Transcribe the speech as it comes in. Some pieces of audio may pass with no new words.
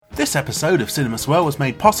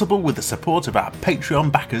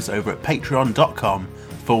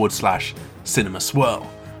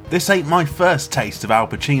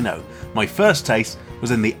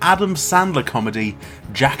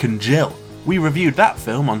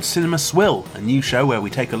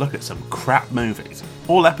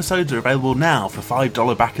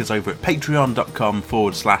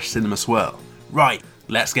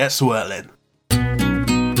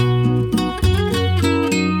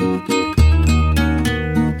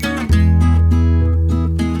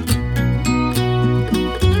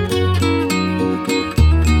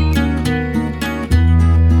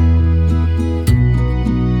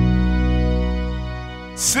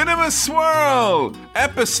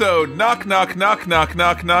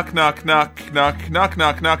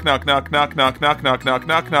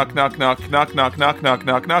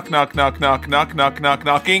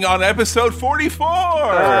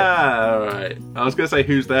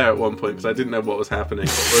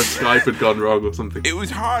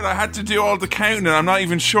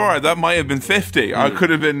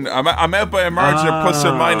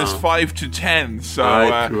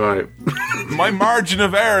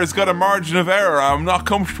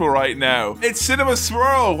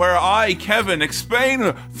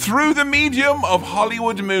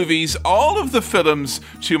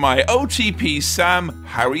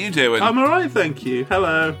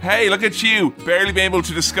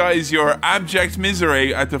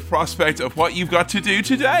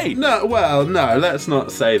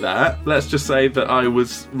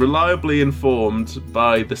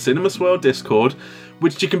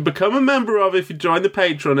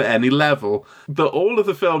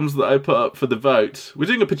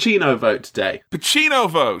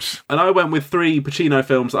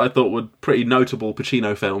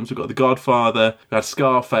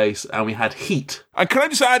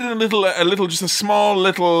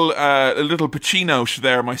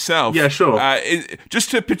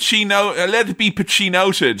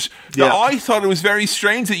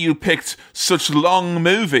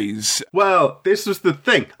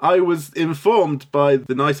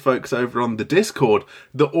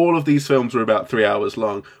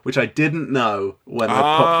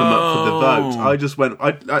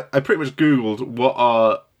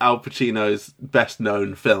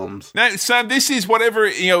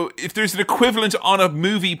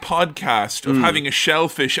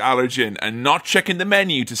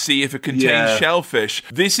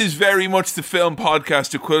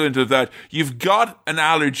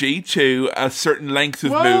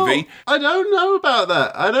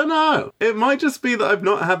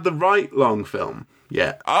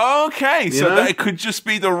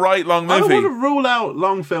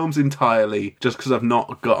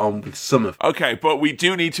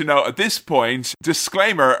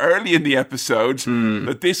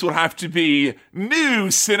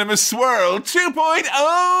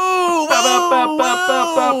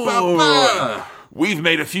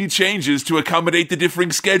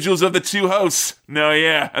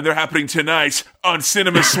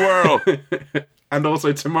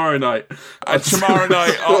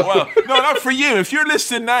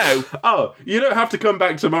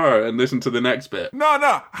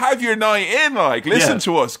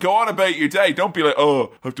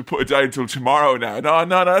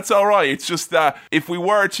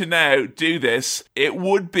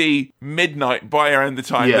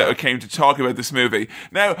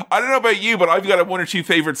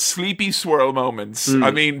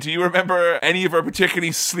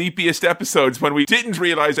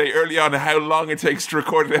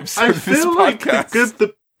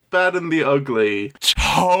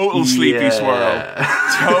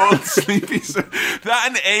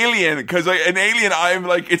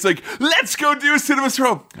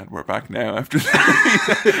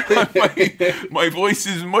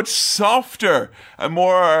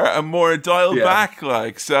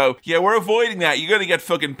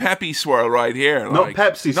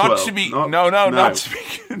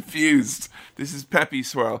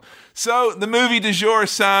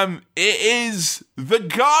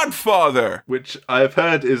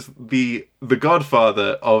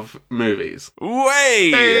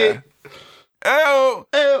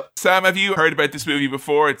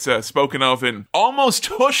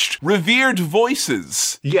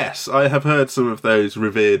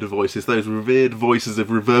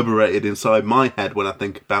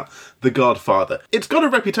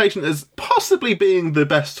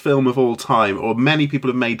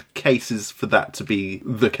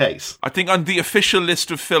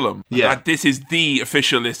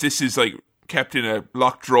kept in a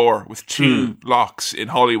locked drawer with 2 locks in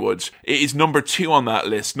Hollywood. It is number 2 on that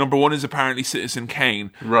list. Number 1 is apparently Citizen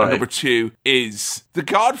Kane. Right. And number 2 is The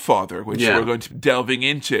Godfather, which we're going to be delving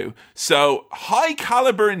into. So, high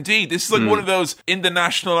caliber indeed. This is like one of those in the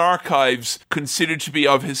National Archives considered to be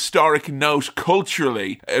of historic note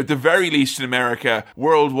culturally, at the very least in America.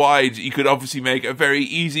 Worldwide, you could obviously make a very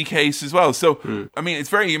easy case as well. So, I mean, it's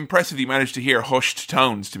very impressive you managed to hear hushed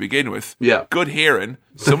tones to begin with. Yeah. Good hearing.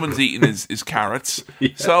 Someone's eating his carrots. Yeah.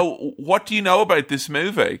 So, what do you know about this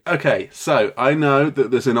movie? Okay, so I know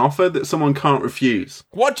that there's an offer that someone can't refuse.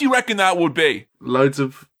 What do you reckon that would be? Loads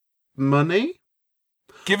of money?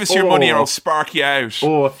 Give us your money or I'll spark you out.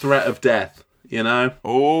 Or threat of death, you know?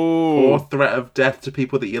 Oh. Or threat of death to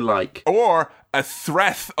people that you like. Or a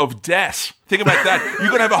threat of death. Think about that. You're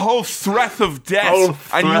going to have a whole threat of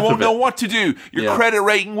death and you won't know what to do. Your credit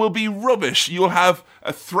rating will be rubbish. You'll have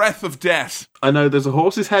a threat of death. I know there's a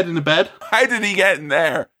horse's head in the bed. How did he get in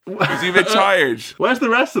there? Was he a bit tired? Where's the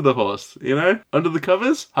rest of the horse? You know? Under the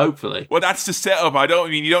covers? Hopefully. Well, that's the setup.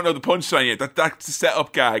 You don't know the punchline yet. That's the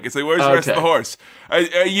setup gag. It's like, where's the rest of the horse?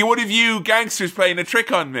 Are you one of you gangsters playing a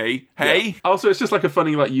trick on me? Hey? Yeah. Also, it's just like a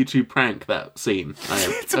funny YouTube prank, that scene.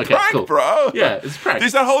 It's a prank, bro. Yeah, it's a prank.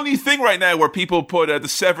 There's that whole new thing right now where people put the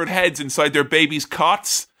severed heads inside their babies'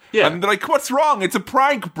 cots. Yeah. And they're like, what's wrong? It's a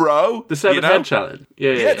prank, bro. The severed head challenge.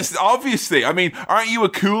 Yeah. This is obviously. I mean, aren't you a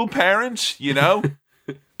cool parent? You know?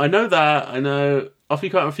 I know that. I know. Off You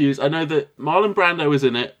Can't Refuse. I know that Marlon Brando is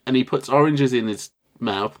in it and he puts oranges in his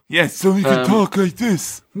mouth. Yeah, so he can talk like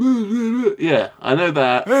this. Yeah, I know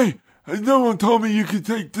that. Hey, no one told me you could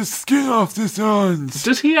take the skin off this orange.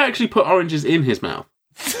 Does he actually put oranges in his mouth?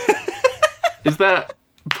 Is that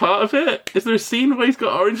part of it? Is there a scene where he's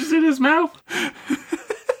got oranges in his mouth?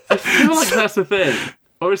 I feel like that's a thing.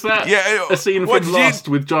 Or is that a scene from Lost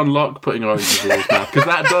with John Locke putting oranges in his mouth? Because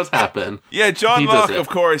that does happen. Yeah, John Locke, of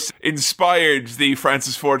course, inspired the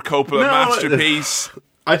Francis Ford Coppola masterpiece.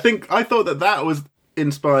 I thought that was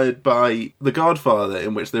inspired by The Godfather,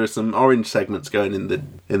 in which there are some orange segments going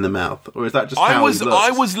in the mouth, or is that just how he looks?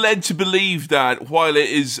 I was led to believe that while it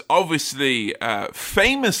is obviously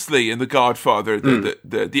famously in The Godfather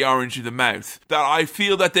the orange in the mouth, that I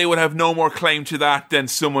feel that they would have no more claim to that than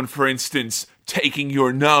someone, for instance, taking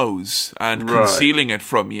your nose and concealing it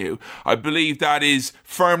from you. I believe that is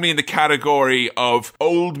firmly in the category of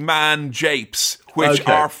old man japes, which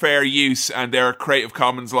are fair use and they're Creative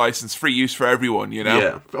Commons license, free use for everyone, you know?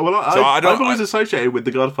 Yeah. Well, I've always associated with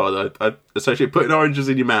The Godfather. I associate putting oranges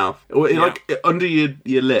in your mouth, like under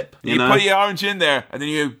your lip. You know? Put your orange in there and then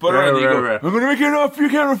you put it on and you go, I'm going to make it up, you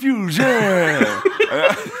can't refuse. Yeah.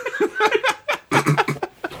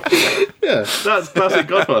 Yeah, that's classic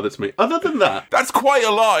Godfather to me. Other than that... That's quite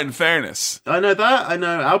a lot, in fairness. I know that. I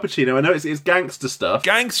know Al Pacino. I know it's gangster stuff. It's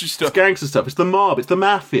gangster stuff. It's the mob. It's the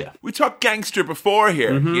mafia. We talked gangster before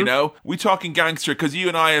here, you know? We talking gangster because you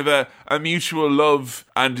and I have a mutual love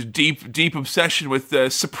and deep obsession with the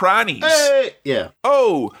Sopranos. Hey! Yeah.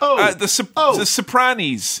 The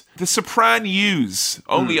Sopranos. The Sopranos,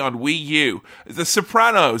 only on Wii U. The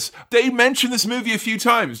Sopranos. They mentioned this movie a few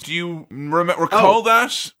times. Do you recall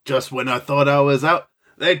that? Just when I thought I was out,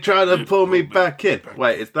 they tried to pull me back in.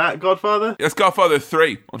 Wait, is that Godfather? It's Godfather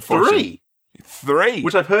 3, unfortunately. 3?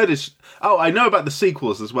 Which I've heard is... Oh, I know about the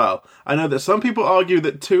sequels as well. I know that some people argue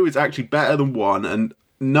that 2 is actually better than 1, and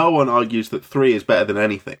no one argues that 3 is better than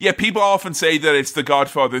anything. Yeah, people often say that it's the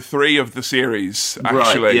Godfather 3 of the series,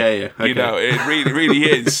 actually. Right, yeah. Okay. You know, it really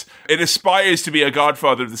is. It aspires to be a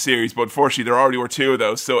Godfather of the series, but unfortunately there already were 2 of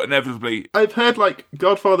those, so inevitably... I've heard,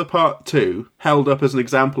 Godfather Part 2 held up as an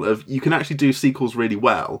example of you can actually do sequels really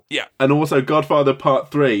well. Yeah. And also Godfather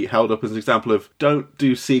Part 3 held up as an example of don't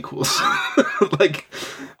do sequels.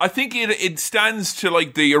 I think it stands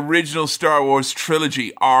to, the original Star Wars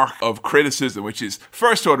trilogy arc of criticism, which is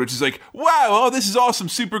First Order, which is wow, this is awesome,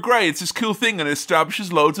 super great, it's this cool thing, and it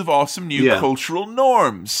establishes loads of awesome new cultural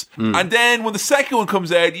norms. And then when the second one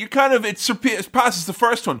comes out, it passes the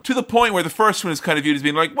first one, to the point where the first one is kind of viewed as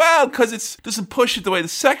being because it doesn't push it the way the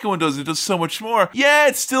second one does, it does so much more. Yeah,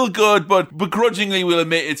 it's still good, but begrudgingly we'll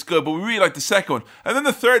admit it's good, but we really like the second one. And then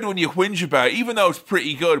the third one you whinge about, even though it's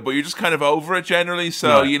pretty good, but you're just kind of over it generally,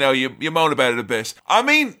 so you moan about it a bit. I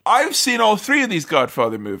mean, I've seen all 3 of these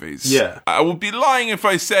Godfather movies. Yeah. I would be lying if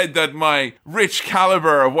I said that my rich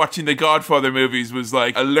caliber of watching the Godfather movies was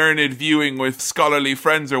like a learned viewing with scholarly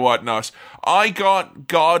friends or whatnot. I got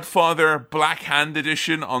Godfather Black Hand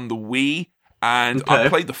Edition on the Wii, and I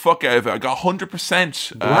played the fuck out of it. I got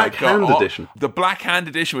 100%. Black Hand Edition. The Black Hand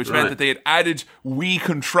Edition, which meant that they had added Wii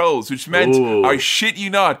controls, which meant, I shit you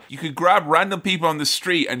not, you could grab random people on the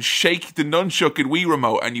street and shake the nunchuck and Wii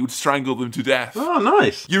remote and you would strangle them to death. Oh,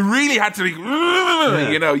 nice. You really had to,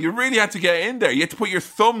 you really had to get in there. You had to put your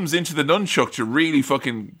thumbs into the nunchuck to really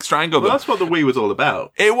fucking strangle them. Well, that's what the Wii was all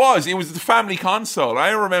about. It was the family console.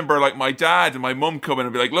 I remember like my dad and my mum coming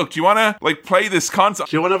and be like, look, do you want to like play this console?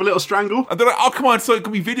 Do you want to have a little strangle? And they're like, oh, come on, so it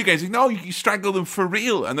could be video games. Like, no, you strangle them for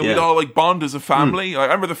real. And then we'd all like bond as a family. I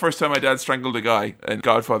remember the first time my dad strangled a guy in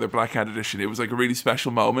Godfather Black Hand Edition. It was like a really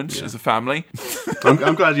special moment as a family.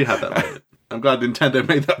 I'm glad you had that moment. I'm glad Nintendo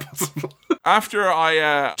made that possible. After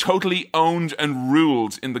I totally owned and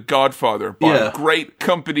ruled in The Godfather by a great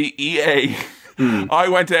company, EA, I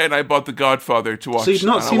went out and I bought The Godfather to watch. So you've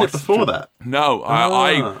not seen it before that? No.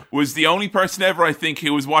 I was the only person ever, I think,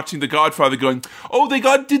 who was watching The Godfather going, oh, they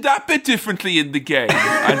did that bit differently in the game.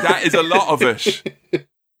 And that is a lot of it.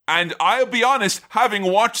 And I'll be honest, having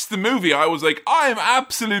watched the movie, I was like, I am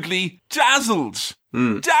absolutely dazzled.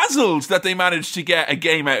 Dazzled that they managed to get a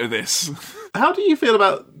game out of this. How do you feel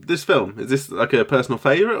about this film? Is this like a personal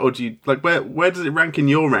favourite, or do you like where does it rank in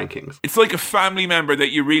your rankings? It's like a family member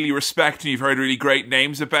that you really respect and you've heard really great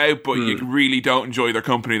names about, but you really don't enjoy their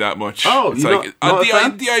company that much. Oh, it's like not a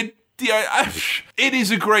fan? It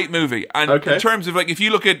is a great movie, and in terms of like, if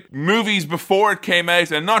you look at movies before it came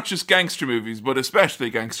out, and not just gangster movies, but especially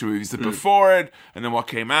gangster movies, that before it and then what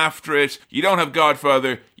came after it, you don't have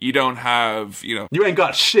Godfather, you don't have, you ain't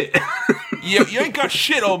got shit. You ain't got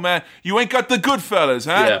shit, old man. You ain't got The Goodfellas,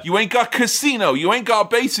 huh? Yeah. You ain't got Casino. You ain't got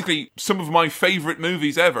basically some of my favourite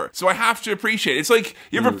movies ever. So I have to appreciate it. It's like,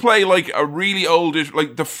 you ever play like a really oldish,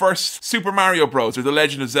 like the first Super Mario Bros. Or The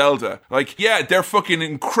Legend of Zelda? Like, yeah, they're fucking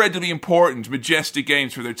incredibly important, majestic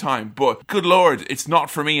games for their time, but good lord, it's not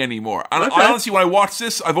for me anymore. And I honestly, when I watched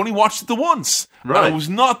this, I've only watched it the once. Right.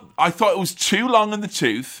 And I thought it was too long in the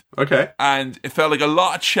tooth. Okay. And it felt like a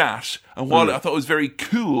lot of chat. And while I thought it was very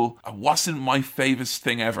cool, it wasn't my favourite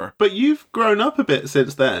thing ever. But you've grown up a bit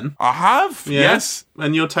since then. I have, yes.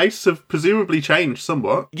 And your tastes have presumably changed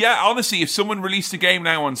somewhat. Yeah, honestly, if someone released a game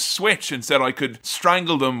now on Switch and said I could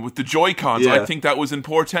strangle them with the Joy-Cons, I think that was in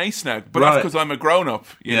poor taste now. But that's because I'm a grown-up,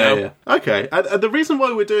 you know? Yeah. Okay, and the reason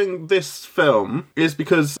why we're doing this film is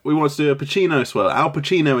because we want to do a Pacino swirl. Al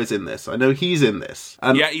Pacino is in this. I know he's in this.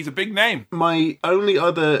 And yeah, he's a big name. My only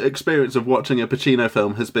other experience of watching a Pacino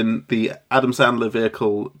film has been the Adam Sandler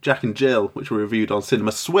vehicle Jack and Jill, which we reviewed on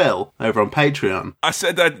Cinema Swill over on Patreon. I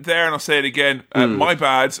said that there and I'll say it again. My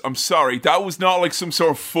bad. I'm sorry. That was not like some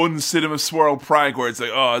sort of fun Cinema Swirl prank where it's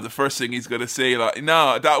like, oh, the first thing he's going to say. Like,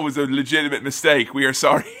 no, that was a legitimate mistake. We are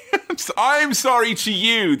sorry. I'm sorry to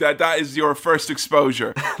you that is your first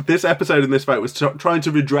exposure. This episode in this fight was trying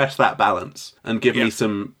to redress that balance and give me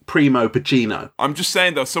some primo Pacino. I'm just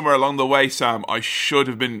saying, though, somewhere along the way, Sam, I should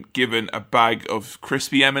have been given a bag of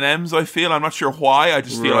crispy M&Ms, I feel. I'm not sure why. I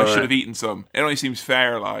just feel I should have eaten some. It only seems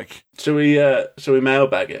fair, like. Shall we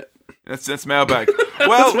mailbag it? That's mailbag. Well,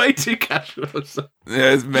 that's way too casual.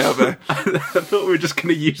 Yeah, it's mailbag. I thought we were just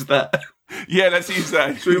going to use that. Yeah, let's use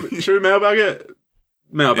that. Should we mailbag it?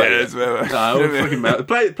 Mailbag it. It's mailbag. No, we'll fucking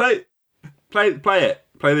mailbag. Play it.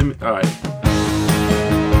 Play them. All right.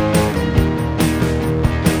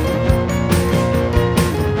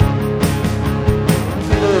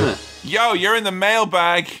 Yo, you're in the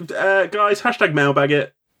mailbag. Guys, hashtag mailbag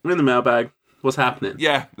it. We're in the mailbag. What's happening?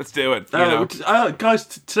 Yeah, let's do it. Guys,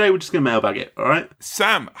 today we're just going to mailbag it, all right?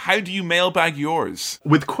 Sam, how do you mailbag yours?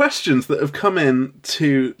 With questions that have come in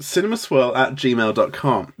to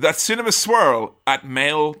cinemaswirl@gmail.com. That's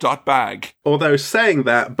cinemaswirl@mail.bag. Although saying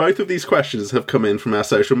that, both of these questions have come in from our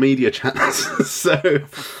social media channels. So,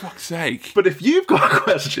 for fuck's sake. But if you've got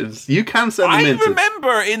questions, you can send them in. I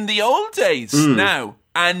remember in the old days now,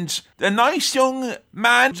 and a nice young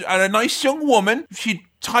man and a nice young woman, she'd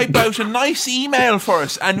type out a nice email for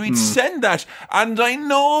us and we'd send that. And I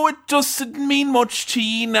know it doesn't mean much to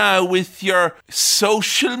you now with your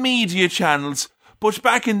social media channels, but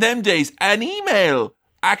back in them days, an email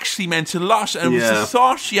actually meant a lot, and it was the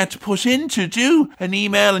thought you had to put in to do an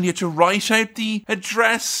email, and you had to write out the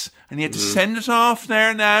address and you had to send it off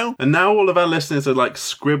there now. And now all of our listeners are like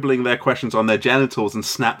scribbling their questions on their genitals and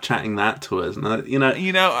Snapchatting that to us. And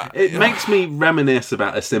it makes me reminisce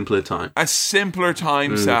about a simpler time. A simpler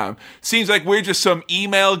time, Sam. Seems like we're just some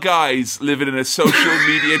email guys living in a social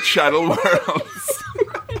media channel world.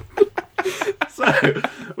 So,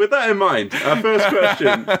 with that in mind, our first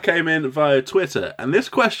question came in via Twitter. And this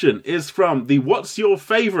question is from the What's Your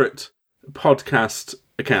Favourite podcast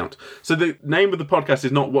account. So the name of the podcast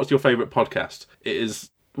is not What's Your Favourite Podcast. It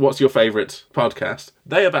is What's Your Favourite Podcast.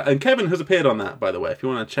 And Kevin has appeared on that, by the way, if you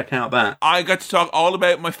want to check out that. I got to talk all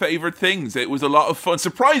about my favourite things. It was a lot of fun.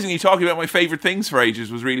 Surprisingly, talking about my favourite things for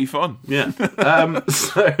ages was really fun. Yeah.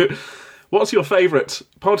 So, What's Your Favourite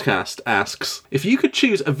Podcast asks, if you could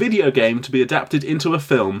choose a video game to be adapted into a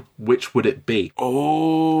film, which would it be?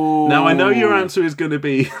 Oh. Now, I know your answer is going to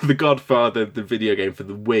be The Godfather, the video game for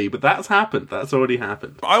the Wii, but that's happened. That's already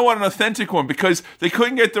happened. I want an authentic one because they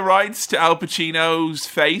couldn't get the rights to Al Pacino's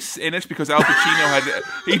face in it because Al Pacino had...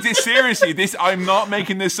 He did, seriously, I'm not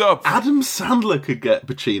making this up. Adam Sandler could get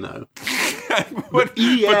Pacino. but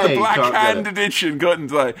the Black Hand edition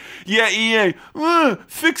couldn't. Like, yeah, EA,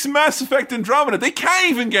 fix Mass Effect Andromeda. They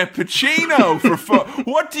can't even get Pacino for fun.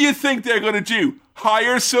 What do you think they're going to do?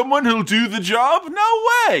 Hire someone who'll do the job? No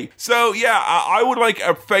way. So, yeah, I would like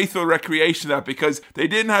a faithful recreation of that because they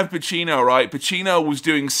didn't have Pacino, right? Pacino was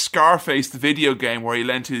doing Scarface, the video game, where he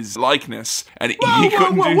lent his likeness. And he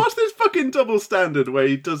couldn't do... What's this fucking double standard where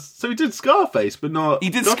he does... So he did Scarface, but not...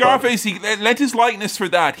 He did Scarface. He lent his likeness for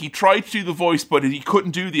that. He tried to do the voice, but he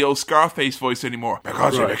couldn't do the old Scarface voice anymore.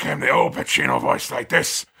 Because he became the old Pacino voice like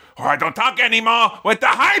this. Or I don't talk anymore with the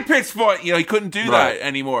high-pitched voice. He couldn't do that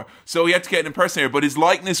anymore. So he had to get an impersonator. But his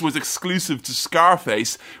likeness was exclusive to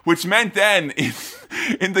Scarface, which meant then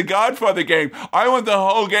in the Godfather game, I went the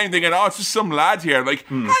whole game thinking, it's just some lad here. Like,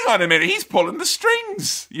 hang on a minute, he's pulling the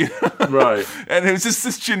strings. Right. And it was just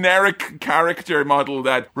this generic character model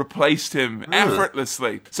that replaced him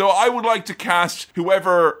effortlessly. So I would like to cast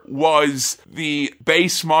whoever was the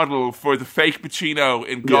base model for the fake Pacino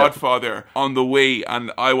in Godfather on the Wii,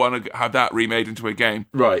 and I want to have that remade into a game.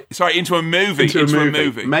 Right. Sorry, into a movie. Into a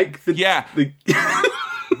movie. Make the... Yeah.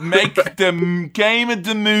 Make the game of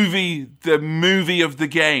the movie of the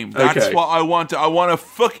game. That's what I want. I want to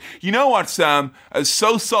fuck... You know what, Sam? As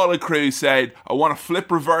So Solid Crew said, I want to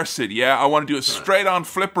flip reverse it, yeah? I want to do a straight-on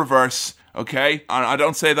flip reverse, okay? And I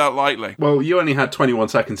don't say that lightly. Well, you only had 21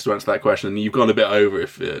 seconds to answer that question, and you've gone a bit over,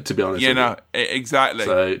 to be honest. Exactly.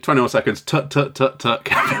 So, 21 seconds, tut,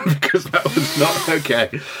 Kevin, because that was not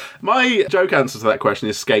okay. My joke answer to that question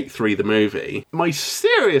is Skate 3, the movie. My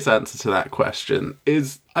serious answer to that question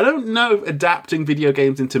is... I don't know if adapting video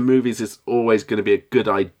games into movies is always going to be a good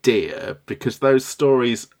idea because those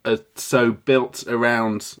stories are so built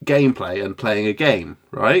around gameplay and playing a game,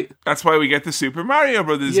 right? That's why we get the Super Mario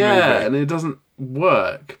Brothers movie. Yeah, and it doesn't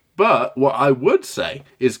work. But what I would say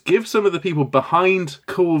is give some of the people behind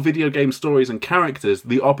cool video game stories and characters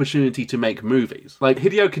the opportunity to make movies. Like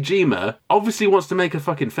Hideo Kojima obviously wants to make a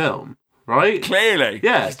fucking film. Right? Clearly.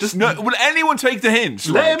 Yeah. Will anyone take the hint?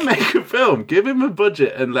 Let him make a film. Give him a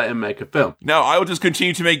budget and let him make a film. No, I will just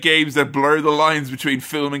continue to make games that blur the lines between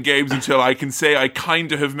film and games until I can say I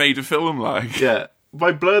kind of have made a film like. Yeah.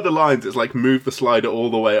 By blur the lines, it's like move the slider all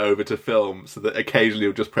the way over to film so that occasionally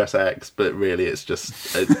you'll just press X, but really it's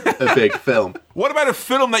just a big film. What about a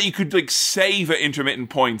film that you could like save at intermittent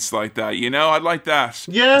points like that? I'd like that.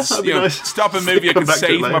 Yeah, that'd be nice. Stop a movie, I can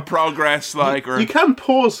save my progress. You can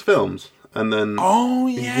pause films and then... Oh,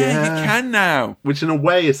 yeah, you can now. Which in a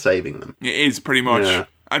way is saving them. It is, pretty much. Yeah.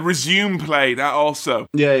 And resume play, that also.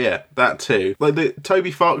 Yeah, that too. Like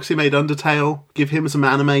Toby Fox, who made Undertale, give him some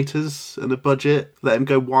animators and a budget, let him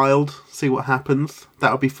go wild, see what happens.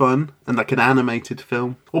 That would be fun. And like an animated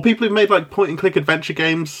film. Or people who've made like point-and-click adventure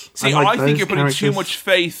games. See, I think you're putting too much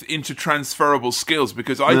faith into transferable skills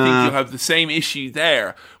because I think you'll have the same issue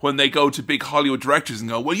there when they go to big Hollywood directors and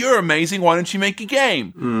go, well, you're amazing, why don't you make a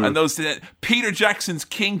game? And those Peter Jackson's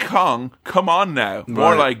King Kong, come on now.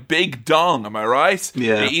 More like Big Dong, am I right?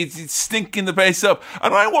 Yeah. It's stinking the place up.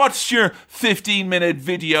 And I watched your 15-minute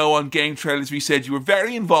video on Game Trailers where you said you were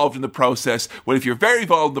very involved in the process. Well, if you're very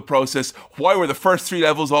involved in the process, why were the first 3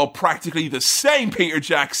 levels all practically the same, Peter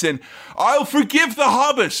Jackson? I'll forgive The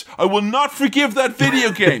Hobbit. I will not forgive that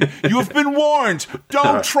video game. You have been warned.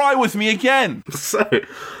 Don't try with me again. So,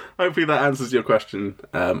 hopefully that answers your question.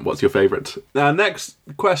 What's your favourite? Next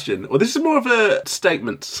question. Well, this is more of a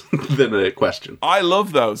statement than a question. I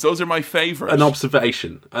love those. Those are my favourite. An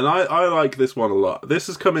observation. And I like this one a lot. This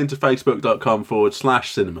has come into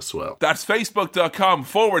facebook.com/CinemaSwirl. That's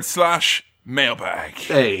facebook.com/mailbag.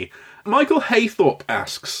 Hey. Michael Haythorpe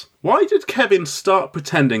asks, why did Kevin start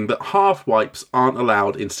pretending that half wipes aren't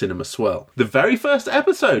allowed in Cinema Swirl? The very first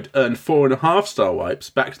episode earned 4.5 star wipes.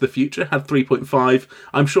 Back to the Future had 3.5.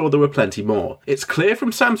 I'm sure there were plenty more. It's clear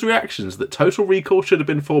from Sam's reactions that Total Recall should have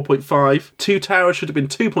been 4.5, Two Towers should have been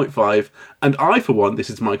 2.5, and I, for one, this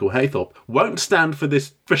is Michael Haythorpe, won't stand for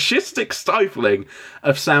this fascistic stifling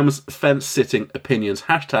of Sam's fence-sitting opinions.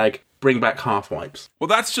 # bring back half wipes. Well,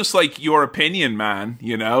 that's just like your opinion, man.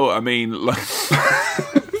 I mean, like...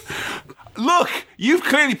 look, you've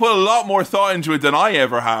clearly put a lot more thought into it than I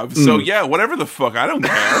ever have. So yeah, whatever the fuck, I don't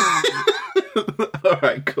care.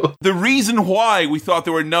 Alright, cool. The reason why we thought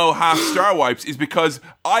there were no half star wipes is because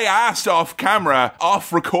I asked off camera,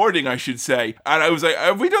 off recording, I should say, and I was like,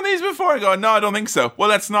 have we done these before? I go, no, I don't think so. Well,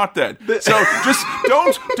 that's not then. So just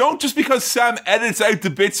don't just because Sam edits out the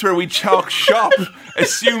bits where we chalk shop,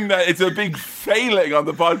 assume that it's a big failing on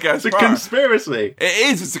the podcast. It's a conspiracy.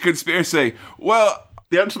 It is, it's a conspiracy. Well,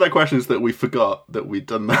 the answer to that question is that we forgot that we'd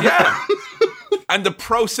done that. yeah. And the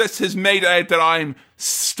process has made out that I'm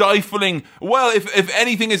stifling. Well, if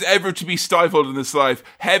anything is ever to be stifled in this life,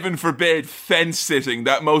 heaven forbid fence sitting,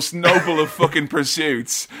 that most noble of fucking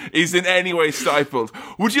pursuits, is in any way stifled.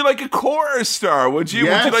 Would you like a quarter star? Would you?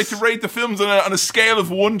 Yes. Would you like to rate the films on a scale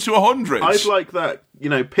of 1 to 100? I'd like that,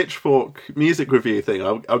 Pitchfork music review thing.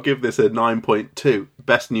 I'll give this a 9.2.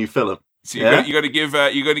 Best new film. So you got to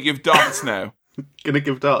give dots now. Gonna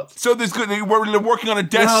give dots. So we're working on a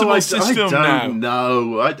decimal system now.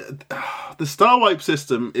 No, the Star Wipe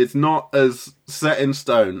system is not as set in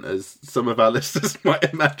stone as some of our listeners might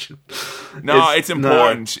imagine. No, it's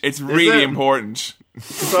important. No. It's really important.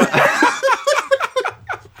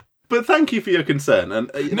 But thank you for your concern. And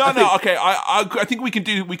okay. I think we can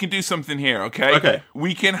do something here. Okay. Okay.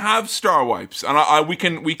 We can have star wipes, and we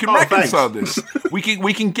can reconcile this. we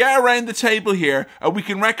can get around the table here, and we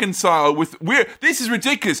can reconcile with. This is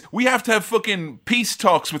ridiculous. We have to have fucking peace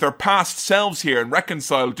talks with our past selves here and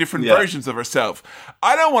reconcile different versions of ourselves.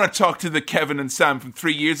 I don't want to talk to the Kevin and Sam from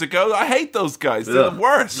 3 years ago. I hate those guys. They're the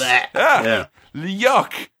worst. Yeah.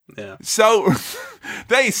 Yuck. Yeah. So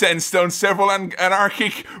they set in stone several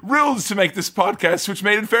anarchic rules to make this podcast, which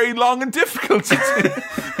made it very long and difficult to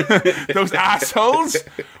do. Those assholes.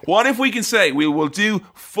 What if we can say we will do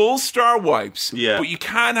full star wipes, but you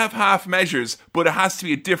can't have half measures, but it has to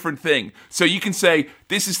be a different thing. So you can say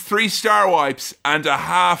this is 3 star wipes and a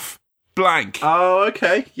half blank. Oh,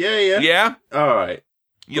 okay. Yeah. Yeah? All right.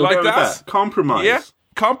 You like that? Compromise. Yeah.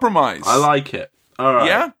 Compromise. I like it. All right.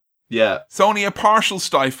 Yeah? Yeah. It's only a partial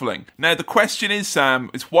stifling. Now, the question is, Sam,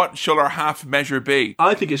 is what shall our half measure be?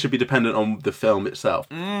 I think it should be dependent on the film itself.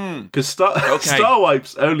 Because Star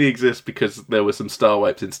Wipes only exist because there were some Star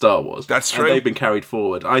Wipes in Star Wars. That's true. And they've been carried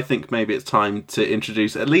forward. I think maybe it's time to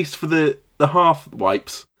introduce, at least for the half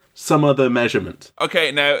wipes, some other measurement.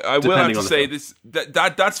 Okay, now I will have to say this.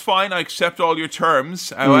 That's fine. I accept all your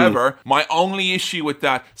terms. However, my only issue with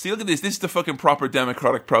that. See, look at this. This is the fucking proper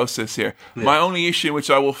democratic process here. Yeah. My only issue,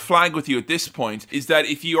 which I will flag with you at this point, is that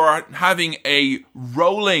if you are having a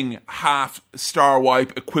rolling half star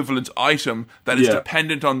wipe equivalent item that is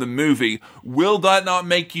dependent on the movie, will that not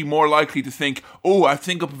make you more likely to think, oh, I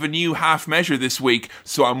think up of a new half measure this week,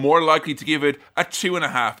 so I'm more likely to give it a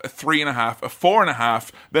 2.5, a 3.5, a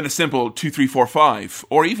 4.5 than a simple 2, 3, 4, 5,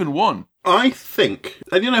 or even 1. I think,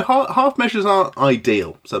 and half measures aren't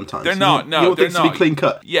ideal sometimes. They're not, no, you want they're things not. to be clean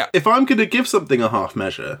cut. Yeah. If I'm going to give something a half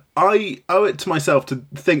measure, I owe it to myself to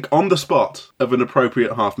think on the spot of an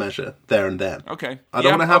appropriate half measure there and then. Okay. I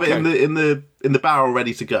don't want to have it in the barrel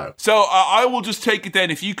ready to go. So I will just take it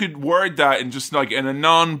then. If you could word that in just like in a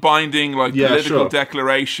non-binding political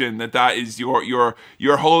declaration that is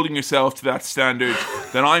you're holding yourself to that standard,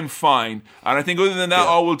 then I'm fine. And I think other than that,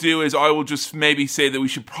 all we'll do is I will just maybe say that we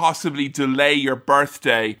should possibly delay your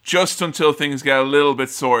birthday just until things get a little bit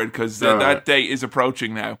sorted, because that date is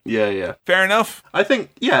approaching now. Yeah. Fair enough? I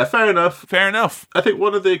think, fair enough. Fair enough. I think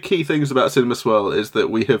one of the key things about Cinema Swirl is that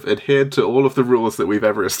we have adhered to all of the rules that we've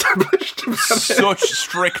ever established. Such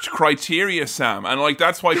strict criteria, Sam. And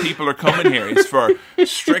that's why people are coming here. It's for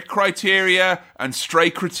strict criteria and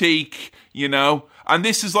straight critique, And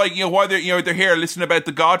this is why they're here listening about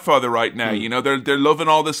The Godfather right now. They're loving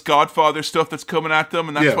all this Godfather stuff that's coming at them,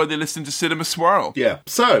 and that's why they listen to Cinema Swirl. Yeah.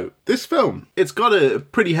 So this film, it's got a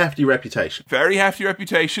pretty hefty reputation. Very hefty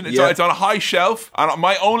reputation. It's on a high shelf, and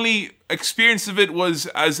my only experience of it was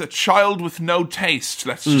as a child with no taste.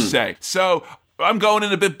 Let's just say so. I'm going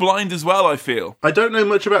in a bit blind as well, I feel. I don't know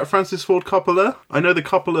much about Francis Ford Coppola. I know the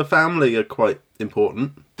Coppola family are quite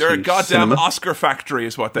important. They're a goddamn Oscar factory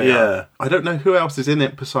is what they are. Yeah. I don't know who else is in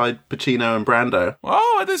it beside Pacino and Brando.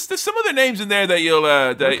 Oh, there's some other names in there that you'll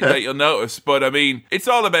that you'll notice. But, I mean, it's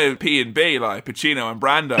all about P&B, like Pacino and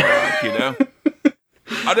Brando,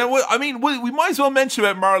 we might as well mention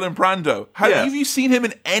about Marlon Brando. Have you seen him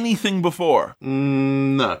in anything before?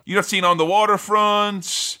 No. You've not seen On the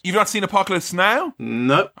Waterfront? You've not seen Apocalypse Now?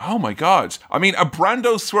 No. Oh my God. I mean, a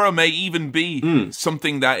Brando swirl may even be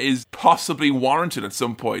something that is possibly warranted at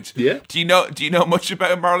some point. Yeah. Do you know much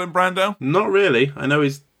about Marlon Brando? Not really. I know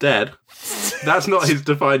he's dead. That's not his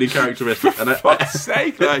defining characteristic. For fuck's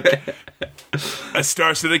sake, A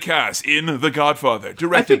star-studded cast in The Godfather,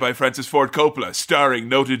 directed by Francis Ford Coppola, starring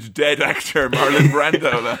noted dead actor Marlon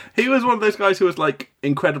Brando. He was one of those guys who was like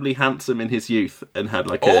incredibly handsome in his youth and had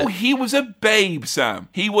like he was a babe, Sam.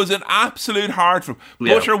 He was an absolute heart from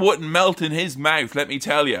butter wouldn't melt in his mouth, let me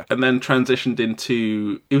tell you. And then transitioned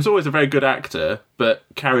into... He was always a very good actor, but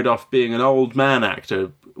carried off being an old man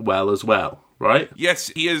actor as well, right? Yes,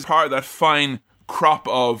 he is part of that fine crop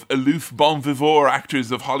of aloof bon vivant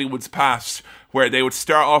actors of Hollywood's past, where they would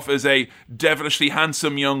start off as a devilishly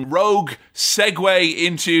handsome young rogue, segue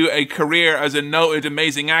into a career as a noted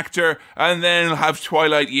amazing actor, and then have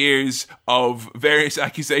twilight years of various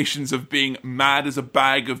accusations of being mad as a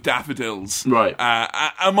bag of daffodils. Right.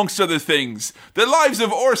 Amongst other things. The lives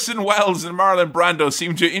of Orson Welles and Marlon Brando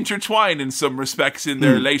seem to intertwine in some respects in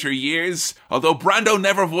their later years, although Brando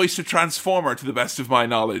never voiced a Transformer to the best of my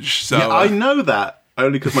knowledge. So yeah, I know that,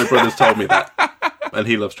 only because my brother's told me that. And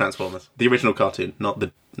he loves Transformers. The original cartoon, not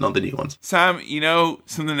the new ones. Sam, you know,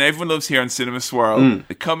 something everyone loves here on Cinema Swirl.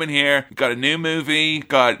 They come in here, got a new movie,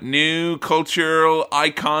 got new cultural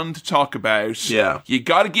icon to talk about. Yeah. You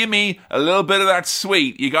gotta give me a little bit of that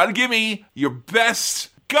sweet. You gotta give me your best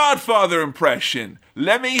Godfather impression.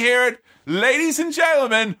 Let me hear it. Ladies and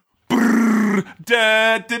gentlemen, da,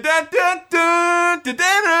 da, da, da, da, da,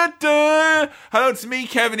 da, da. Hello, it's me,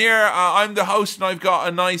 Kevin here. I'm the host, and I've got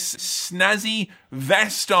a nice snazzy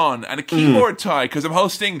vest on and a keyboard tie because I'm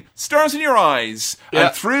hosting Stars in Your Eyes. Yeah.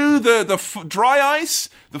 And through the dry ice,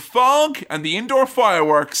 the fog, and the indoor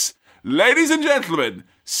fireworks, ladies and gentlemen,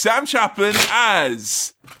 Sam Chaplin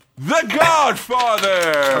as The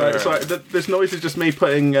Godfather. Sorry, this noise is just me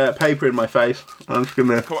putting paper in my face. I'm just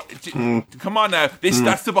gonna... Come on now.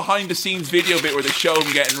 That's the behind-the-scenes video bit where they show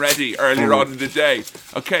him getting ready earlier on in the day.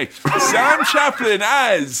 Okay, Sam Chaplin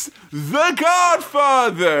as The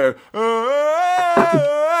Godfather.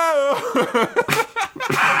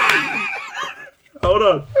 Hold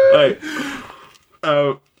on. Wait.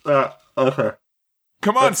 Okay.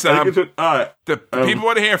 Come on, Sam. All right. The people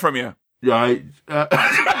want to hear from you. Right.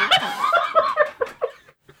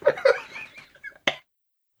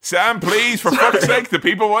 Sam, please, for fuck's sake, the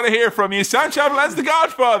people want to hear from you. Sam Chaplin as The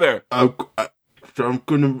Godfather. So I'm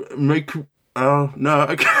gonna make... Oh, no.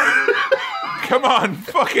 I can't. Come on,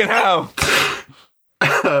 fucking hell.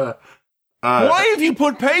 Why have you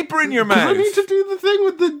put paper in your mouth? I need to do the thing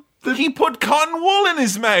with the... He put cotton wool in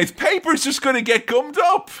his mouth. Paper's just going to get gummed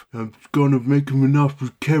up. I'm gonna make him enough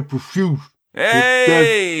but can't refuse.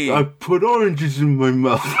 Hey! I put oranges in my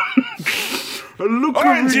mouth. Look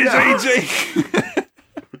Oranges, at me AJ!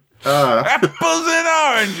 Apples and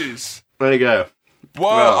oranges! There you go.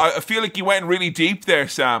 Well, I feel like you went really deep there,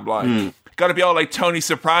 Sam. Like, gotta be all like Tony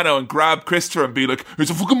Soprano and grab Christopher and be like,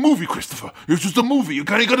 it's a fucking movie, Christopher. It's just a movie. You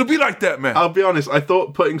kinda gotta be like that, man. I'll be honest, I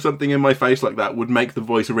thought putting something in my face like that would make the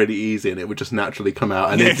voice really easy and it would just naturally come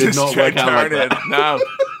out, and it did not work out like that. No.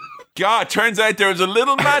 God, turns out there was a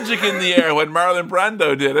little magic in the air when Marlon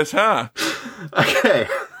Brando did it, huh? Okay.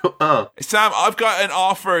 Sam, I've got an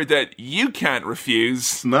offer that you can't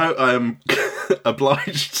refuse. No, I am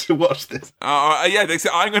obliged to watch this. Yeah, they say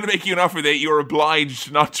I'm going to make you an offer that you're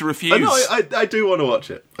obliged not to refuse. No, I do want to watch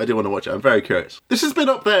it. I'm very curious. This has been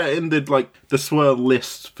up there in the Swirl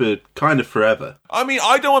list for kind of forever. I mean,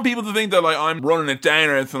 I don't want people to think that like I'm running it down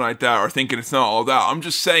or anything like that, or thinking it's not all that. I'm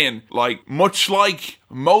just saying, like, much like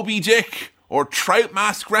Moby Dick or Trout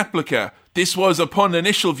Mask Replica, this was, upon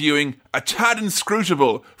initial viewing, a tad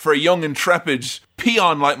inscrutable for a young, intrepid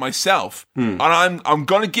peon like myself. And I'm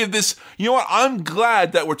gonna give this... You know what? I'm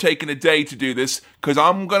glad that we're taking a day to do this, because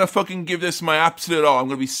I'm gonna fucking give this my absolute all. I'm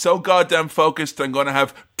gonna be so goddamn focused, I'm gonna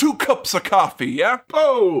have 2 cups of coffee, yeah?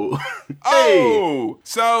 Oh! Oh!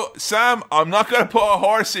 So, Sam, I'm not gonna put a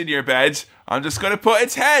horse in your bed. I'm just gonna put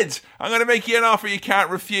its head. I'm gonna make you an offer you can't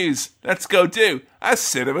refuse. Let's go do a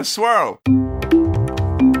Cinema Swirl.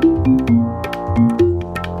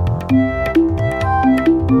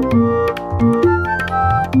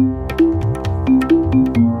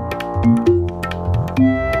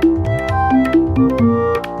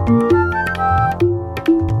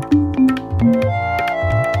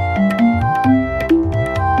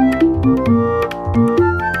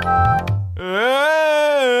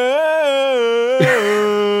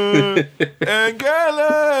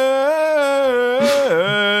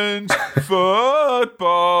 England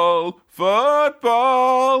football.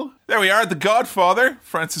 There we are, The Godfather,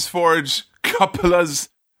 Francis Ford Coppola's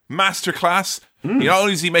masterclass. Not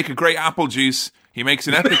only does he make a great apple juice, he makes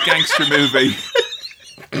an epic gangster movie.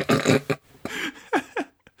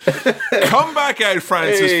 Come back out,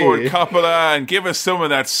 Francis Ford Coppola, and give us some of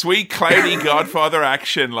that sweet, cloudy Godfather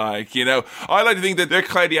action, like, you know. I like to think that their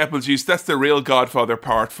cloudy apple juice, that's the real Godfather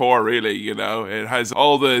Part 4, really, you know. It has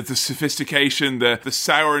all the sophistication, the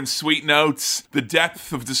sour and sweet notes, the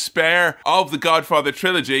depth of despair of the Godfather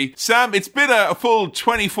trilogy. Sam, it's been a full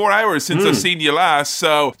 24 hours since I've seen you last,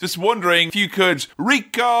 so just wondering if you could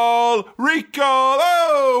recall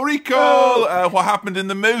what happened in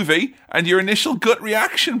the movie and your initial gut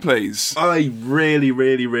reaction, please. I really,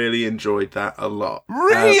 really, really enjoyed that a lot.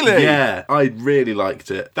 Really? Yeah, I really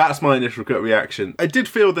liked it. That's my initial gut reaction. I did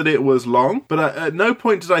feel that it was long, but at no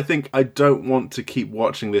point did I think, I don't want to keep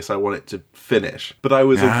watching this, I want it to finish. But I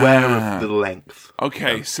was aware of the length.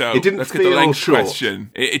 Okay, so it didn't let's feel get the length short.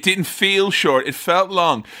 question. It didn't feel short. It felt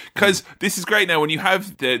long. Because this is great now, when you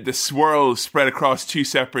have the swirl spread across 2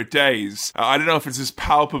 separate days, I don't know if it's as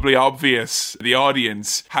palpably obvious, the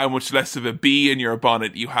audience, how much less of a bee in your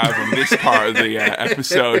bonnet you have in this part of the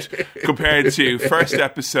episode compared to first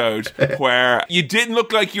episode, where you didn't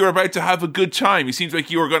look like you were about to have a good time. It seems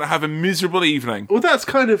like you were going to have a miserable evening. Well, that's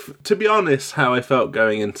kind of, to be honest, how I felt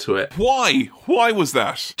going into it. Why? Why was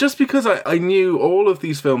that? Just because I knew all of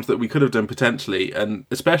these films that we could have done potentially, and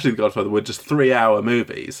especially The Godfather, were just 3-hour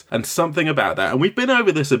movies. And something about that, and we've been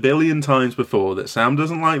over this a billion times before, that Sam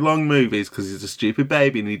doesn't like long movies because he's a stupid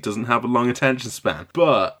baby and he doesn't have a long attention span.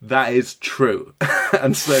 But that is true.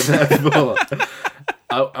 And so therefore...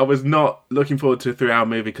 I was not looking forward to a 3-hour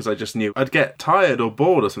movie because I just knew I'd get tired or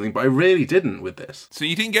bored or something, but I really didn't with this. So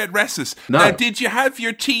you didn't get restless? No. Now, did you have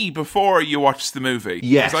your tea before you watched the movie?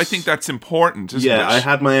 Yes. Because I think that's important, isn't it? Yeah, I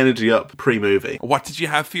had my energy up pre-movie. What did you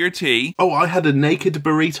have for your tea? Oh, I had a naked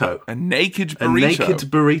burrito. A naked burrito? A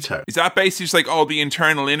naked burrito. Is that basically just like all the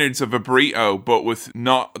internal innards of a burrito, but with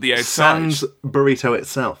not the outside? Sans burrito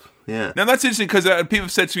itself. Yeah. Now that's interesting because people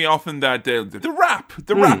have said to me often that the wrap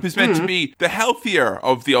is meant to be the healthier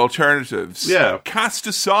of the alternatives. Yeah. Cast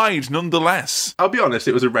aside nonetheless. I'll be honest,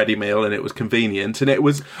 it was a ready meal and it was convenient and it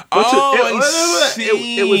was I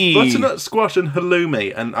it was butternut squash and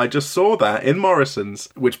halloumi, and I just saw that in Morrison's,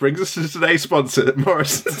 which brings us to today's sponsor,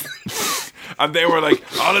 Morrison's. And they were like,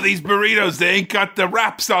 all of these burritos, they ain't got the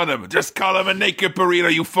wraps on them. Just call them a naked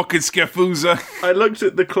burrito, you fucking scafuza. I looked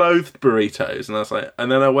at the clothed burritos and I was like,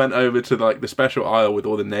 and then I went over to like the special aisle with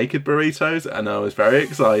all the naked burritos and I was very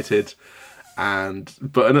excited. And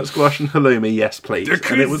butternut squash and halloumi, yes please. The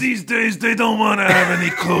kids these days, they don't want to have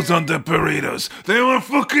any clothes on their burritos. They want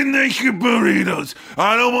fucking naked burritos.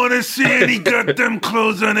 I don't want to see any goddamn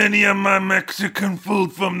clothes on any of my Mexican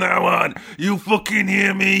food from now on. You fucking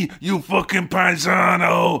hear me? You fucking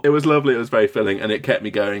paisano. It was lovely, it was very filling, and it kept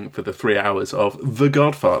me going for the 3 hours of The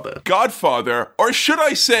Godfather. Godfather, or should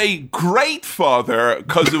I say Great Father,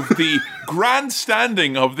 because of the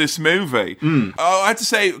grandstanding of this movie. I had to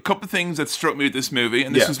say a couple of things that struck me with this movie,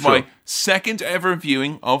 and this was my second ever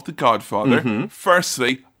viewing of The Godfather.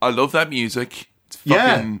 Firstly, I love that music. It's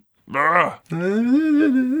fucking... Huh?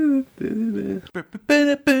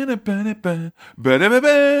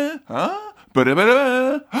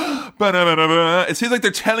 It seems like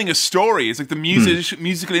they're telling a story. It's like the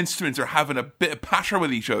musical instruments are having a bit of patter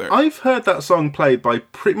with each other. I've heard that song played by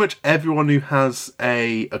pretty much everyone who has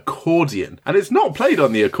a accordion, and it's not played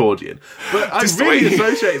on the accordion, but I really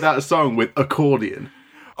associate that song with accordion.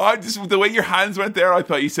 The way your hands went there, I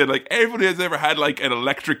thought you said like everybody has ever had like an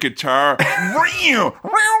electric guitar.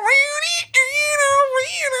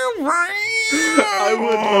 I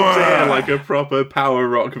would love to hear like a proper power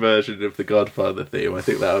rock version of the Godfather theme. I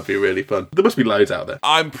think that would be really fun. There must be loads out there.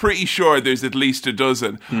 I'm pretty sure there's at least a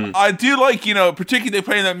dozen. I do like, particularly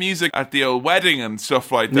playing that music at the old wedding and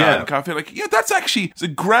stuff like that. Yeah. I kind of feel like, that's actually it's a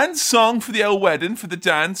grand song for the old wedding, for the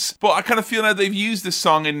dance. But I kind of feel now they've used this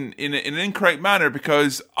song in an incorrect manner,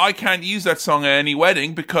 because I can't use that song at any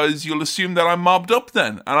wedding because you'll assume that I'm mobbed up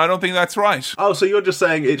then. And I don't think that's right. Oh, so you're just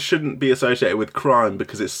saying it shouldn't be associated with crime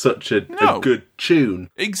because it's such a good tune.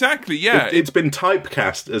 Exactly, yeah. It's been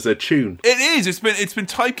typecast as a tune. It is. It's been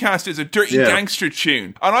typecast as a dirty gangster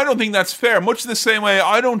tune. And I don't think that's fair. Much the same way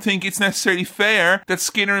I don't think it's necessarily fair that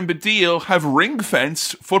Skinner and Baddiel have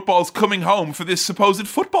ring-fenced Football's Coming Home for this supposed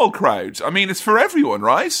football crowd. I mean, it's for everyone,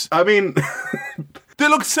 right? I mean...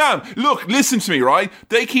 Look, Sam, listen to me, right?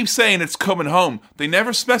 They keep saying it's coming home. They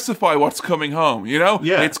never specify what's coming home, Yeah.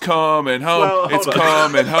 It's coming home. Well, it's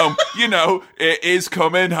coming home. It is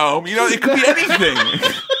coming home. It could be anything.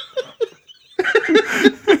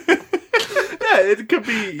 Yeah, it could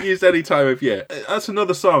be used any time of year. That's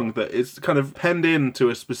another song that is kind of penned into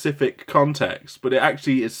a specific context, but it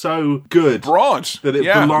actually is so good. Broad. That it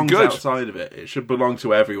Yeah, belongs good. outside of it. It should belong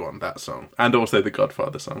to everyone, that song. And also the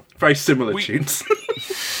Godfather song. Very similar tunes.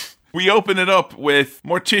 We open it up with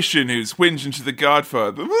Mortician, who's whinging to the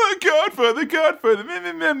Godfather. Godfather,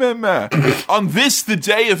 meh, meh, meh. On this, the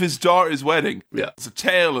day of his daughter's wedding. Yeah. It's a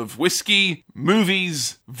tale of whiskey,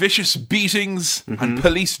 movies, vicious beatings, and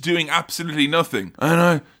police doing absolutely nothing. And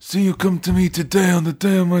I see you come to me today on the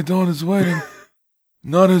day of my daughter's wedding.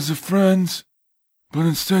 Not as a friend, but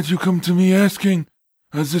instead you come to me asking,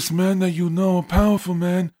 as this man that you know, a powerful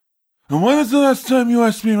man, and when was the last time you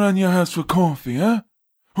asked me around your house for coffee, huh?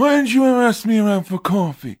 When did you ever ask me around for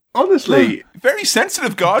coffee? Honestly, Very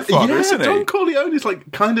sensitive Godfather, isn't he? Don Corleone is like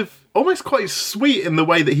kind of almost quite sweet in the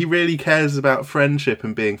way that he really cares about friendship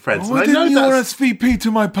and being friends. Why And I know didn't you that's RSVP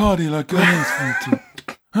to my party like I asked you to?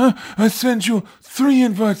 Huh? I sent you 3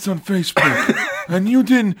 invites on Facebook, and you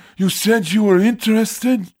didn't. You said you were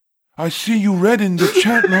interested. I see you read in the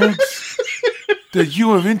chat logs that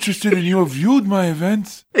you are interested and you have viewed my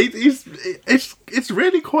events. It's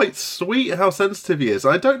really quite sweet how sensitive he is.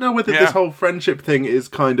 I don't know whether Yeah. this whole friendship thing is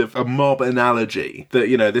kind of a mob analogy that,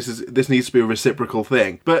 you know, this needs to be a reciprocal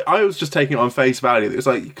thing. But I was just taking it on face value. It was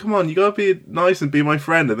like, come on, you gotta be nice and be my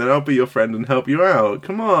friend, and then I'll be your friend and help you out.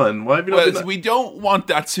 Come on, why have you not Well, been we don't want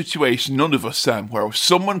that situation, none of us, Sam, where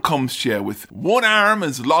someone comes to you with one arm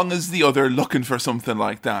as long as the other looking for something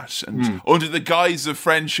like that, and under the guise of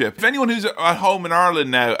friendship. If anyone who's at home in Ireland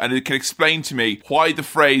now and it can explain to me why the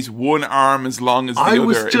phrase one arm as long as the I other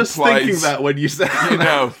was just implies, thinking that when you said you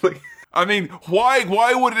know. that. I mean, why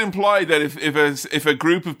would it imply that if a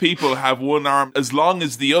group of people have one arm as long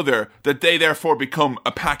as the other, that they therefore become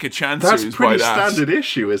a pack of chancers That's by pretty that? standard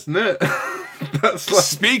issue, isn't it? That's like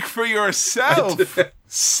Speak for yourself.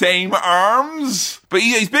 Same arms. But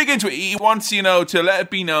he's big into it. He wants, you know, to let it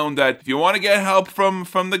be known that if you want to get help from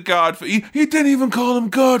the Godfather... You didn't even call him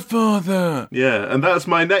Godfather. yeah, and that's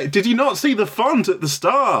my name. Did you not see the font at the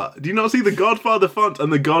start? Did you not see the Godfather font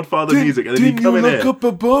and the Godfather music? And then Didn't you come you in look here. up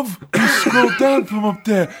above? You scroll down from up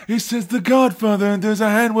there. It says the Godfather, and there's a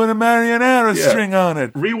hand with a Marianera Yeah. string on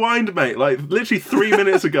it. Rewind, mate. Like, literally 3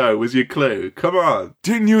 minutes ago was your clue. Come on.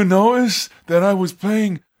 Didn't you notice that I was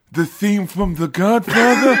playing the theme from The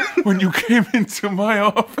Godfather when you came into my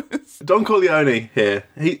office? Don Corleone here.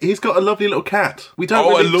 He's got a lovely little cat. We don't Oh,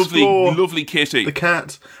 really a lovely, explore lovely kitty. the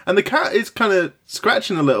cat. And the cat is kind of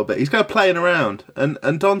scratching a little bit. He's kind of playing around. And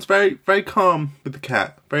Don's very, very calm with the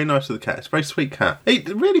cat. Very nice with the cat. It's a very sweet cat. It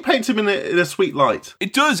really paints him in a sweet light.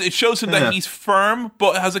 It does. It shows him Yeah. that he's firm,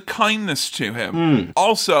 but has a kindness to him.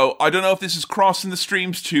 Also, I don't know if this is crossing the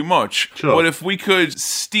streams too much, Sure. but if we could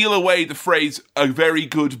steal away the phrase "a very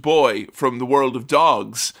good boy" from the world of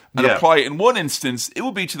dogs and Yeah. apply it in one instance, it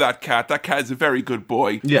would be to that cat. That cat is a very good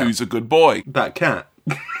boy. Yeah. Who's a good boy? That cat.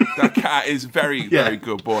 That cat is very, Yeah. very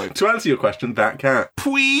good boy. To answer your question, that cat.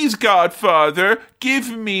 Please, Godfather, give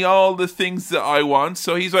me all the things that I want.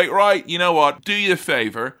 So he's like, right, you know what? Do you a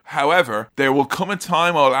favor. However, there will come a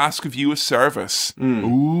time I'll ask of you a service.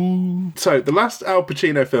 Ooh. So, the last Al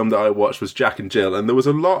Pacino film that I watched was Jack and Jill, and there was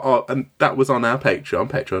a lot of, and that was on our Patreon,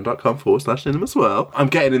 patreon.com/cinemaswirl. I'm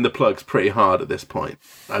getting in the plugs pretty hard at this point.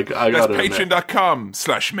 I That's gotta admit.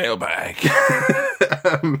 patreon.com/mailbag.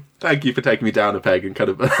 Thank you for taking me down a peg and kind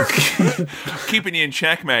of... Keeping you in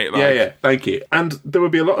check, mate. Like. Yeah, thank you. And there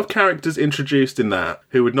would be a lot of characters introduced in that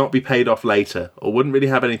who would not be paid off later or wouldn't really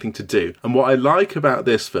have anything to do. And what I like about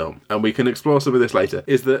this film, and we can explore some of this later,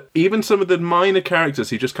 is that even some of the minor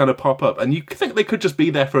characters who just kind of pop up, and you think they could just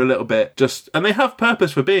be there for a little bit, and they have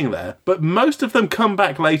purpose for being there, but most of them come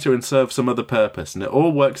back later and serve some other purpose, and it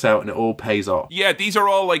all works out and it all pays off. Yeah, these are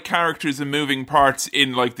all like characters and moving parts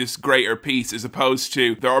in like this greater piece, as opposed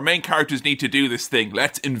to our main characters need to do this thing.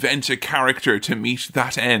 Let's invent a character to meet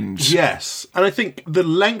that end. Yes, and I think the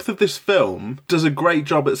length of this film does a great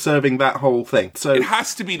job at serving that whole thing. So It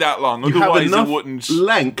has to be that long, you have otherwise enough it wouldn't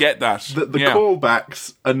length get that. That the Yeah.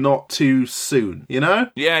 callbacks are not too soon, you know?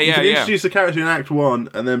 Yeah, You yeah, can yeah. introduce a character in Act 1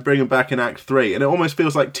 and then bring them back in Act 3, and it almost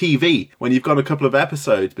feels like TV when you've got a couple of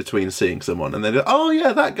episodes between seeing someone, and then, oh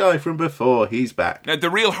yeah, that guy from before, he's back. Now, the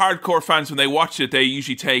real hardcore fans, when they watch it, they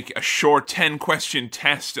usually take a short 10-question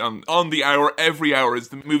test on the hour, every hour as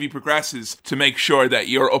the movie progresses, to make sure that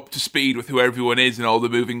you're up to speed with who everyone is and all the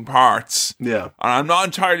moving parts. Yeah. And I'm not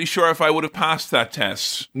entirely sure if I would have passed that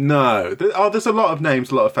test. No. There's a lot of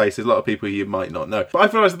names, a lot of faces, a lot of people you might not know. But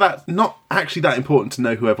I've realised that's not actually that important to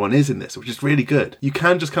know who everyone everyone is in this, which is really good. You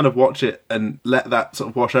can just kind of watch it and let that sort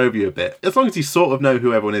of wash over you a bit. As long as you sort of know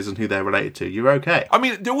who everyone is and who they're related to, you're okay. I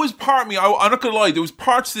mean, there was part of me, I'm not gonna lie, there was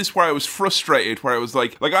parts of this where I was frustrated, where I was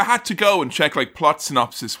like I had to go and check like plot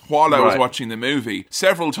synopsis while I was watching the movie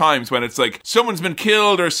several times, when it's like someone's been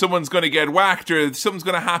killed or someone's gonna get whacked or something's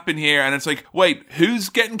gonna happen here, and it's like, wait, who's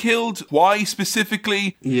getting killed? Why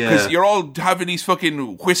specifically? Yeah. Because you're all having these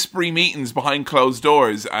fucking whispery meetings behind closed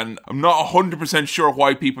doors, and I'm not 100% sure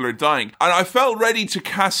why people are dying. And I felt ready to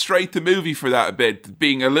castrate the movie for that a bit,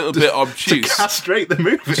 being a little bit obtuse. To castrate the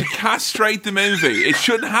movie? To castrate the movie. It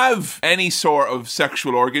shouldn't have any sort of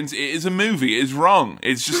sexual organs. It is a movie. It is wrong.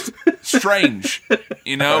 It's just strange.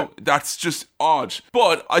 You know? That's just odd.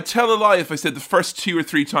 But I'd tell a lie if I said the first 2 or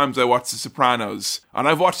 3 times I watched The Sopranos, and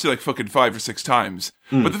I've watched it like fucking 5 or 6 times,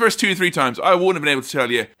 but the first 2 or 3 times, I wouldn't have been able to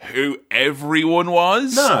tell you who everyone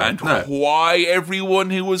was and why everyone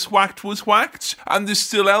who was whacked. And there's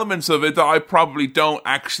still elements of it that I probably don't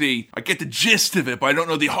actually... I get the gist of it, but I don't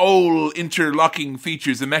know the whole interlocking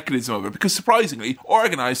features and mechanism of it. Because surprisingly,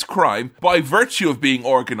 organised crime, by virtue of being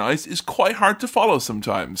organised, is quite hard to follow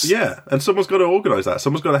sometimes. Yeah, and someone's got to organise that.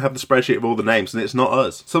 Someone's got to have the spreadsheet of all the names, and it's not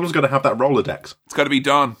us. Someone's got to have that Rolodex. It's got to be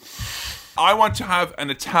done. I want to have an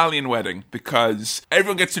Italian wedding because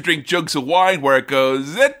everyone gets to drink jugs of wine where it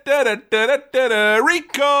goes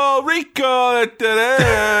Rico, Rico.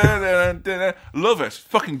 Love it.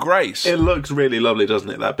 Fucking great. It looks really lovely, doesn't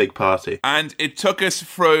it? That big party. And it took us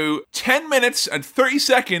through 10 minutes and 30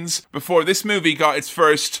 seconds before this movie got its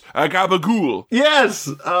first gabagool. Yes!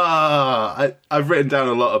 I've written down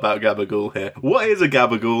a lot about gabagool here. What is a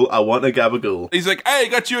gabagool? I want a gabagool. He's like, hey,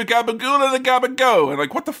 got you a gabagool and a gabago. And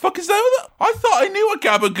like, what the fuck is that? I thought I knew what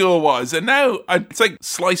gabagool was, and now it's like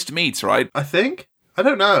sliced meats, right? I think. I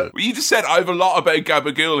don't know. Well, you just said I have a lot about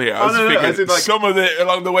gabagool here. I was figuring some of it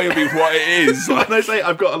along the way will be what it is. When I say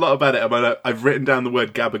I've got a lot about it, I've written down the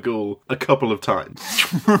word gabagool a couple of times.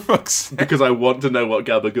 Because I want to know what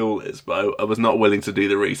gabagool is, but I was not willing to do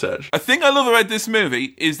the research. A thing I love about this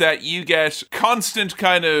movie is that you get constant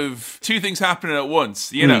kind of 2 things happening at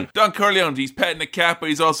once. You know, Don Corleone, he's petting the cat, but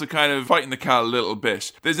he's also kind of fighting the cat a little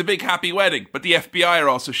bit. There's a big happy wedding, but the FBI are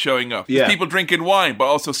also showing up. There's people drinking wine, but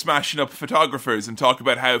also smashing up photographers and talk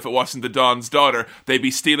about how if it wasn't the Don's daughter, they'd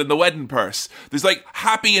be stealing the wedding purse. There's like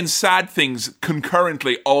happy and sad things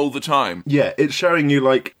concurrently all the time. Yeah, it's showing you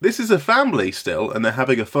like, this is a family still, and they're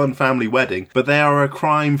having a fun family wedding, but they are a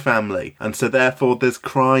crime family, and so therefore there's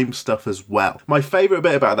crime stuff as well. My favourite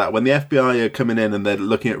bit about that, when the FBI are coming in and they're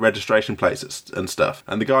looking at registration plates and stuff,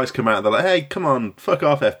 and the guys come out and they're like, hey, come on, fuck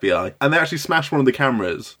off FBI, and they actually smash one of the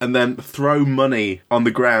cameras and then throw money on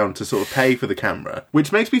the ground to sort of pay for the camera,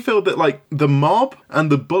 which makes me feel that like the mob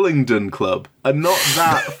and the Bullingdon Club are not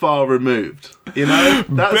that far removed. You know?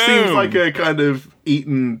 That seems like a kind of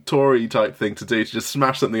Eton Tory type thing to do, to just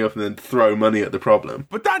smash something up and then throw money at the problem.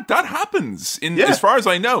 But that happens, as far as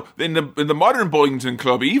I know. In the modern Bullingdon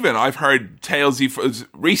Club even, I've heard tales as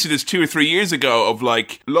recent as 2 or 3 years ago of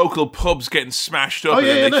like local pubs getting smashed up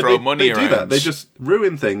and they throw money around. They do that. They just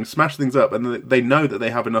ruin things, smash things up, and they know that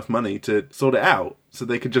they have enough money to sort it out. So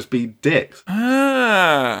they could just be dicks.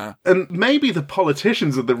 And maybe the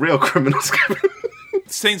politicians are the real criminals.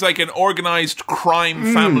 Seems like an organised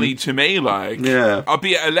crime family to me, like. Yeah.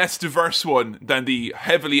 Albeit a less diverse one than the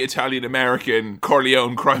heavily Italian-American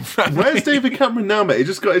Corleone crime family. Where's David Cameron now, mate? He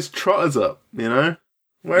just got his trotters up, you know?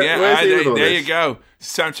 Where's he with all there this? You go.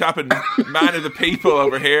 Sam Chapman, man of the people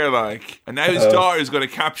over here, like. And now his daughter is going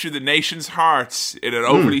to capture the nation's hearts in an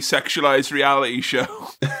overly sexualised reality show.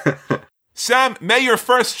 Sam, may your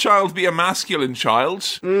first child be a masculine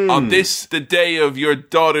child on this, the day of your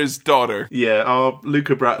daughter's daughter. Yeah,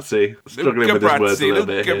 Luca Brasi. Struggling with his words a little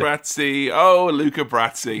bit here. Luca Brasi. Oh, Luca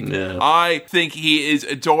Brasi. Yeah. I think he is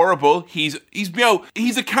adorable. He's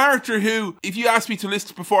a character who, if you asked me to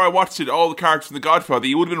list before I watched it, all the characters from The Godfather,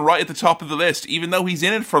 he would have been right at the top of the list, even though he's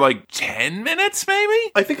in it for like 10 minutes,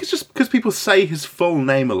 maybe? I think it's just because people say his full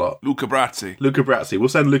name a lot. Luca Brasi. Luca Brasi. We'll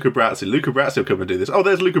send Luca Brasi. Luca Brasi will come and do this. Oh,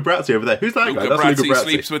 there's Luca Brasi over there. Who's that guy? That's Luca Brasi.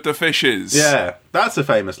 Sleeps with the fishes. Yeah, that's a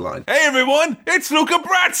famous line. Hey everyone, it's Luca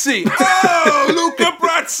Brasi. Oh, Luca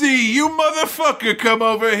Brasi, you motherfucker, come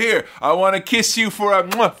over here. I want to kiss you for a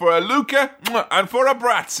Luca and for a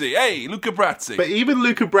Brasi. Hey, Luca Brasi. But even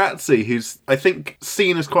Luca Brasi, who's I think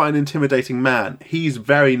seen as quite an intimidating man, he's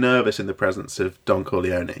very nervous in the presence of Don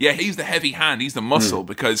Corleone. Yeah, he's the heavy hand, he's the muscle,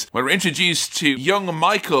 because when we're introduced to young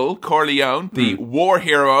Michael Corleone, the war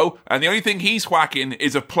hero, and the only thing he's whacking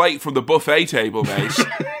is a plate from the buffet table, mate.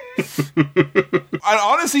 And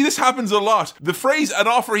honestly, this happens a lot. The phrase "an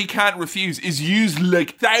offer he can't refuse" is used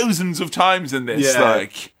like thousands of times in this. Yeah.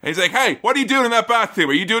 Like, he's like, "Hey, what are you doing in that bathroom?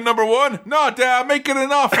 Are you doing number one? No, Dad, I'm making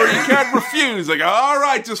an offer you can't refuse." Like, all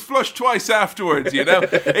right, just flush twice afterwards. You know,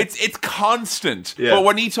 it's constant. Yeah. But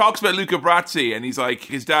when he talks about Luca Brasi and he's like,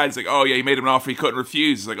 his dad's like, "Oh yeah, he made him an offer he couldn't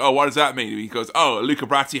refuse." He's like, "Oh, what does that mean?" He goes, "Oh, Luca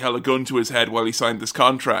Brasi held a gun to his head while he signed this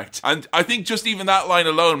contract." And I think just even that line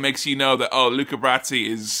alone makes you know that, oh, Luca Brasi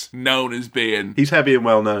is known as being... He's heavy and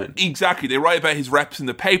well known. Exactly. They write about his reps in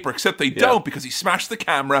the paper, except they don't, because he smashed the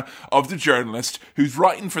camera of the journalist who's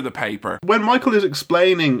writing for the paper. When Michael is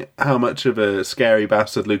explaining how much of a scary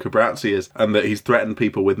bastard Luca Brasi is and that he's threatened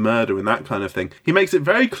people with murder and that kind of thing, he makes it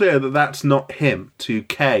very clear that that's not him to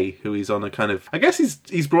Kay, who he's on a kind of... I guess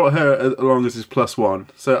he's brought her along as his plus one.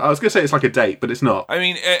 So I was going to say it's like a date, but it's not. I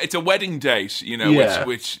mean, it's a wedding date, you know,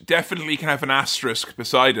 which definitely can have an asterisk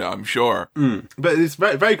beside it, I'm sure. But it's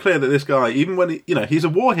very, very clear that this guy, even when he's a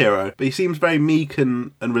war hero, but he seems very meek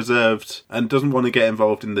and reserved and doesn't want to get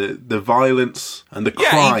involved in the violence and the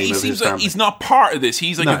crime he of seems his like family. he's not part of this.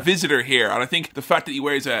 He's like a visitor here, and I think the fact that he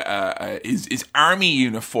wears his army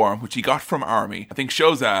uniform, which he got from army, I think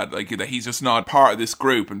shows that he's just not part of this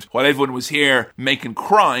group. And while everyone was here making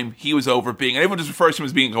crime, he was over being, and everyone just refers to him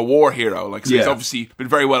as being a war hero. So he's obviously been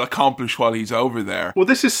very well accomplished while he's over there. Well,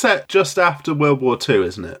 this is set just after World War II,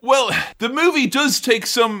 isn't it? Well, the movie does take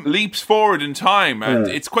some leaps forward in time, and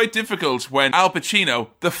it's quite difficult when Al Pacino,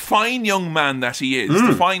 the fine young man that he is,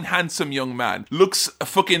 the fine, handsome young man, looks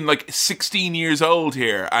fucking like 16 years old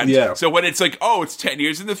here. And so when it's like, oh, it's 10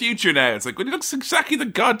 years in the future now, it's like, well, he looks exactly the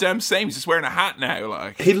goddamn same. He's just wearing a hat now.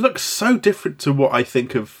 Like, he looks so different to what I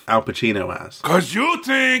think of Al Pacino as. Cause you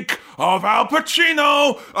think of Al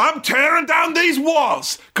Pacino, I'm tearing down these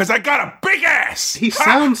walls, cause I got a big ass. He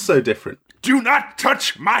sounds so different. Do not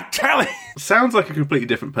touch my telly. Sounds like a completely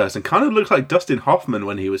different person. Kind of looks like Dustin Hoffman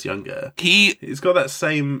when he was younger. He's got that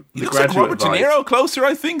same... He looks like Robert De Niro closer,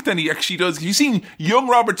 I think, than he actually does. You've seen young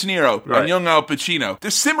Robert De Niro and young Al Pacino. They're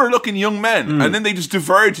similar-looking young men, and then they just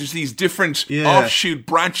diverge into these different offshoot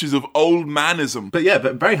branches of old manism. But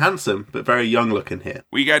very handsome, but very young-looking here.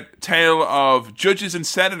 We get tale of judges and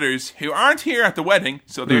senators who aren't here at the wedding,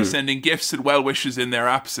 so they're sending gifts and well wishes in their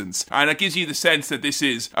absence. And it gives you the sense that this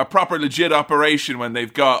is a proper, legit operation when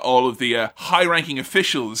they've got all of the high-ranking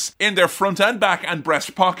officials in their front and back and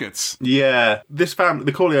breast pockets. Yeah, this family,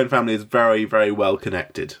 the Corleone family, is very, very well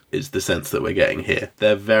connected, is the sense that we're getting here.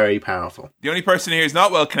 They're very powerful. The only person here who's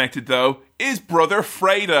not well connected, though, is brother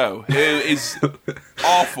Fredo, who is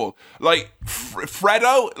awful. Like,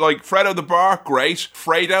 Fredo the bar, great.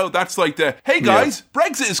 Fredo, that's like the, hey guys,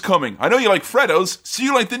 Brexit is coming. I know you like Freddos, so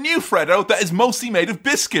you like the new Fredo that is mostly made of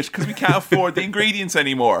biscuit, because we can't afford the ingredients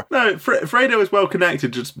anymore. No, Fredo is well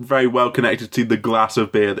connected, just very well connected to the glass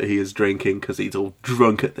of beer that he is drinking, because he's all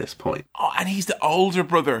drunk at this point. Oh, and he's the older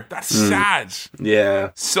brother. That's sad. Yeah.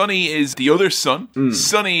 Sonny is the other son.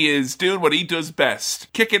 Sonny is doing what he does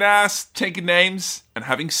best. Kicking ass, taking names, and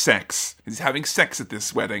having sex. He's having sex at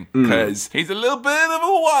this wedding because he's a little bit of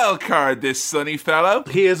a wild card, this Sonny fellow.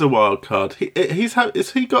 He is a wild card.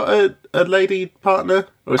 Has he got a lady partner?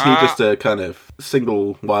 Or is he just a kind of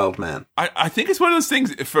single wild man? I think it's one of those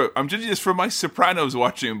things, I'm judging this from my Sopranos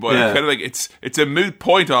watching, but I feel like it's a moot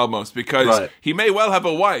point almost, because he may well have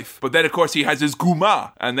a wife, but then of course he has his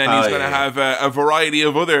guma, and then he's going to have a variety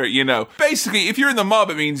of other, Basically, if you're in the mob,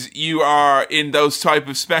 it means you are in those type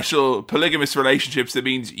of special polygamous relationships. That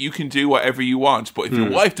means you can do whatever you want, but if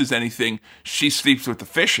your wife does anything, she sleeps with the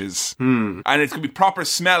fishes. And it's going to be proper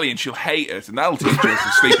smelly and she'll hate it, and that'll teach her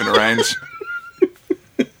from sleeping around.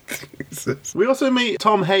 We also meet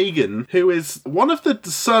Tom Hagen, who is one of the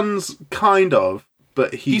sons, kind of,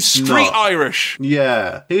 but he's street not. Irish.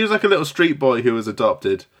 Yeah. He was like a little street boy who was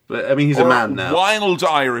adopted. But, I mean, he's a man now. Wild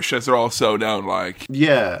Irish, as they're also known, like.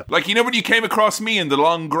 Yeah. Like, when you came across me in the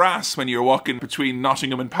long grass when you were walking between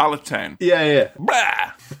Nottingham and Pallettown. Yeah.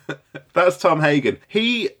 Blah! That's Tom Hagen.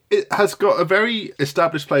 He has got a very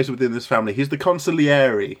established place within this family. He's the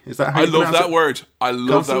consigliere. Is that how you pronounce it? That word. I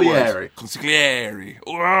love that word. Consigliere.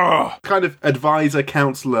 Ugh. Kind of advisor,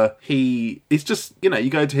 counsellor. He's just, you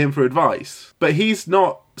go to him for advice. But he's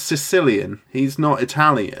not Sicilian. He's not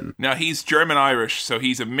Italian. Now, he's German-Irish, so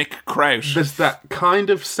he's a Mick Kraut. There's that kind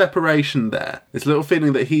of separation there. This little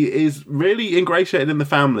feeling that he is really ingratiated in the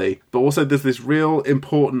family, but also there's this real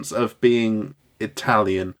importance of being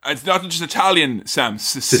Italian. It's not just Italian, Sam.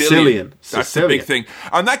 Sicilian. That's the big thing.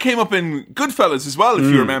 And that came up in Goodfellas as well, if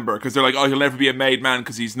you remember, because they're like, oh, he'll never be a made man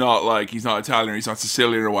because he's not Italian or he's not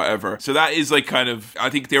Sicilian or whatever. So that is like kind of, I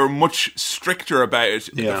think they were much stricter about it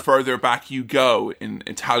the further back you go in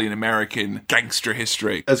Italian-American gangster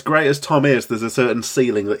history. As great as Tom is, there's a certain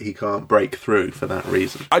ceiling that he can't break through for that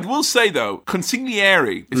reason. I will say, though,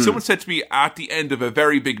 consigliere, if someone said to me at the end of a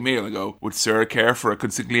very big meal, I go, would Sarah care for a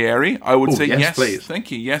consigliere? I would say yes, please.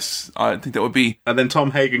 Thank you, yes. I think that would be... And then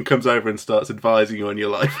Tom Hagen comes over and starts advising you on your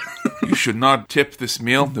life. You should not tip this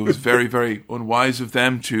meal. It was very, very unwise of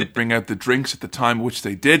them to bring out the drinks at the time which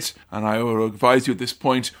they did, and I will advise you at this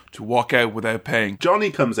point to walk out without paying.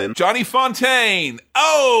 Johnny comes in. Johnny Fontaine!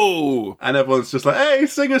 Oh! And everyone's just like, hey,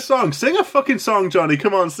 sing a song. Sing a fucking song, Johnny.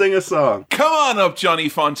 Come on, sing a song. Come on up, Johnny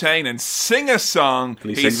Fontaine, and sing a song.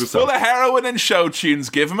 And He's full of heroin and show tunes.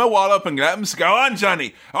 Give him a wallop and let him go on,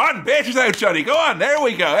 Johnny. On, beat out, Johnny. Go on. There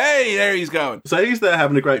we go. Hey, there he's going. So he's there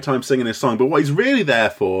having a great time singing his song, but what he's really there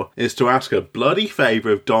for is to ask a bloody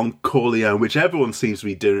favour of Don Corleone, which everyone seems to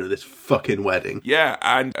be doing at this fucking wedding. Yeah,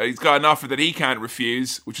 and he's got an offer that he can't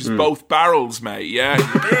refuse, which is both barrels, mate, yeah?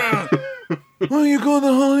 Oh, you go to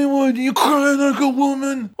Hollywood, you cry like a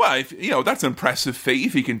woman. Well, that's an impressive feat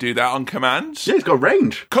if he can do that on command. Yeah, he's got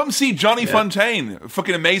range. Come see Johnny Fontaine, a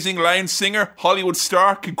fucking amazing lion singer, Hollywood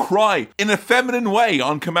star, can cry in a feminine way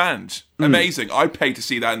on command. Amazing. I'd pay to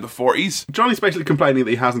see that in the 40s. Johnny's basically complaining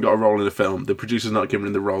that he hasn't got a role in the film. The producer's not giving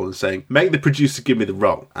him the role and saying, make the producer give me the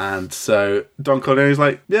role. And so Don Corleone's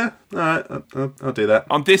like, yeah, all right, I'll do that.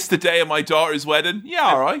 On this, the day of my daughter's wedding?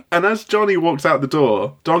 Yeah, all right. And as Johnny walks out the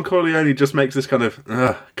door, Don Corleone just makes this kind of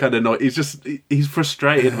noise. He's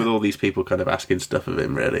frustrated with all these people kind of asking stuff of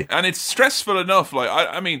him, really. And it's stressful enough. Like,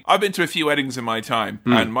 I mean, I've been to a few weddings in my time,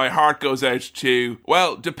 and my heart goes out to,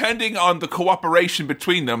 well, depending on the cooperation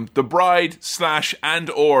between them, the bride /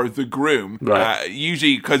 the groom. Right.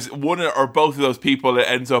 Usually, because one or both of those people, it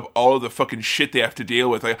ends up all of the fucking shit they have to deal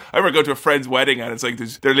with. Like, I ever go to a friend's wedding and it's like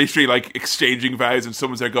they're literally like exchanging vows, and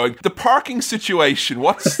someone's there going, the parking situation,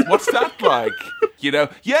 what's that like? Where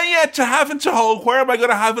am I going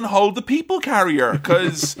to have and hold the people carrier?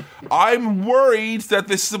 Because I'm worried that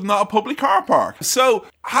this is not a public car park. So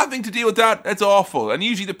having to deal with that's awful. And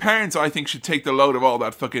usually the parents, I think, should take the load of all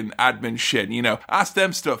that fucking admin shit, ask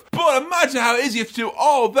them stuff. But imagine how it is you have to do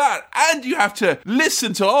all that, and you have to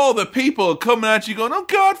listen to all the people coming at you going, oh,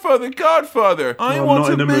 Godfather, I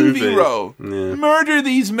want a movie role. Yeah. Murder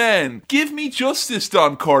these men. Give me justice,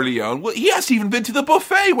 Don Corleone. Well, he hasn't even been to the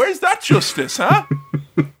buffet. Where's that justice, huh?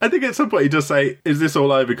 I think at some point he does say, is this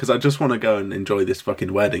all over? Because I just want to go and enjoy this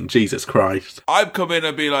fucking wedding. Jesus Christ. I'd come in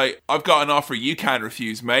and be like, I've got an offer you can't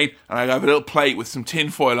refuse, mate. And I have a little plate with some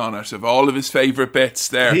tinfoil on it of all of his favourite bits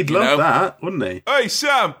there. He'd love that, wouldn't he? Hey,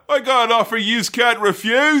 Sam, I got an offer you can't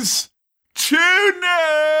refuse. Tuna!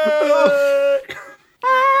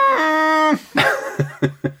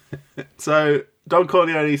 So Don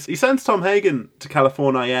Corleone, he sends Tom Hagen to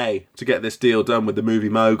California to get this deal done with the movie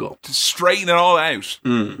mogul. To straighten it all out.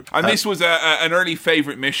 And this was an early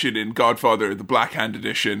favourite mission in Godfather, the Black Hand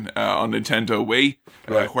Edition on Nintendo Wii,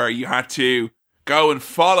 where you had to go and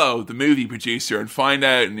follow the movie producer and find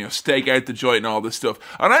out and stake out the joint and all this stuff.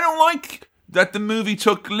 And I don't like that the movie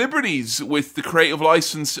took liberties with the creative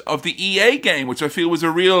license of the EA game, which I feel was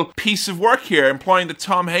a real piece of work here, implying that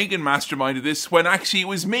Tom Hagen masterminded this when actually it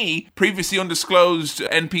was me, previously undisclosed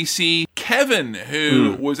NPC Kevin,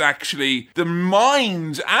 who was actually the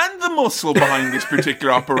mind and the muscle behind this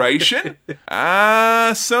particular operation.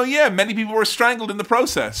 So yeah, many people were strangled in the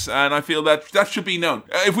process, and I feel that should be known.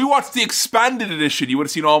 If we watched the expanded edition, you would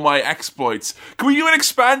have seen all my exploits. Can we do an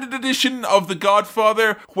expanded edition of The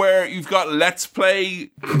Godfather where you've got Let's Play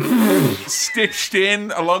stitched in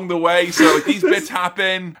along the way, so like these bits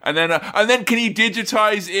happen, and then can you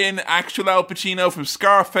digitize in actual Al Pacino from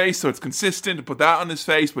Scarface so it's consistent, and put that on his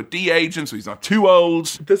face, but de-age him so he's not too old.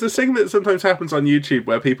 There's this thing that sometimes happens on YouTube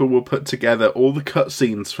where people will put together all the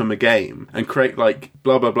cutscenes from a game and create like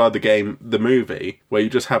blah blah blah the movie, where you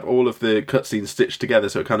just have all of the cutscenes stitched together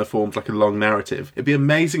so it kind of forms like a long narrative. It'd be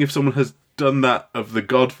amazing if someone has done that of the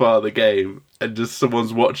Godfather game and just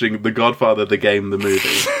someone's watching the Godfather the game the movie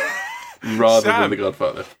rather than the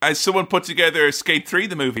Godfather. As someone put together Skate 3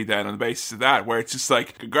 the movie then on the basis of that, where it's just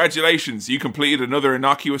like, congratulations, you completed another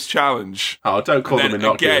innocuous challenge. Oh, don't call them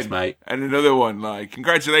innocuous, mate. And another one like,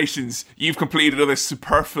 congratulations, you've completed another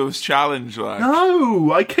superfluous challenge. Like,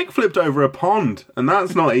 no, I kickflipped over a pond and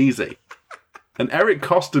that's not easy. And Eric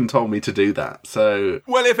Costin told me to do that, so...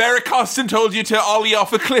 Well, if Eric Costin told you to ollie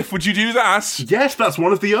off a cliff, would you do that? Yes, that's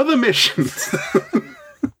one of the other missions.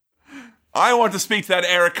 I want to speak to that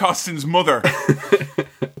Eric Costin's mother.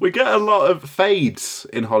 We get a lot of fades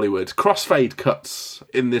in Hollywood, crossfade cuts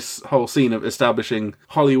in this whole scene of establishing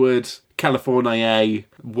Hollywood, California,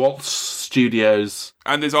 Waltz Studios.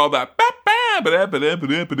 And there's all that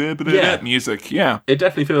music, yeah. It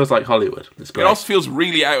definitely feels like Hollywood. It's great. It also feels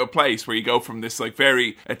really out of place where you go from this like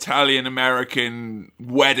very Italian-American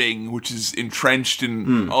wedding, which is entrenched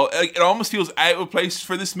in... it almost feels out of place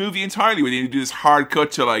for this movie entirely, when you do this hard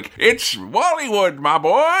cut to like, it's Bollywood, my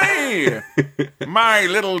boy! My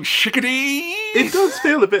little chickadee! It does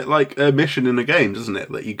feel a bit like a mission in a game, doesn't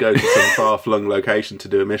it? That you go to some far-flung location to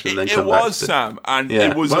do a mission and then come back. It was, Sam, and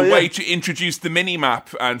it was a way to introduce the mini-map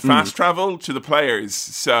and fast travel to the players.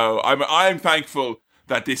 So I'm thankful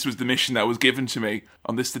that this was the mission that was given to me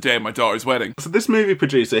on this the day of my daughter's wedding. So this movie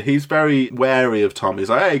producer, he's very wary of Tom. He's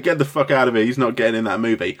like, hey, get the fuck out of here. He's not getting in that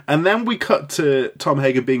movie. And then we cut to Tom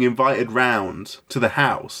Hagen being invited round to the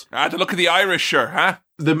house. To look at the Irish, sure, huh?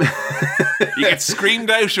 You get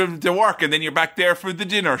screamed out of the work and then you're back there for the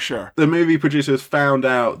dinner, sure. The movie producer has found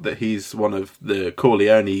out that he's one of the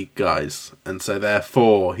Corleone guys, and so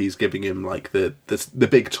therefore he's giving him like the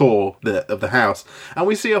big tour of the house. And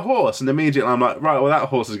we see a horse, and immediately I'm like, right, well, that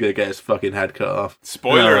horse is going to get his fucking head cut off.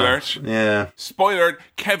 Spoiler alert. Yeah. Spoiler alert,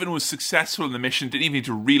 Kevin was successful in the mission, didn't even need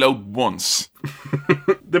to reload once.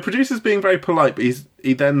 The producer's being very polite, but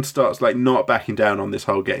he then starts like not backing down on this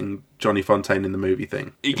whole getting Johnny Fontaine in the movie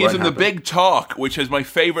thing. He gives him the big talk, which is my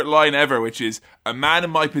favourite line ever, which is, a man in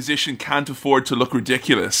my position can't afford to look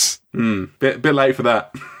ridiculous. Bit late for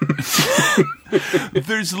that.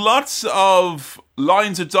 There's lots of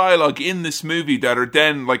lines of dialogue in this movie that are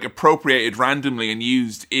then like appropriated randomly and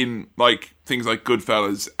used in like things like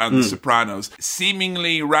Goodfellas and The Sopranos.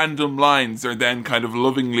 Seemingly random lines are then kind of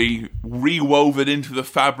lovingly rewoven into the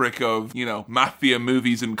fabric of, you know, mafia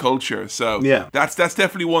movies and culture. So yeah, that's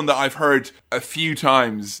definitely one that I've heard a few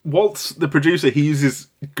times. Waltz, the producer, he uses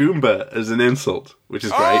Goomba as an insult, which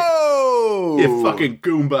is great. Oh! You fucking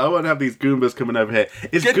Goomba. I won't have these Goombas coming over here.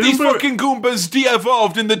 Get these fucking Goombas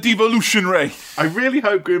de-evolved in the devolution rate. I really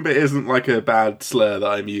hope Goomba isn't like a bad slur that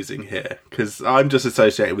I'm using here, because I'm just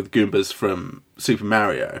associated with Goombas from Super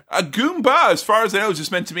Mario. A Goomba, as far as I know, is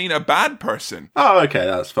just meant to mean a bad person. Oh, okay,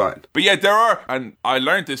 that's fine. But yeah, there are, and I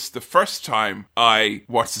learned this the first time I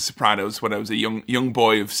watched The Sopranos when I was a young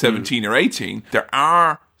boy of 17 or 18. There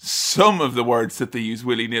are some of the words that they use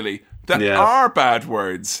willy-nilly that are bad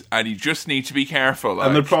words, and you just need to be careful. Like.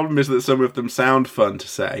 And the problem is that some of them sound fun to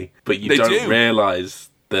say, but you don't realise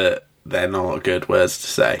that they're not good words to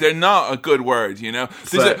say. They're not a good word, you know.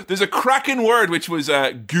 There's a cracking word which was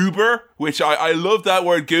goober, which I love that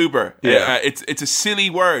word goober. Yeah. It's a silly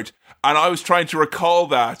word. And I was trying to recall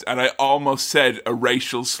that, and I almost said a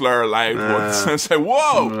racial slur aloud once. And I said,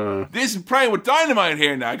 whoa, this is playing with dynamite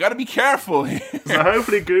here now. I got to be careful here. So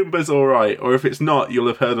hopefully Goomba's all right, or if it's not, you'll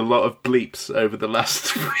have heard a lot of bleeps over the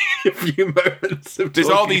last few moments. There's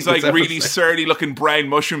all these like really surly looking brown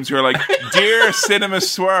mushrooms who are like, dear Cinema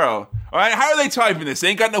Swirl. All right, how are they typing this? They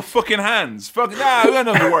ain't got no fucking hands. Fuck, nah, we got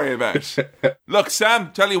nothing to worry about. Look,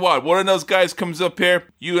 Sam, tell you what, one of those guys comes up here,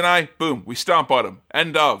 you and I, boom, we stomp on him.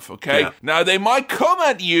 End of, okay? Yeah. Now, they might come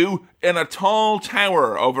at you in a tall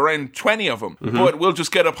tower of around 20 of them, but we'll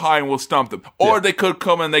just get up high and we'll stomp them. Or they could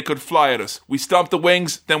come and they could fly at us. We stomp the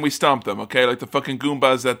wings, then we stomp them, okay? Like the fucking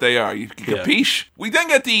Goombas that they are. You capiche? We then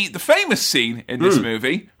get the famous scene in this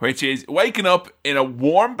movie, which is waking up in a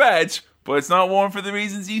warm bed, but it's not warm for the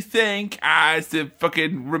reasons you think. It's the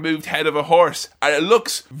fucking removed head of a horse. And it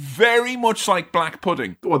looks very much like black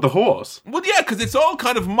pudding. What, the horse? Well, yeah, because it's all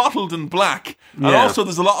kind of mottled and black. And also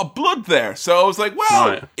there's a lot of blood there. So I was like,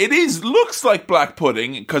 well, it looks like black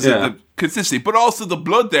pudding because of the consistency. But also the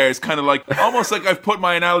blood there is kind of like, almost like I've put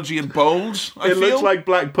my analogy in bold, It looks like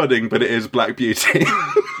black pudding, but it is Black Beauty.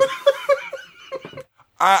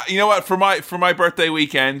 You know what? For my birthday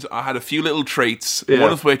weekend, I had a few little treats. Yeah.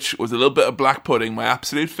 One of which was a little bit of black pudding, my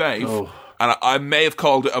absolute fave. Oh. And I may have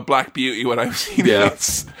called it a Black Beauty when I was eating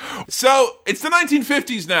it. So it's the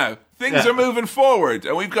 1950s now. Things are moving forward,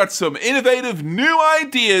 and we've got some innovative new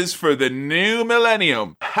ideas for the new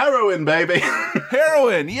millennium. Heroin, baby.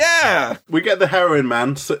 Heroin, yeah. We get the heroin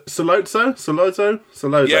man, Sollozzo?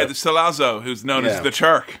 Yeah, the Sollozzo, who's known as the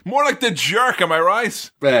Turk. More like the jerk, am I right?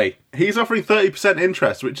 Hey, he's offering 30%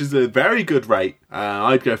 interest, which is a very good rate.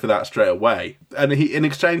 I'd go for that straight away. And he, in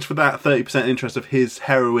exchange for that 30% interest of his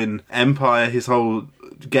heroin empire, his whole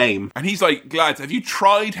game. And he's like, lads, have you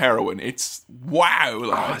tried heroin? It's wow,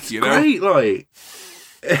 like, it's great, like.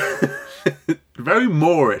 Very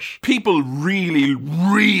Moorish. People really,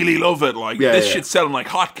 really love it. Like, Yeah, this yeah. shit's selling like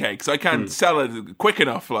hotcakes. I can't sell it quick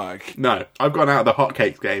enough, like. No, I've gone out of the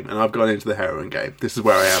hotcakes game and I've gone into the heroin game. This is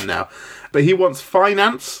where I am now. But he wants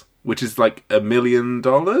finance, which is like $1 million,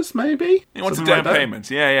 maybe? He wants a Something down like that.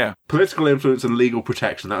 payment. Yeah. Political influence and legal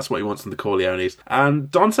protection. That's what he wants from the Corleones. And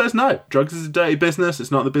Don says no. Drugs is a dirty business.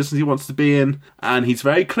 It's not the business he wants to be in. And he's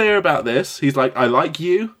very clear about this. He's like, I like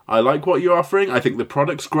you. I like what you're offering. I think the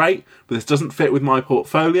product's great, but this doesn't fit with my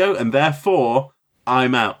portfolio, and therefore,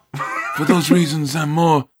 I'm out. For those reasons and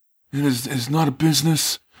more, it is not a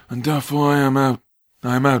business, and therefore I am out.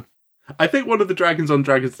 I am out. I think one of the dragons on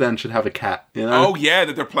Dragon's Den should have a cat, you know? Oh, yeah,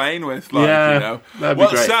 that they're playing with. Like, Yeah, you know. that'd be Well,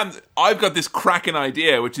 great. Sam, I've got this cracking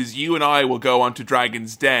idea, which is you and I will go onto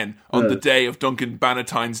Dragon's Den on the day of Duncan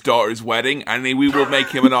Bannatyne's daughter's wedding, and we will make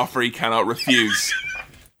him an offer he cannot refuse,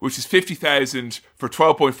 which is 50,000 for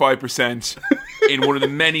 12.5% in one of the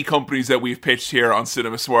many companies that we've pitched here on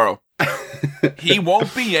Cinema Swirl. He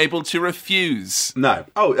won't be able to refuse. No.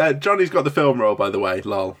 Oh, Johnny's got the film role, by the way,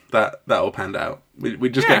 lol. That all panned out. We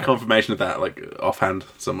just Yeah. get confirmation of that, like, offhand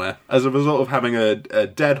somewhere. As a result of having a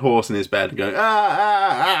dead horse in his bed and going,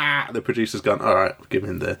 the producer's gone, alright, we'll give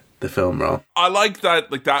him the film role. I like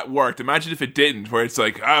that, like, that worked. Imagine if it didn't, where it's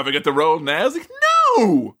like, have I got the role now? I was like,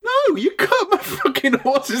 no! No, you cut my fucking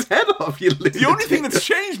horse's head off, you The only thing that's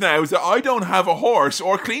changed now is that I don't have a horse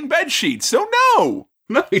or clean bed sheets, so no!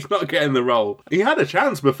 No, he's not getting the role. He had a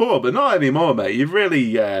chance before, but not anymore, mate. You've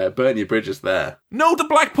really burnt your bridges there. No, the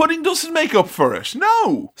black pudding doesn't make up for it.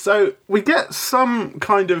 No! So, we get some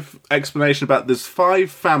kind of explanation about there's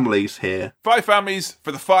 5 families here. 5 families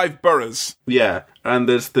for the 5 boroughs. Yeah, and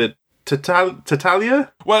there's the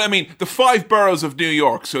Tatalia? Well, I mean, the 5 boroughs of New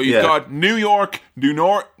York. So you've Yeah. got New York, you've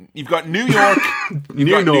got New York, you've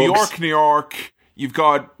got New Norks. York, you've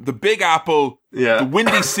got the Big Apple, Yeah. the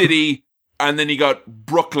Windy City, and then you got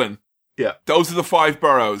Brooklyn. Yeah. Those are the 5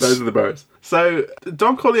 boroughs. Those are the boroughs. So,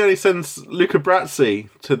 Don Corleone sends Luca Brazzi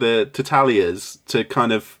to the Tatalias to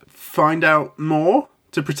kind of find out more,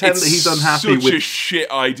 to pretend that he's unhappy such with... a shit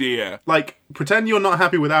idea. Like, pretend you're not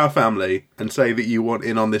happy with our family and say that you want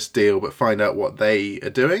in on this deal, but find out what they are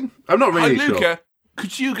doing. I'm not really Hi, sure. Luca.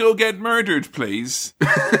 Could you go get murdered, please?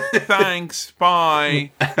 Thanks.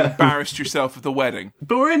 Bye. Embarrassed yourself at the wedding.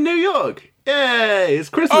 But we're in New York. Yay! It's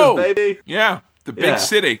Christmas, baby. Yeah. The big Yeah.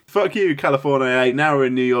 city. Fuck you, California. Now we're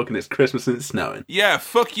in New York and it's Christmas and it's snowing. Yeah,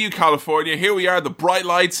 fuck you, California. Here we are, the bright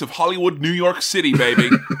lights of Hollywood, New York City, baby.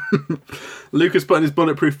 Lucas putting his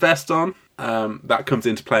bulletproof vest on. That comes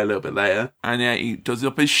into play a little bit later. And he does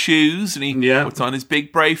up his shoes and he Yeah. puts on his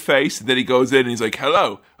big brave face. And then he goes in and he's like,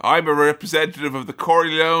 hello, I'm a representative of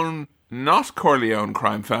the not Corleone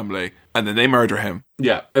crime family. And then they murder him.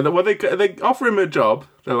 Yeah. And then, well, they offer him a job.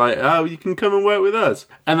 They're like, oh, you can come and work with us.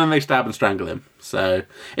 And then they stab and strangle him. So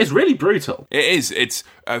it's really brutal. It is. It's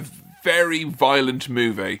a very violent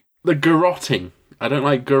movie. The garroting. I don't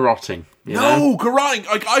like garroting. You know? No, garroting.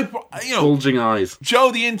 Like, Bulging eyes.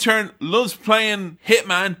 Joe the intern loves playing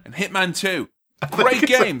Hitman and Hitman 2. Great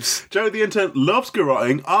games. Joe the intern loves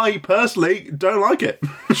garroting. I personally don't like it.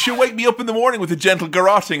 She'll wake me up in the morning with a gentle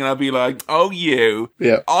garroting and I'll be like, oh, you.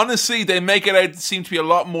 Yeah. Honestly, they make it out to seem to be a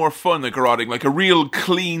lot more fun than garroting. Like a real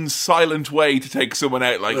clean, silent way to take someone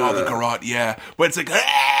out. Like, oh, the garrote, yeah. But it's like,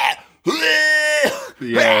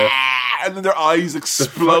 Yeah. and then their eyes The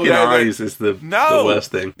explode fucking out. eyes is the worst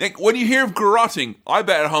thing. Like, when you hear of garroting, I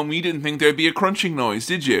bet at home you didn't think there'd be a crunching noise,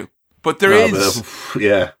 did you? But there Oh, is. but,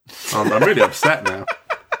 yeah. I'm really upset now.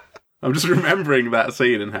 I'm just remembering that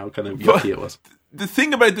scene and how kind of yucky it was. The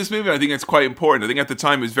thing about this movie, I think it's quite important. I think at the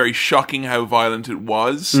time it was very shocking how violent it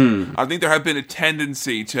was. I think there had been a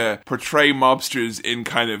tendency to portray mobsters in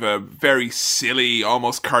kind of a very silly,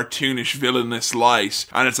 almost cartoonish, villainous light.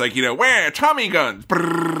 And it's like, where Tommy guns,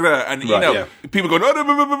 brrr, and people go, no, no,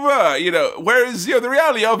 blah, blah, blah, blah, whereas the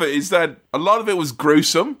reality of it is that a lot of it was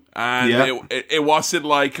gruesome, and it wasn't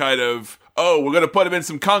like kind of, oh, we're going to put him in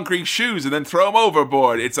some concrete shoes and then throw him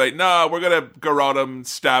overboard. It's like, no, we're going to garrote him,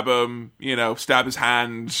 stab him, stab his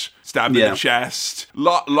hand, stab him in the chest.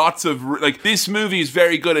 Lots of, this movie is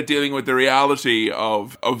very good at dealing with the reality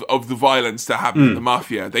of the violence that happened in the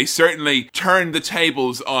Mafia. They certainly turned the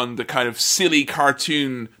tables on the kind of silly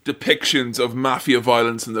cartoon depictions of Mafia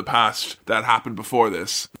violence in the past that happened before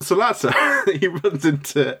this. So Lazza, he runs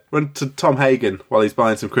to Tom Hagen while he's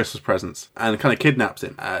buying some Christmas presents and kind of kidnaps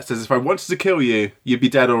him. Says, if I wanted to kill you, you'd be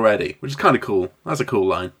dead already, which is kind of cool. That's a cool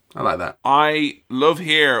line. I like that. I love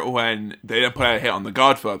here when they put out a hit on the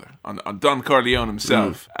Godfather, on Don Corleone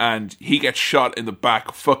himself, and he gets shot in the back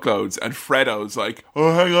fuckloads, and Fredo's like,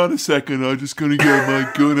 oh, hang on a second, I'm just going to get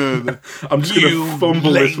my gun out. I'm just going to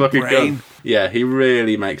fumble this fucking brain. gun. Yeah, he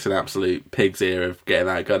really makes an absolute pig's ear of getting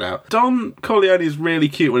that gun out. Don Corleone is really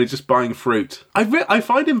cute when he's just buying fruit. I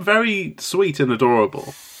find him very sweet and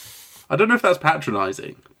adorable. I don't know if that's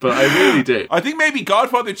patronising, but I really do. I think maybe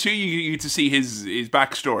Godfather 2, you get to see his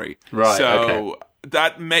backstory. Right, so okay.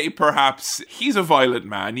 that may perhaps... He's a violent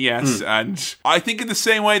man, yes, and I think in the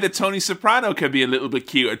same way that Tony Soprano can be a little bit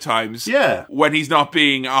cute at times. Yeah. When he's not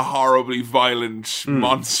being a horribly violent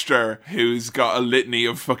monster who's got a litany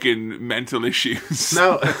of fucking mental issues.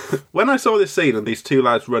 Now, when I saw this scene and these two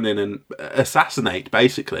lads run in and assassinate,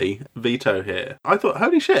 basically, Vito here, I thought,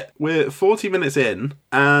 holy shit, we're 40 minutes in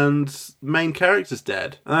and main character's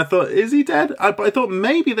dead. And I thought, is he dead? But I thought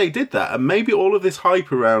maybe they did that, and maybe all of this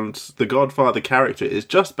hype around the Godfather character is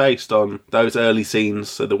just based on those early scenes,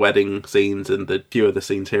 so the wedding scenes and the few other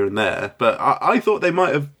scenes here and there. But I thought they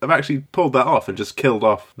might have actually pulled that off and just killed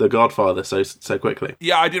off the Godfather so quickly.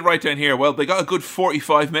 Yeah, I did write down here, well, they got a good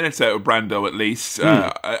 45 minutes out of Brando at least.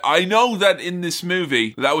 I know that in this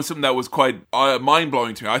movie, that was something that was quite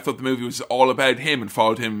mind-blowing to me. I thought the movie was all about him and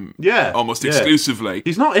followed him almost exclusively.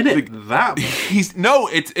 He's not in it that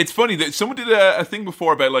much. It's funny that someone did a thing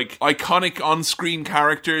before about like iconic on-screen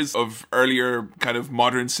characters of earlier kind of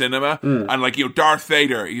modern cinema, and like, you know, Darth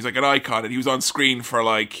Vader, he's like an icon and he was on screen for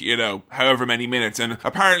like, you know, however many minutes, and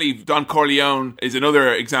apparently Don Corleone is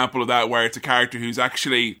another example of that, where it's a character who's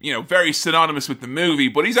actually, you know, very synonymous with the movie,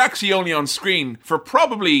 but he's actually only on screen for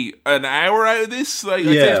probably an hour out of this. Like, I'd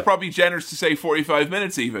say it's probably generous to say 45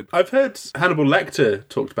 minutes even. I've heard Hannibal Lecter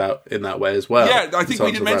talked about in that way as well. Yeah, I think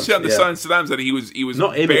we did mention on the Silence of the Lambs that he was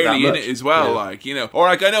not barely in it as well, like, you know. Or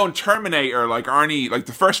like, I know in Terminator, like Arnie, like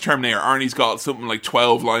the first Terminator, Arnie's got something like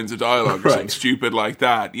 12 lines of dialogue or something stupid like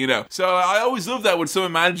that, you know. So I always love that when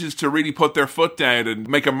someone manages to really put their foot down and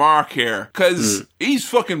make a mark here, because he's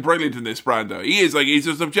fucking brilliant in this, Brando. He is, like, he's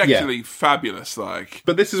just objectively fabulous, like.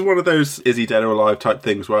 But this is one of those is he dead or alive type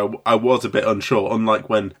things where I was a bit unsure, unlike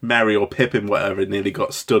when Mary or Pippin, whatever, nearly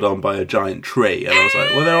got stood on by a giant tree, and I was like,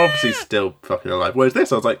 well, they're obviously still fucking alive. Whereas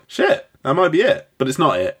this, I was like, shit, that might be it. But it's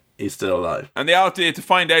not it. He's still alive. And they all did to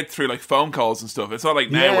find out through like phone calls and stuff. It's not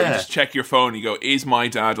like now where you just check your phone and you go, is my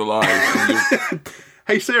dad alive?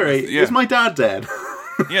 Hey Siri, is my dad dead?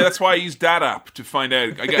 Yeah, that's why I use Dad app to find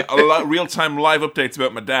out. I get a lot real-time live updates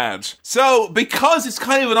about my dad. So, because it's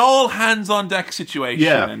kind of an all-hands-on-deck situation,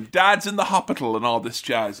 and Dad's in the hospital and all this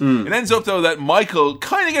jazz, it ends up, though, that Michael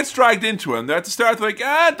kind of gets dragged into him. They're at the start, they're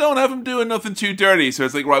like, don't have him doing nothing too dirty. So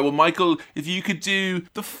it's like, right, well, Michael, if you could do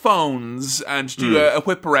the phones and do a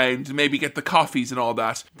whip around and maybe get the coffees and all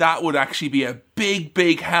that, that would actually be a big,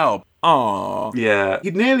 big help. Aww. Yeah. He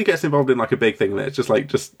nearly gets involved in like a big thing that it's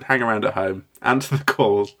just hang around at home, answer the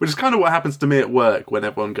calls, which is kind of what happens to me at work when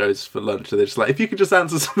everyone goes for lunch. So they're just like, if you could just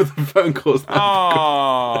answer some of the phone calls, that'd be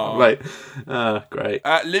great. Like,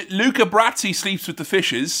 great. Luca Brasi sleeps with the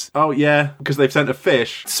fishes. Oh, yeah, because they've sent a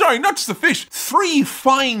fish. Sorry, not just the fish. 3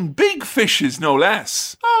 fine big fishes, no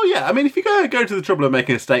less. Oh, yeah. I mean, if you go to the trouble of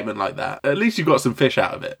making a statement like that, at least you've got some fish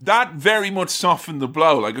out of it. That very much softened the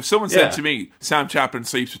blow. Like, if someone said to me, Sam Chaplin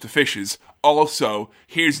sleeps with the fishes, also,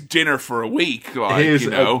 here's dinner for a week, like, here's you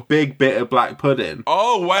know. a big bit of black pudding.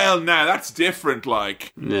 Oh, well, now that's different,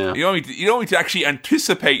 like. Yeah. You don't need to actually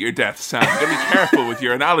anticipate your death, Sam. You gotta be careful with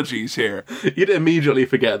your analogies here. You'd immediately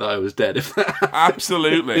forget that I was dead if that happened.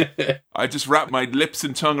 Absolutely. I just wrap my lips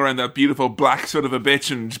and tongue around that beautiful black son of a bitch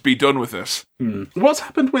and be done with it. What's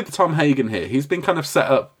happened with Tom Hagen here? He's been kind of set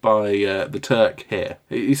up by the Turk here.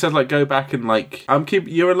 He said, like, go back and, like,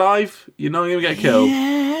 you're alive, you're not going to get killed.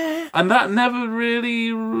 And that never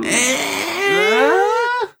really...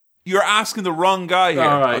 You're asking the wrong guy here,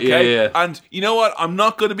 right, okay? Yeah. And you know what? I'm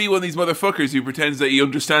not going to be one of these motherfuckers who pretends that he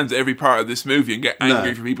understands every part of this movie and get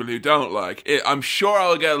angry for people who don't. Like, I'm sure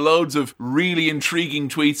I'll get loads of really intriguing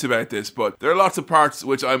tweets about this, but there are lots of parts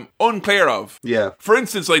which I'm unclear of. Yeah. For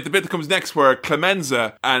instance, like the bit that comes next where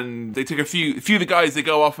Clemenza and they take a few of the guys, they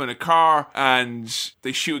go off in a car and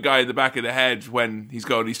they shoot a guy in the back of the head when he's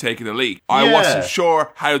taking a leak. I wasn't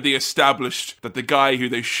sure how they established that the guy who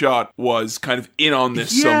they shot was kind of in on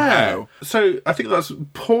this somehow. So I think that's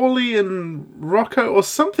Paulie and Rocco or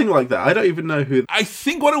something like that. I don't even know who. I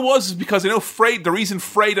think what it was is because I know the reason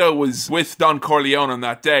Fredo was with Don Corleone on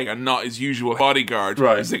that day and not his usual bodyguard.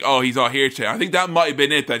 Right. He's like, he's not here today. I think that might have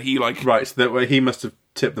been it, that he like... Right, so that way he must have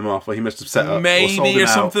tipped them off, or he must have set up maybe or sold them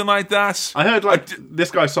something like that. I heard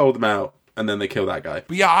this guy sold them out. and then they kill that guy.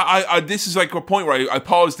 But yeah, I this is like a point where I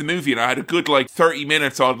paused the movie and I had a good like 30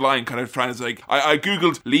 minutes online kind of trying to like, I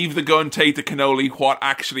googled leave the gun, take the cannoli, what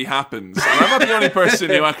actually happens. And I'm not the only person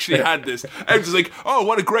who actually had this. I was like, oh,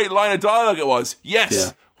 what a great line of dialogue it was.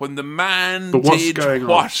 Yes, when the man did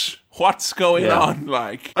what? What's going on?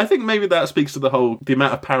 Like, I think maybe that speaks to the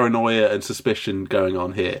amount of paranoia and suspicion going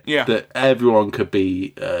on here. Yeah. That everyone could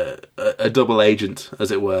be a double agent,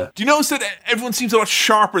 as it were. Do you notice that everyone seems a lot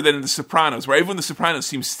sharper than in The Sopranos, where everyone in The Sopranos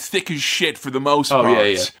seems thick as shit for the most part.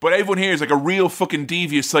 Yeah. But everyone here is like a real fucking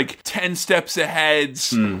devious, like 10 steps ahead.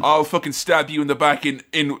 I'll fucking stab you in the back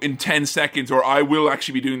in 10 seconds, or I will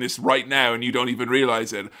actually be doing this right now and you don't even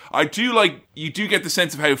realize it. You do get the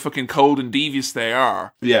sense of how fucking cold and devious they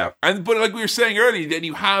are. Yeah. But like we were saying earlier, then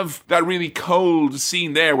you have that really cold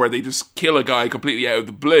scene there where they just kill a guy completely out of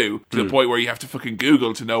the blue to the point where you have to fucking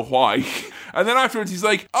Google to know why. And then afterwards he's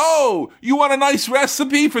like, oh, you want a nice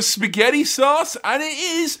recipe for spaghetti sauce? And it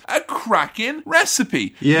is a cracking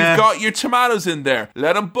recipe. Yeah. You've got your tomatoes in there.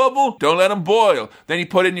 Let them bubble, don't let them boil. Then you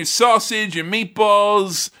put in your sausage, your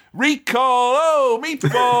meatballs. Recall,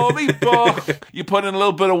 meatball. You put in a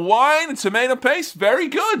little bit of wine and tomato paste. Very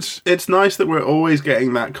good. It's nice that we're always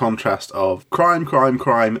getting that contrast of crime,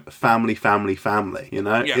 family, you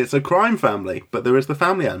know? Yeah. It's a crime family, but there is the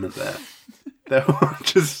family element there. They're all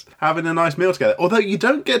just having a nice meal together. Although you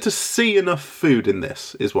don't get to see enough food in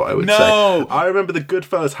this, is what I would say. I remember the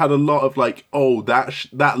Goodfellas had a lot of like, oh,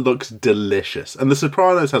 that looks delicious. And The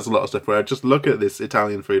Sopranos has a lot of stuff where I just look at this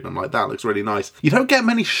Italian food and I'm like, that looks really nice. You don't get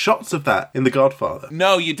many shots of that in The Godfather.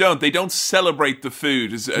 No, you don't. They don't celebrate the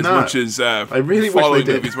food as much as I really following wish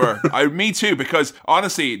they did. movies were. Me too, because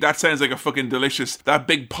honestly, that sounds like a fucking delicious, that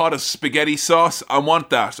big pot of spaghetti sauce. I want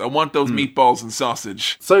that. I want those meatballs and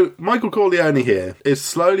sausage. So Michael Corleone here is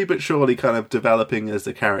slowly but surely kind of developing as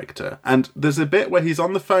a character. And there's a bit where he's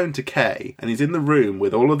on the phone to Kay and he's in the room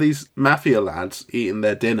with all of these mafia lads eating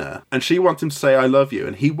their dinner and she wants him to say I love you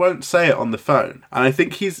and he won't say it on the phone. And I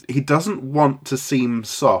think he doesn't want to seem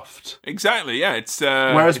soft. Exactly, yeah. It's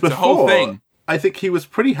whereas it's before, a whole thing. I think he was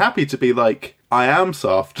pretty happy to be like, I am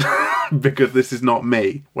soft because this is not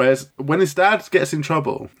me. Whereas when his dad gets in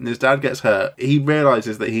trouble and his dad gets hurt, he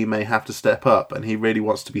realises that he may have to step up and he really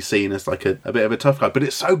wants to be seen as like a bit of a tough guy. But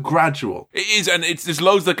it's so gradual. It is, and there's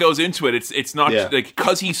loads that goes into it. It's not like,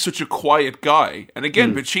 because he's such a quiet guy. And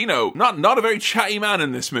again, Pacino, not a very chatty man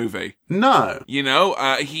in this movie. No. You know,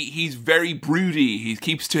 he's very broody. He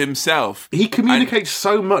keeps to himself. He communicates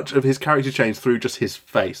so much of his character change through just his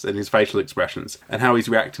face and his facial expressions and how he's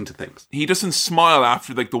reacting to things. He doesn't smile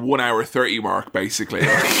after like the 1 hour 30 mark, basically.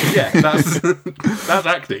 Yeah, that's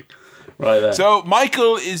acting. Right there. So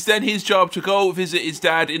Michael is then his job to go visit his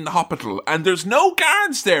dad in the hospital, and there's no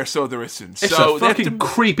guards there, so there isn't. It's a fucking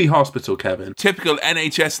creepy hospital, Kevin. Typical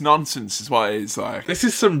NHS nonsense is what it is like. This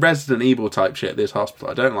is some Resident Evil type shit, this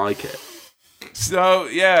hospital. I don't like it. So,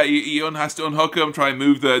 yeah, he has to unhook him, try and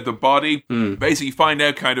move the body. Basically, find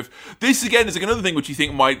out kind of... This, again, is like another thing which you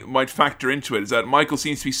think might factor into it, is that Michael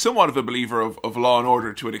seems to be somewhat of a believer of law and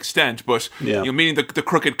order to an extent, but, meaning the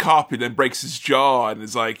crooked cop who then breaks his jaw and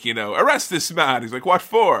is like, arrest this man. He's like, what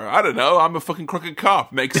for? I don't know. I'm a fucking crooked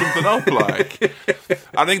cop. Make something up, like.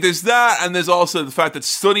 I think there's that, and there's also the fact that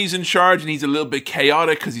Sonny's in charge, and he's a little bit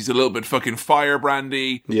chaotic because he's a little bit fucking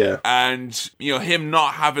firebrandy. Yeah. And, him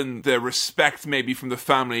not having the respect maybe from the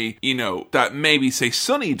family, that maybe say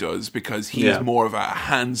Sonny does because he's more of a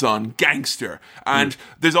hands-on gangster. And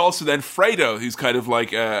there's also then Fredo, who's kind of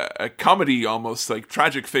like a comedy, almost like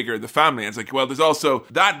tragic figure in the family. And it's like, well, there's also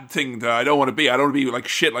that thing that I don't want to be. I don't want to be like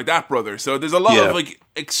shit like that brother. So there's a lot of like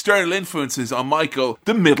external influences on Michael,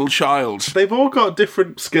 the middle child. They've all got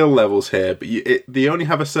different skill levels here, but they only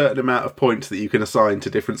have a certain amount of points that you can assign to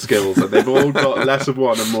different skills, and they've all got less of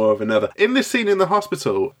one and more of another. In this scene in the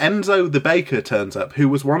hospital, Enzo the baker turns up, who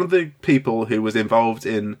was one of the people who was involved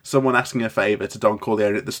in someone asking a favour to Don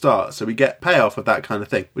Corleone at the start, so we get payoff of that kind of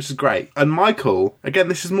thing, which is great. And Michael, again,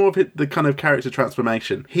 this is more of the kind of character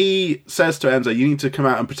transformation. He says to Enzo, you need to come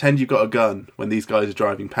out and pretend you've got a gun when these guys are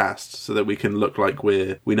driving past, so that we can look like we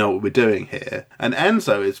know what we're doing here. And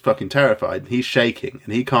Enzo is fucking terrified. He's shaking,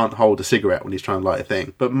 and he can't hold a cigarette when he's trying to light a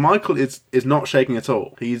thing. But Michael is not shaking at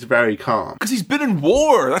all. He's very calm. Because he's been in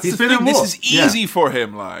war. That's the thing. This is easy for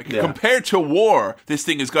him, like. Compared to war, this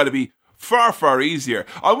thing has got to be far, far easier.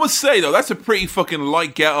 I must say, though, that's a pretty fucking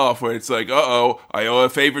light get-off where it's like, I owe a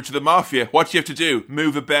favour to the mafia. What do you have to do?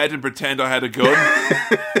 Move a bed and pretend I had a gun?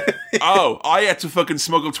 I had to fucking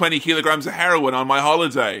smuggle 20 kilograms of heroin on my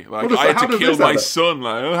holiday. Like, I had to kill my son.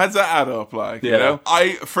 Like, how does that add up? Like, you know?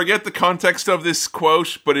 I forget the context of this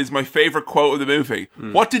quote, but it's my favourite quote of the movie.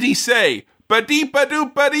 What did he say?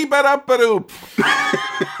 Ba-dee-ba-doop, bada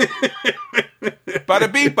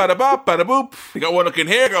beep, bada bop, bada boop. You got one looking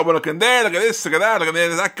here, got one looking there. Look at this, look at that, look at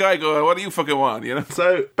this. That guy going, what do you fucking want? You know.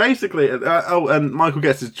 So basically, and Michael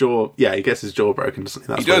gets his jaw. Yeah, he gets his jaw broken. Doesn't he?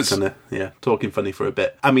 That's He does. Kinda, talking funny for a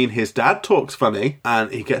bit. I mean, his dad talks funny,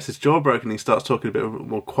 and he gets his jaw broken. And he starts talking a bit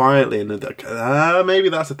more quietly, and maybe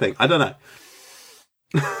that's a thing. I don't know.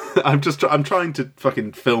 I'm trying to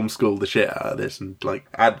fucking film school the shit out of this and like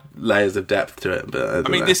add layers of depth to it. But I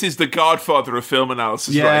mean, know. this is the Godfather of film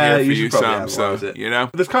analysis right here for you, Sam. So, you know,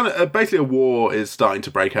 there's kind of basically a war is starting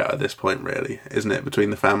to break out at this point, really, isn't it, between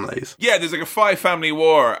the families? Yeah, there's like a 5-family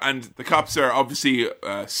war, and the cops are obviously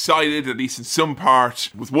sided, at least in some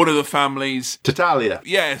part, with one of the families. Tatalia.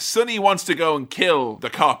 Yeah, Sonny wants to go and kill the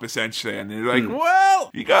cop, essentially, and they're like,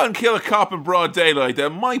 well, you go and kill a cop in broad daylight, there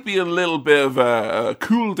might be a little bit of a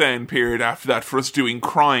cool down period after that for us doing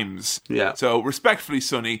crimes. Yeah. So, respectfully,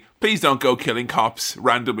 Sonny, please don't go killing cops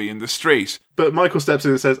randomly in the street. But Michael steps in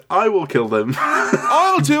and says, I will kill them.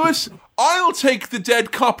 I'll do it. I'll take the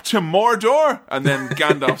dead cop to Mordor. And then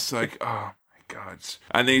Gandalf's like, oh, my God.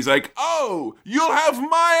 And then he's like, oh, you'll have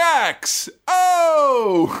my axe.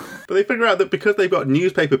 Oh. But they figure out that because they've got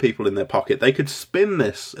newspaper people in their pocket, they could spin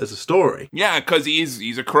this as a story. Yeah, because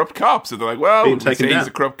he's a corrupt cop. So they're like, well, we'll say he's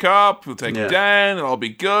a corrupt cop. We'll take him down. It'll all be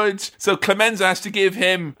good. So Clemenza has to give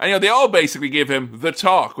him, and they all basically give him the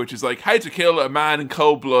talk, which is like how to kill a man in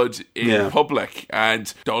cold blood in public.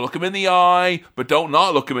 And don't look him in the eye, but don't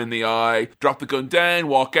not look him in the eye. Drop the gun down,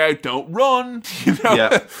 walk out, don't run. You know?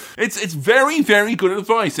 Yeah. It's very, very good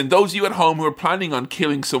advice. And those of you at home who are planning on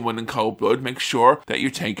killing someone in cold blood, make sure that you're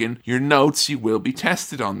taking your notes. You will be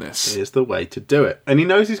tested on this. Here's the way to do it. And he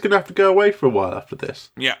knows he's going to have to go away for a while after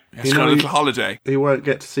this. Yeah, he's got a little holiday. He won't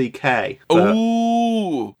get to see Kay.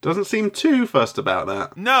 Ooh. Doesn't seem too fussed about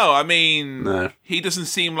that. No, I mean, he doesn't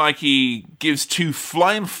seem like he gives two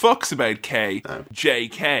flying fucks about Kay. No.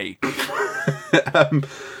 JK.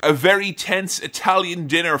 A very tense Italian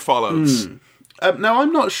dinner follows. Now,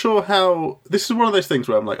 I'm not sure how... This is one of those things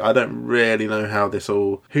where I'm like, I don't really know how this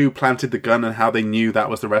all... Who planted the gun and how they knew that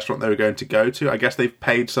was the restaurant they were going to go to. I guess they've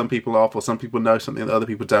paid some people off, or some people know something that other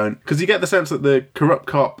people don't. Because you get the sense that the corrupt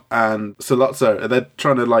cop and Sollozzo, they're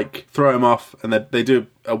trying to, like, throw him off, and they do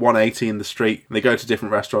a 180 in the street, and they go to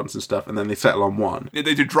different restaurants and stuff, and then they settle on one. Yeah,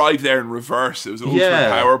 they do drive there in reverse. It was an ultimate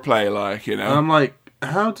power play, like, you know. And I'm like,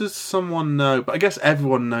 how does someone know? But I guess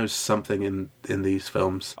everyone knows something in these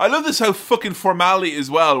films. I love this how fucking formality as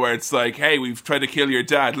well, where it's like, hey, we've tried to kill your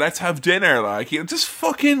dad, let's have dinner, like, just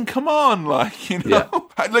fucking come on, like,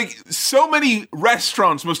 like, so many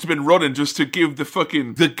restaurants must have been running just to give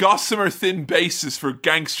the gossamer thin basis for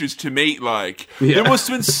gangsters to meet, like. There must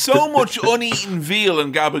have been so much uneaten veal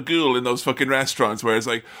and gabagool in those fucking restaurants, where it's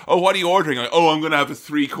like, oh, what are you ordering? Like, oh, I'm gonna have a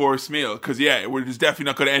 3-course meal, because we're just definitely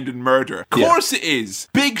not gonna end in murder. Of course it is.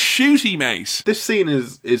 Big shooty, mate. This scene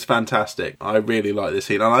is fantastic. I really like this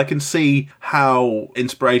scene, and I can see how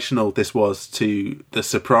inspirational this was to The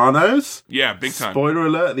Sopranos. Yeah, big time. Spoiler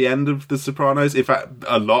alert, at the end of The Sopranos. In fact,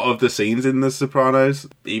 a lot of the scenes in The Sopranos,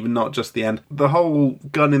 even not just the end. The whole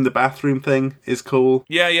gun in the bathroom thing is cool.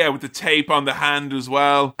 Yeah, with the tape on the hand as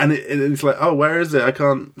well. And it's like, oh, where is it? I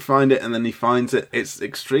can't find it. And then he finds it. It's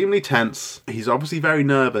extremely tense. He's obviously very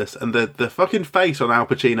nervous. And the fucking face on Al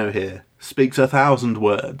Pacino here speaks 1,000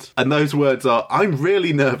 words. And those words are, I'm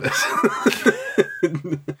really nervous.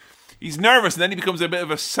 He's nervous, and then he becomes a bit of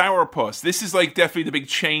a sourpuss. This is, like, definitely the big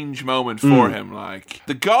change moment for him, like.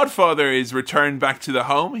 The Godfather is returned back to the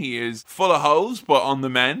home. He is full of hoes, but on the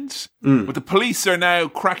mend. But the police are now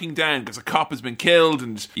cracking down because a cop has been killed,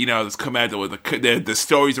 and, it's come out that the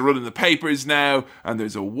stories are running the papers now, and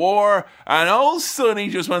there's a war, and old Sonny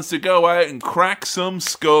just wants to go out and crack some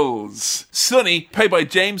skulls. Sonny, played by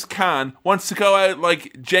James Caan, wants to go out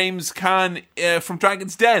like James Caan from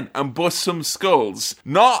Dragon's Den and bust some skulls.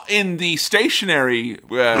 Not in the stationary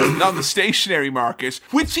market,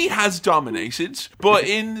 which he has dominated, but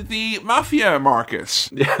in the mafia market.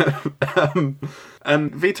 Yeah.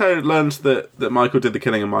 And Vito learns that Michael did the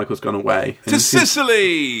killing and Michael's gone away. To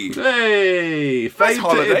Sicily! Hey! Fade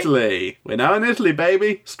to Italy! We're now in Italy,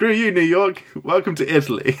 baby! Screw you, New York! Welcome to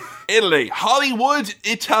Italy! Italy! Hollywood,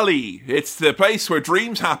 Italy! It's the place where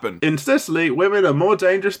dreams happen. In Sicily, women are more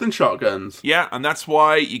dangerous than shotguns. Yeah, and that's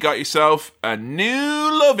why you got yourself a new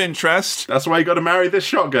love interest. That's why you got to marry this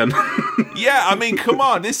shotgun. Yeah, I mean, come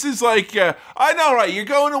on. This is like, I know, right? You're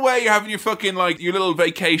going away, you're having your fucking, like, your little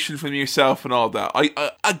vacation from yourself and all that.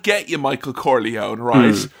 I get you, Michael Corleone,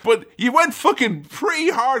 right? But you went fucking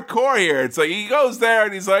pretty hardcore here. It's like, he goes there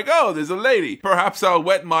and he's like, oh, there's a lady. Perhaps I'll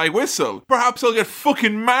wet my whistle. Perhaps I'll get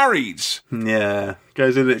fucking married. Yeah.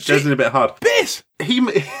 goes in a bit hard. Bit!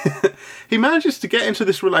 He manages to get into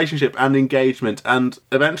this relationship and engagement and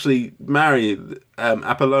eventually marry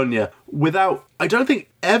Apollonia without, I don't think,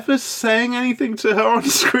 ever saying anything to her on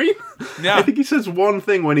screen. Yeah. I think he says one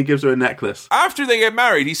thing when he gives her a necklace. After they get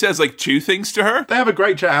married, he says like 2 things to her. They have a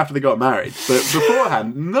great chat after they got married, but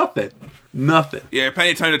beforehand, nothing. Nothing. Yeah,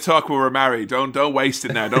 plenty of time to talk when we're married. Don't waste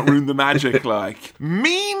it now. Don't ruin the magic, like.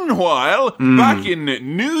 Meanwhile, back in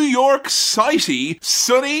New York City,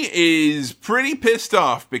 Sonny is pretty pissed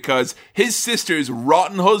off because his sister's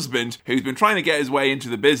rotten husband, who's been trying to get his way into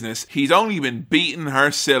the business, he's only been beating her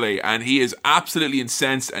silly, and he is absolutely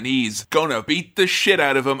incensed, and he's gonna beat the shit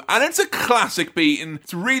out of him. And it's a classic beating.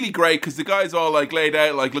 It's really great because the guy's all like laid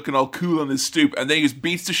out, like looking all cool on his stoop, and then he just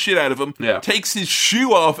beats the shit out of him, takes his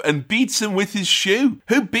shoe off, and beats him with his shoe.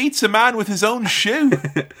 Who beats a man with his own shoe?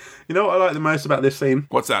 You know what I like the most about this scene?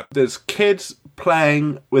 What's that? There's kids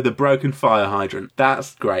playing with a broken fire hydrant.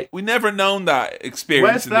 That's great. We never known that experience.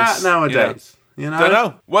 Where's that this, nowadays? You know? Don't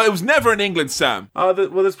know. Well, it was never in England, Sam. Oh,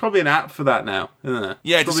 well, there's probably an app for that now, isn't there?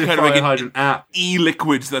 Yeah, it's just probably kind of like hydrant app.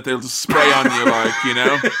 E-liquids that they'll just spray on you, like, you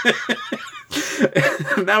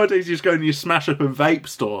know? Nowadays, you just go and you smash up a vape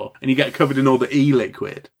store and you get covered in all the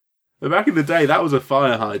e-liquid. But back in the day, that was a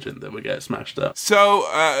fire hydrant that would get smashed up. So,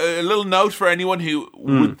 a little note for anyone who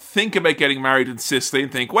would think about getting married in Sicily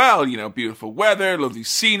and think, well, you know, beautiful weather, lovely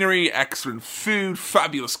scenery, excellent food,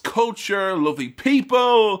 fabulous culture, lovely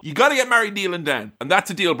people. You gotta get married kneeling down. And that's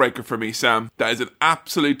a deal breaker for me, Sam. That is an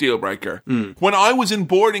absolute deal breaker. When I was in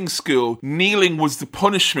boarding school, kneeling was the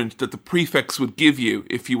punishment that the prefects would give you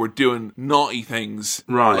if you were doing naughty things.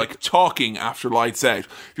 Right. Like talking after lights out.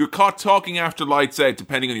 If you were caught talking after lights out,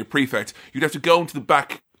 depending on your prefect, you'd have to go into the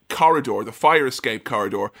back corridor, the fire escape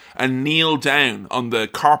corridor, and kneel down on the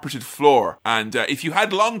carpeted floor. And if you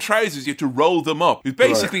had long trousers, you had to roll them up. It's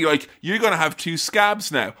basically like, you're going to have 2 scabs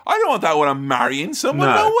now. I don't want that when I'm marrying someone.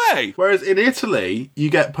 No way. Whereas in Italy, you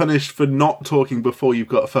get punished for not talking before you've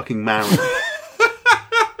got fucking married.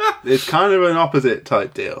 It's kind of an opposite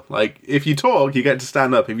type deal. Like, if you talk, you get to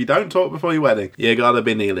stand up. If you don't talk before your wedding, you gotta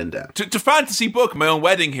be kneeling down. To fantasy book my own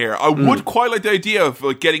wedding here, I would quite like the idea of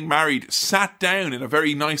like, getting married sat down in a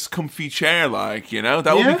very nice comfy chair, like, you know?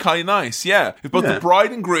 That would be kind of nice, yeah. If both the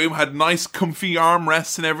bride and groom had nice comfy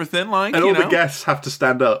armrests and everything, like, and you all know? the guests have to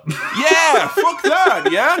stand up. Yeah, fuck that,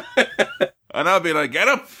 yeah? And I'll be like, get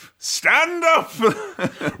up, stand up.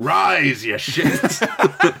 Rise, you shit.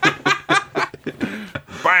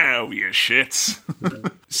 Bow, you shits.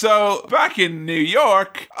 So, back in New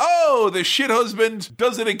York, the shit husband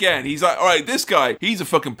does it again. He's like, all right, this guy, he's a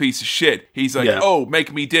fucking piece of shit. He's like,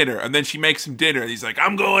 make me dinner. And then she makes him dinner. And he's like,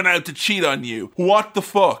 I'm going out to cheat on you. What the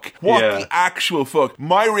fuck? What the actual fuck?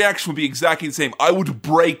 My reaction would be exactly the same. I would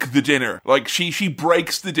break the dinner. Like, she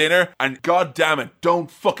breaks the dinner, and god damn it,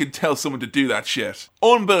 don't fucking tell someone to do that shit.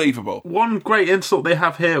 Unbelievable. One great insult they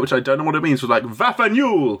have here, which I don't know what it means, was like,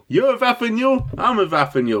 Vaffanule. You're a Vaffanule, I'm a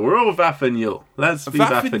Vaffanule. We're all Vaffanule. Let's be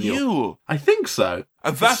Vaffanule. I think so.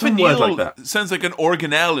 A Vaffanule like that. Sounds like an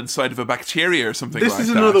organelle inside of a bacteria or something like that. This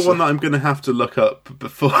is another one that I'm going to have to look up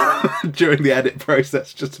before during the edit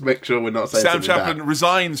process, just to make sure we're not saying Sam something Chaplin bad.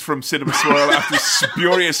 resigns from Cinema Swirl after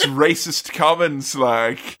spurious racist comments,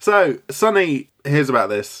 like... So, Sonny hears about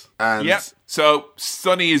this, and... So,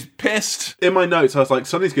 Sonny is pissed. In my notes, I was like,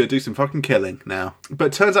 Sonny's going to do some fucking killing now. But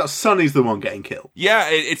it turns out Sonny's the one getting killed. Yeah,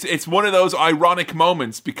 it's one of those ironic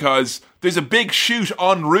moments, because there's a big shoot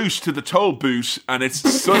en route to the toll booth, and it's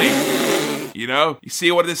Sonny. You know? You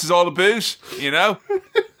see what this is all about? You know?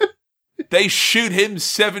 They shoot him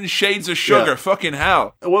 7 shades of sugar. Fucking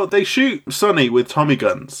hell. Well, they shoot Sonny with Tommy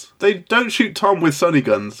guns. They don't shoot Tom with Sonny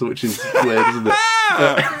guns, which is weird, isn't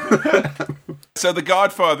it? So the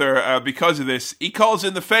Godfather, because of this, he calls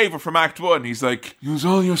in the favour from Act 1. He's like, use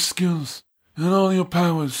all your skills and all your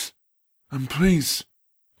powers, and please,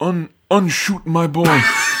 unshoot my boy.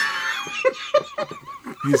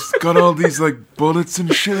 He's got all these, like, bullets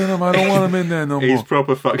and shit in him. I don't want him in there no more. He's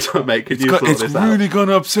proper fucked up, mate. Could you sort this out? It's really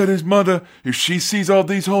gonna upset his mother if she sees all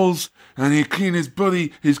these holes and he clean his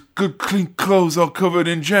buddy, his good clean clothes all covered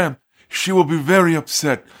in jam. She will be very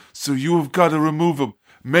upset. So you have got to remove him.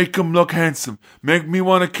 Make him look handsome. Make me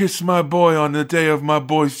want to kiss my boy on the day of my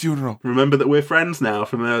boy's funeral. Remember that we're friends now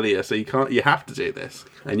from earlier, so you have to do this.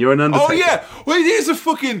 And you're an undertaker. Oh yeah, wait, here's a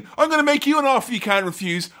fucking... I'm going to make you an offer you can't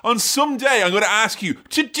refuse. On some day, I'm going to ask you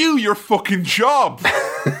to do your fucking job.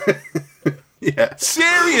 Yeah.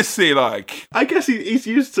 Seriously, like. I guess he's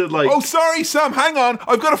used to, like... Oh, sorry, Sam, hang on.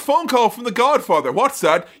 I've got a phone call from The Godfather. What's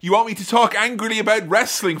that? You want me to talk angrily about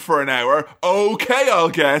wrestling for an hour? Okay, I'll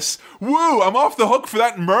guess. Woo, I'm off the hook for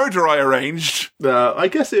that murder I arranged. I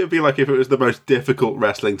guess it would be like if it was the most difficult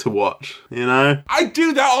wrestling to watch, you know? I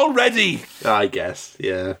do that already. I guess,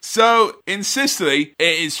 yeah. So, in Sicily,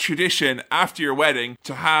 it is tradition after your wedding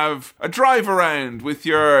to have a drive around with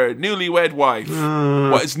your newlywed wife.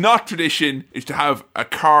 What is not tradition is to have a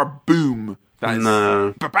car boom. That is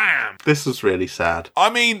No. Ba-bam! This was really sad. I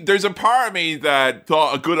mean, there's a part of me that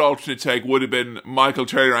thought a good alternate take would have been Michael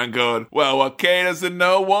turning around going, well, what Kay doesn't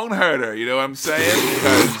know won't hurt her, you know what I'm saying?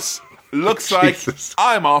 Because looks like Jesus.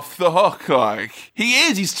 I'm off the hook, like. He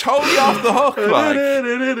is, he's totally off the hook, like.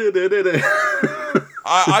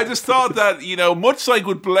 I just thought that, you know, much like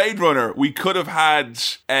with Blade Runner, we could have had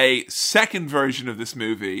a second version of this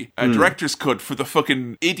movie, a director's cut for the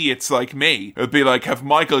fucking idiots like me. It would be like, have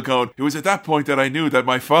Michael going, it was at that point that I knew that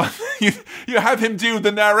my father... you have him do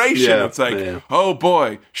the narration. Yeah, it's like, yeah. oh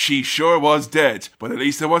boy, she sure was dead, but at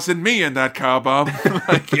least it wasn't me in that car bomb.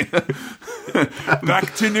 Like, you know,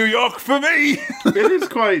 back to New York for me. It is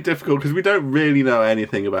quite difficult because we don't really know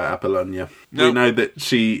anything about Apollonia. No. We know that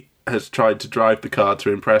she has tried to drive the car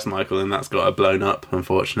to impress Michael, and that's got her blown up,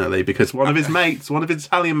 unfortunately, because one of his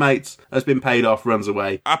Italian mates, has been paid off, runs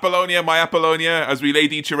away. Apollonia, my Apollonia, as we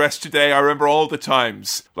laid each to rest today, I remember all the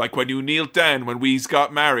times, like when you kneeled down when we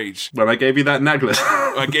got married. When I gave you that necklace.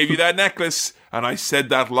 I gave you that necklace, and I said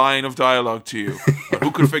that line of dialogue to you. But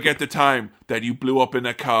who could forget the time that you blew up in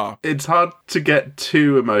a car? It's hard to get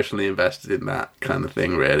too emotionally invested in that kind of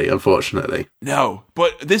thing, really, unfortunately. No,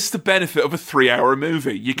 but this is the benefit of a 3-hour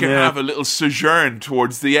movie. You can have a little sojourn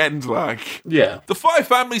towards the end, like. Yeah. The 5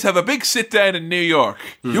 families have a big sit-down in New York.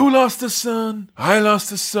 You lost a son, I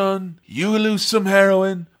lost a son, you lose some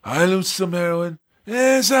heroin, I lose some heroin.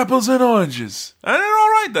 It's apples and oranges. And they're all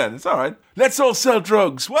right then, it's all right. Let's all sell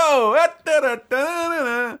drugs. Whoa!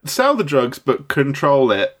 Sell the drugs, but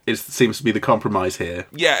control it seems to be the compromise here.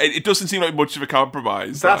 Yeah, it doesn't seem like much of a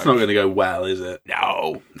compromise. That's not going to go well, is it?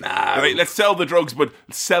 No. No. Right, let's sell the drugs, but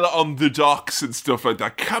sell it on the docks and stuff like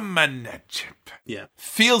that. Come on, Chip. Yeah.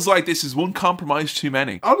 Feels like this is one compromise too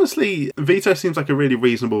many. Honestly, Vito seems like a really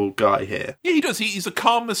reasonable guy here. Yeah, he does. He's the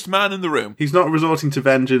calmest man in the room. He's not resorting to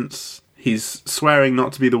vengeance. He's swearing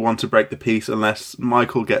not to be the one to break the peace unless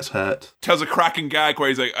Michael gets hurt. Tells a cracking gag where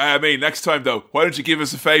he's like, I mean, next time though, why don't you give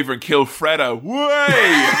us a favour and kill Fredo?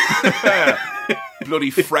 Way!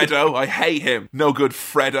 Bloody Fredo. I hate him. No good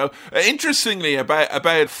Fredo. Interestingly about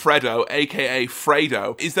Fredo, aka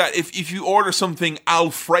Fredo, is that if you order something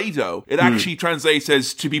Alfredo, it actually translates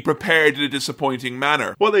as to be prepared in a disappointing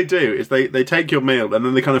manner. What they do is they take your meal and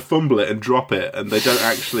then they kind of fumble it and drop it, and they don't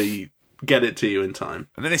actually get it to you in time.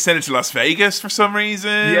 And then they send it to Las Vegas for some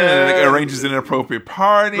reason. Yeah. And it arranges an inappropriate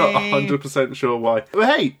party. Not 100% sure why. But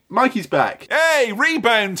hey, Mikey's back. Hey,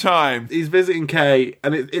 rebound time. He's visiting Kay,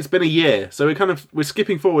 and it's been a year, so we're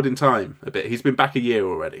skipping forward in time a bit. He's been back a year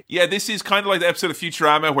already. Yeah, this is kind of like the episode of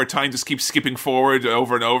Futurama where time just keeps skipping forward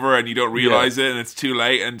over and over and you don't realise it and it's too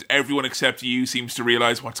late and everyone except you seems to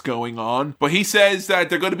realise what's going on. But he says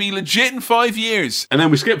that they're going to be legit in 5 years. And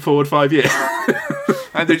then we skip forward 5 years.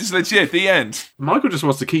 And they're just legit, the end. Michael just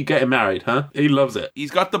wants to keep getting married, huh? He loves it.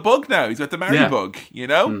 He's got the bug now. He's got the marry bug, you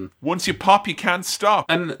know? Once you pop, you can't stop.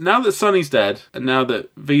 And now that Sonny's dead, and now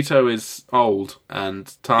that Vito is old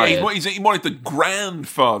and tired... Yeah, he's more like the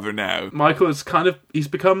grandfather now. Michael is he's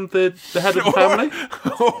become the head of the family?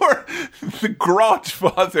 Or the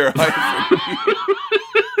grandfather.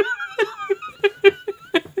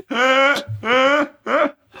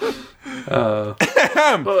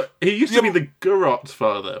 But he used to be the garrot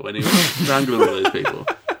father when he was strangling all those people.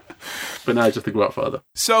 But now he's just the garrot father.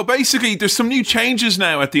 So basically, there's some new changes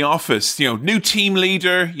now at the office. You know, new team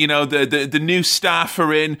leader. You know, the new staff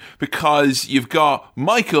are in because you've got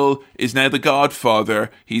Michael is now the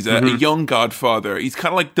Godfather. He's a young Godfather. He's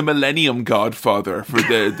kind of like the Millennium Godfather for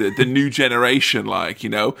the new generation. Like, you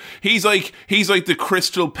know, he's like the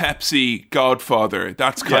Crystal Pepsi Godfather.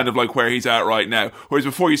 That's kind of like where he's at right now. Whereas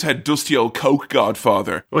before, he's had dusty old Coke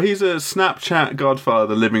Godfather. Well, he's a Snapchat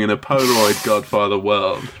Godfather living in a Polaroid Godfather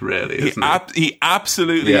world, really. He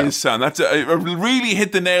absolutely is, Sam. That's really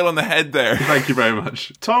hit the nail on the head there. Thank you very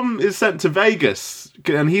much. Tom is sent to Vegas,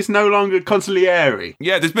 and he's no longer consigliere.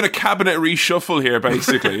 Yeah, there's been a cabinet reshuffle here,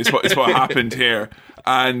 basically, is what happened here.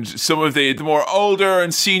 And some of the more older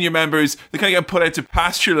and senior members, they kind of get put out to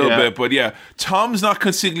pasture a little bit. But yeah, Tom's not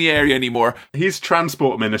consigliere anymore. He's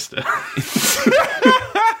transport minister.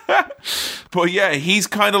 But yeah, he's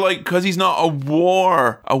kind of like, because he's not a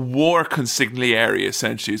war consigliere,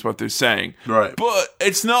 essentially, is what they're saying. Right. But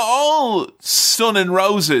it's not all sun and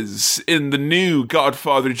roses in the new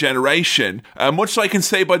Godfather generation. Much like in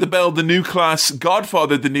Saved by the Bell, the new class,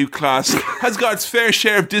 Godfather, the new class, has got its fair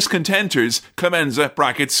share of discontenters. Clemenza,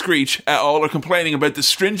 brackets, Screech, et al. Are complaining about the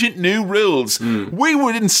stringent new rules. We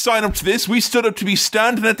didn't sign up to this. We stood up to be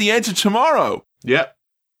standing at the edge of tomorrow. Yep.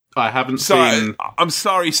 I haven't seen... I'm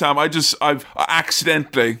sorry, Sam. I've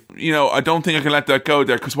accidentally, I don't think I can let that go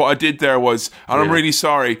there, because what I did there was, and I'm really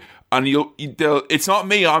sorry, and it's not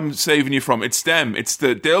me I'm saving you from, it's them.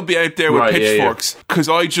 They'll be out there with pitchforks, because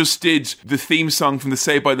I just did the theme song from the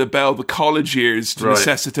Saved by the Bell, the college years, to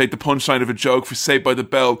necessitate the punchline of a joke for Saved by the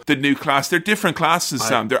Bell, the new class. They're different classes,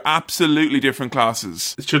 Sam. They're absolutely different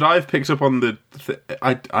classes. Should I have picked up on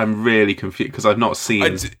I'm really confused, because I've not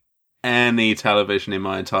seen... any television in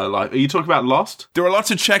my entire life. Are you talking about Lost? There are lots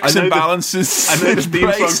of checks and balances. I know the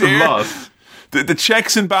theme song from Lost. The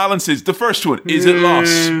checks and balances. The first one, is it Lost?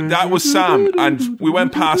 That was Sam, and we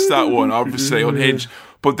went past that one, obviously, unhinged.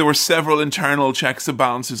 But there were several internal checks and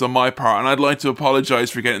balances on my part, and I'd like to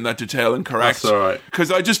apologise for getting that detail incorrect. That's all right.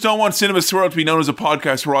 Because I just don't want Cinema Swirl to be known as a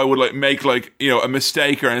podcast where I would make a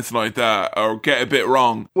mistake or anything like that, or get a bit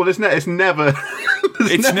wrong. Well, it's never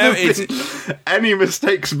any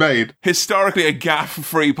mistakes made. Historically, a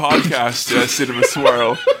gaff-free podcast, Cinema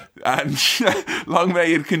Swirl. And long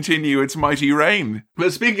may it continue its mighty reign.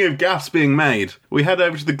 But speaking of gaffs being made, we head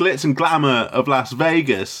over to the glitz and glamour of Las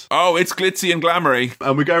Vegas. Oh, it's glitzy and glamoury.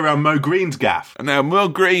 And we go around Mo Green's gaff. And now, Mo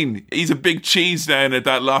Green, he's a big cheese down at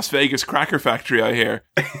that Las Vegas cracker factory, I hear.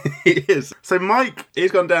 He is. So Mike,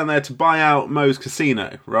 he's gone down there to buy out Mo's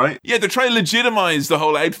casino, right? Yeah, they're trying to legitimise the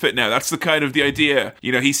whole outfit now. That's the idea.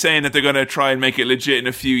 He's saying that they're going to try and make it legit in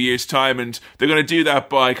a few years' time, and they're going to do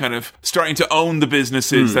that by kind of starting to own the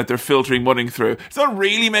businesses that they're filtering money through. It's not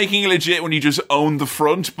really making it legit when you just own the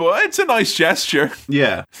front, but it's a nice gesture.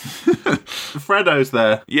 Yeah. Fredo's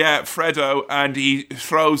there. Yeah, Fredo, and he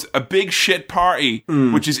throws a big shit party,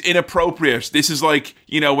 which is inappropriate. This is like,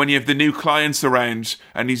 when you have the new clients around,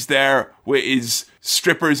 and he's there with his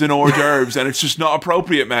strippers and hors d'oeuvres, and it's just not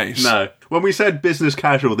appropriate, mate. No. When we said business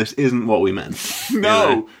casual, this isn't what we meant.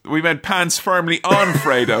 No, we meant pants firmly on,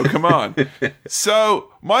 Fredo. Come on.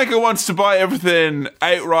 So, Michael wants to buy everything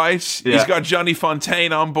outright. Yeah. He's got Johnny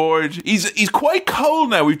Fontaine on board. He's quite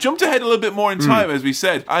cold now. We've jumped ahead a little bit more in time, as we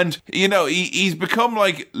said. And, he's become,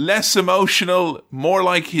 less emotional, more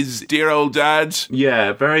like his dear old dad.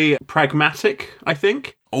 Yeah, very pragmatic, I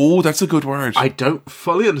think. Oh, that's a good word. I don't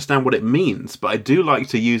fully understand what it means, but I do like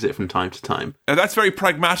to use it from time to time. And that's very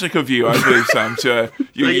pragmatic of you, I believe, Sam, to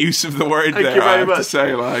your use of the word there. You very much. To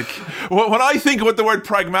say, when I think of what the word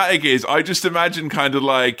pragmatic is, I just imagine kind of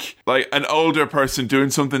like an older person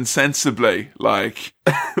doing something sensibly,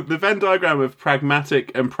 The Venn diagram of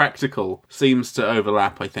pragmatic and practical seems to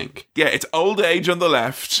overlap, I think. Yeah, it's old age on the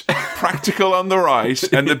left, practical on the right,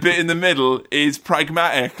 and the bit in the middle is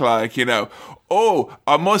pragmatic, oh,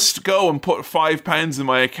 I must go and put £5 in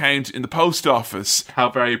my account in the post office. How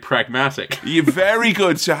very pragmatic. You're very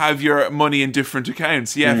good to have your money in different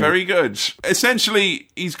accounts. Yeah, very good. Essentially,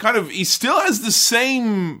 he still has the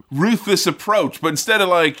same ruthless approach, but instead of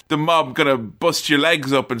the mob gonna bust your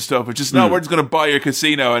legs up and stuff, it's just, no, we're just gonna buy your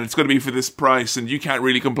casino and it's gonna be for this price and you can't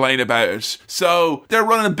really complain about it. So they're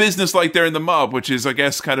running a business like they're in the mob, which is, I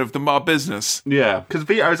guess, kind of the mob business. Yeah, because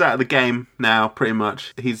Vito's out of the game now, pretty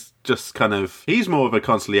much. He's just he's more of a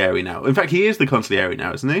consigliere now. In fact, he is the consigliere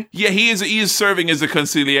now, isn't he? Yeah, he is serving as a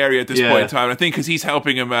consigliere at this point in time. I think because he's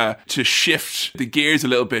helping him to shift the gears a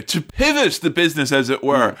little bit, to pivot the business, as it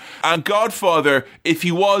were. And Godfather, if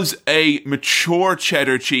he was a mature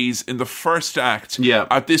cheddar cheese in the first act,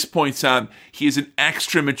 at this point, Sam, he is an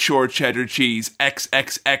extra mature cheddar cheese,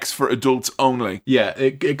 XXX for adults only. Yeah,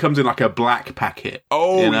 it comes in a black packet.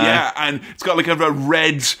 Oh, yeah, and it's got a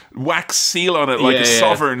red wax seal on it, a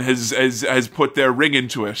sovereign has put their ring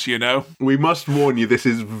into it, We must warn you, this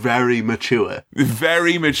is very mature.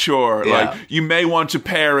 Very mature. Yeah. You may want to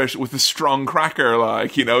pair it with a strong cracker,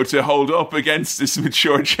 to hold up against this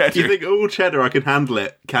mature cheddar. You think, oh, cheddar, I can handle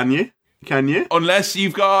it. Can you? Can you? Unless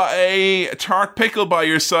you've got a tart pickle by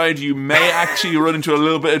your side, you may actually run into a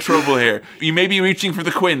little bit of trouble here. You may be reaching for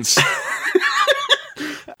the quince.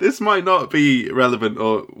 This might not be relevant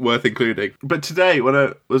or worth including, but today when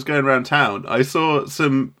I was going around town, I saw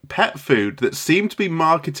some pet food that seemed to be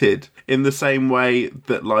marketed in the same way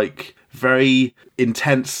that very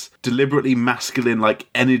intense, deliberately masculine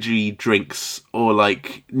energy drinks or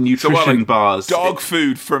nutrition bars. Dog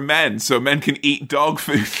food for men, so men can eat dog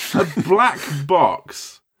food. A black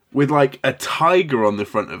box with like a tiger on the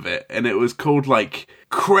front of it, and it was called like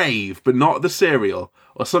Crave, but not the cereal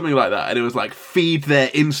or something like that. And it was like Feed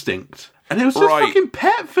Their Instinct. And it was just fucking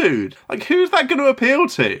pet food. Like, who's that going to appeal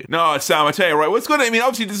to? No, Sam, I tell you, right, what's going to, I mean,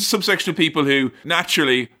 obviously there's a subsection of people who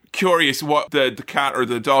naturally curious what the cat or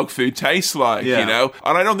the dog food tastes like, you know?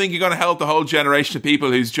 And I don't think you're going to help the whole generation of people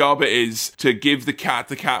whose job it is to give the cat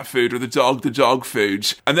food or the dog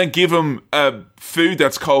food and then give them a food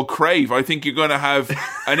that's called Crave. I think you're going to have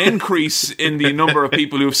an increase in the number of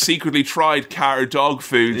people who have secretly tried cat or dog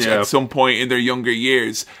foods at some point in their younger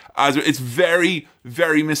years. As it's very,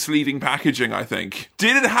 very misleading packaging, I think.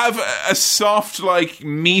 Did it have a soft, like,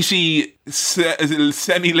 meaty,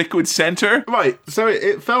 semi-liquid center? Right, so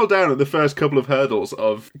it fell down at the first couple of hurdles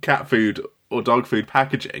of cat food or dog food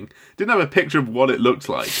packaging. It didn't have a picture of what it looked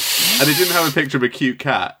like. And it didn't have a picture of a cute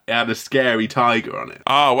cat. It had a scary tiger on it.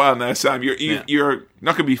 Oh, well, now, Sam, you're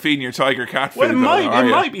not going to be feeding your tiger cat food. Well, it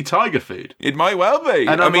might be tiger food. It might well be.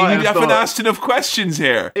 And I mean, you haven't asked enough questions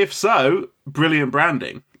here. If so, brilliant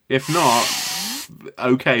branding. If not,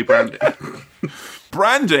 okay branding.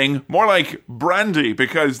 Branding, more like brandy,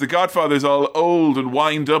 because the Godfather's all old and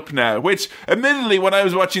wind up now, which, admittedly, when I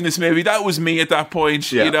was watching this movie, that was me at that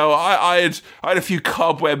point. You know, I had a few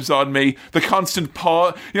cobwebs on me, the constant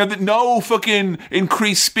pause, no fucking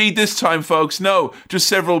increased speed this time, folks, no, just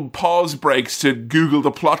several pause breaks to Google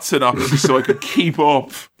the plot synopsis so I could keep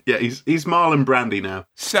up. Yeah, he's Marlon Brandy now.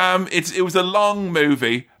 Sam, it was a long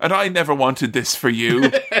movie, and I never wanted this for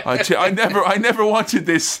you. I never wanted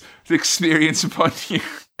this experience upon you.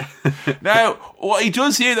 Now, what he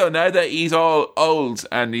does here, though, now that he's all old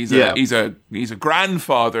and he's a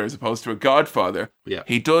grandfather as opposed to a godfather,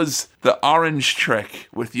 he does the orange trick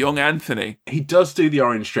with young Anthony. He does do the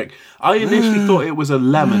orange trick. I initially thought it was a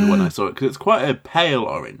lemon when I saw it, because it's quite a pale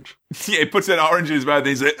orange. Yeah, he puts an orange in his mouth and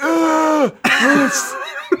he's like, oh,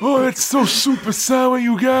 it's so super sour,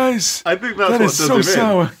 you guys. I think that is so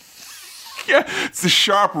sour. Yeah, it's the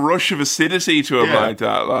sharp rush of acidity to him like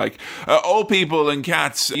that. Like old people and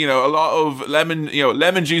cats, a lot of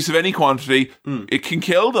lemon juice of any quantity, it can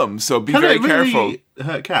kill them. So be very careful.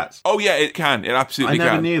 Hurt cats? Oh yeah, it can. It absolutely can.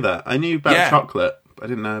 I never knew that. I knew about chocolate. I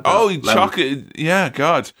didn't know about lemon. Chocolate. Yeah,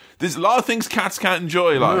 God. There's a lot of things cats can't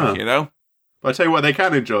enjoy, But I tell you what, they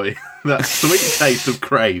can enjoy that sweet taste of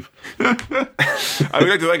Crave. I would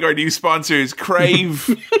like to thank our new sponsors, Crave.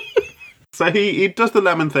 So he does the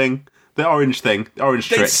lemon thing. The orange thing, the orange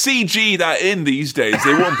trick. They'd CG that in these days.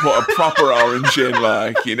 They wouldn't put a proper orange in,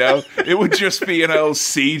 It would just be an old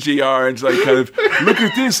CG orange, like kind of, look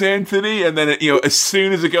at this, Anthony. And then, as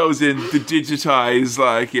soon as it goes in, the digitize,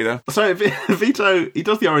 So Vito, he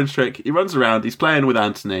does the orange trick. He runs around. He's playing with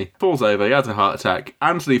Anthony. Falls over. He has a heart attack.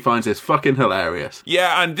 Anthony finds this fucking hilarious.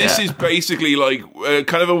 Yeah, and this is basically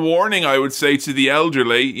kind of a warning, I would say, to the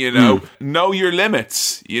elderly, know your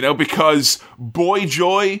limits, because boy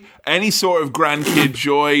joy, any sort of grandkid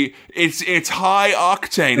joy, it's high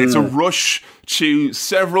octane. It's a rush to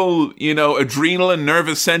several, adrenal and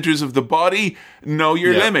nervous centers of the body. Know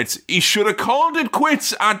your limits. He should have called it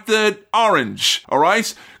quits at the orange, all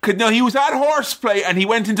right? No, he was at horseplay and he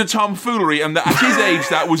went into tomfoolery, and at his age,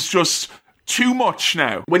 that was just too much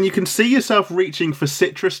now. When you can see yourself reaching for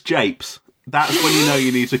citrus japes, that's when you know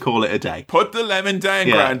you need to call it a day. Put the lemon down,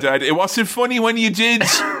 Grandad. It wasn't funny when you did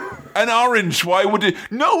an orange. Why would it?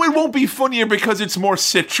 No, it won't be funnier because it's more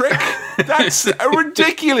citric. That's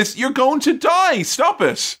ridiculous. You're going to die. Stop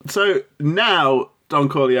it. So now Don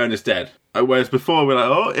Corleone is dead. Whereas before we're like,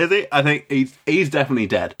 oh, is he? I think he's definitely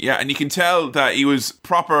dead. Yeah, and you can tell that he was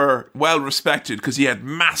proper, well respected because he had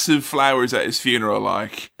massive flowers at his funeral.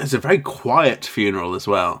 It's a very quiet funeral as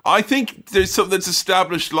well. I think there's something that's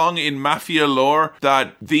established long in mafia lore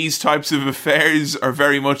that these types of affairs are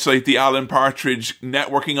very much like the Alan Partridge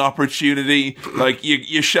networking opportunity.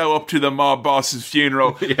 You show up to the mob boss's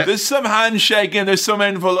funeral. There's some handshaking, there's some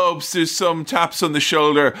envelopes, there's some taps on the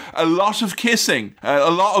shoulder, a lot of kissing, a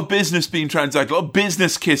lot of business being transacted, a lot of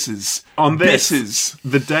business kisses. On this,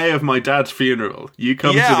 the day of my dad's funeral, you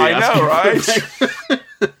come to the I know,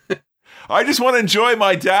 right? I just want to enjoy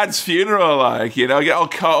my dad's funeral, get all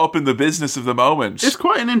caught up in the business of the moment. It's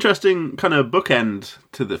quite an interesting kind of bookend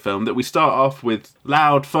to the film that we start off with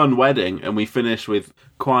loud, fun wedding and we finish with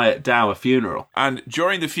quiet, dour funeral. And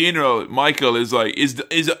during the funeral, Michael is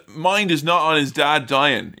his mind is not on his dad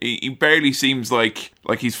dying. He barely seems like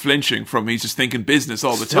he's flinching from, he's just thinking business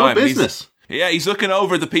all the time. Business. Yeah, he's looking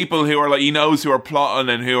over the people who are like, he knows who are plotting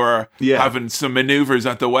and who are having some maneuvers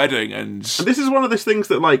at the wedding. And this is one of those things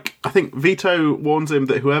that, like, I think Vito warns him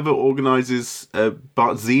that whoever organises a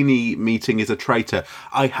Barzini meeting is a traitor.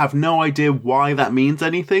 I have no idea why that means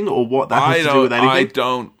anything or what that has to do with anything. I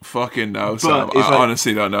don't fucking know, Sam. I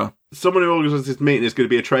honestly don't know. Someone who organises this meeting is going to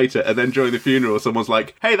be a traitor, and then during the funeral, someone's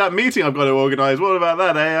like, hey, that meeting I've got to organise, what about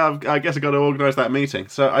that, eh? I guess I've got to organise that meeting.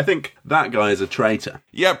 So I think that guy is a traitor.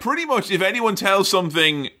 Yeah, pretty much. If anyone tells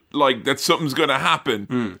something like that something's going to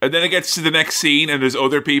happen, and then it gets to the next scene and there's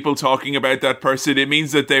other people talking about that person, it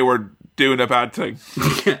means that they were doing a bad thing.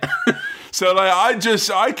 So, like,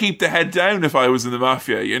 I keep the head down if I was in the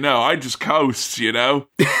mafia, you know? I just coast, you know?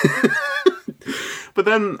 But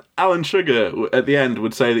then Alan Sugar at the end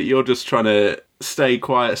would say that you're just trying to stay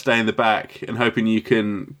quiet, stay in the back, and hoping you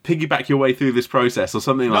can piggyback your way through this process or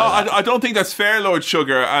something like that. No, I don't think that's fair, Lord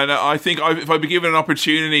Sugar. And I think if I'd be given an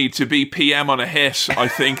opportunity to be PM on a hit, I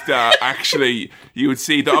think that actually you would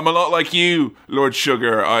see that I'm a lot like you, Lord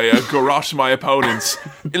Sugar. I garrote my opponents.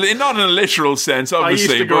 Not in a literal sense,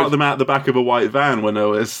 obviously. I used to garrote them out the back of a white van when I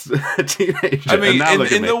was a teenager. I mean,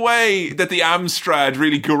 in the way that the Amstrad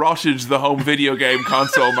really garroted the home video game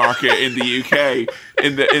console market in the UK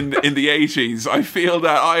in the 80s, I feel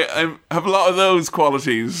that I have a lot of those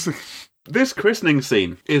qualities. This christening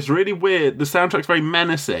scene is really weird. The soundtrack's very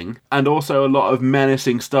menacing, and also a lot of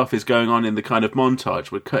menacing stuff is going on in the kind of montage.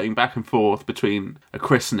 We're cutting back and forth between a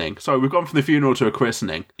christening. Sorry, we've gone from the funeral to a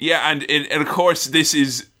christening. Yeah, and of course this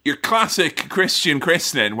is your classic Christian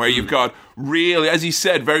christening, where you've got really, as you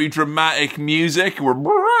said, very dramatic music.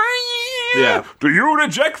 Yeah. Do you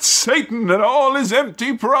reject Satan and all his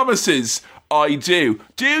empty promises? I do.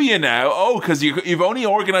 Do you now? Oh, because you've only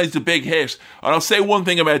organised a big hit. And I'll say one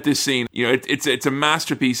thing about this scene. You know, it's a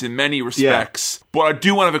masterpiece in many respects. Yeah. But I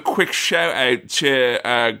do want to have a quick shout out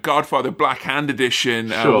to Godfather Black Hand Edition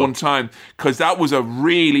one time, because that was a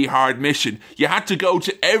really hard mission. You had to go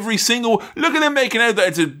to every single... Look at them making out that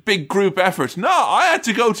it's a big group effort. No, I had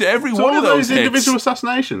to go to every one of those individual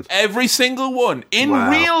assassinations? Every single one. In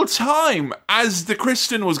real time, as the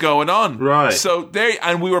Christian was going on. Right. So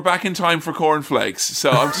and we were back in time for cornflakes. So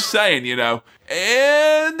I'm just saying, you know,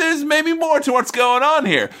 and there's maybe more to what's going on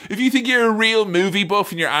here. If you think you're a real movie buff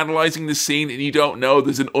and you're analysing the scene and you don't know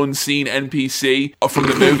there's an unseen NPC from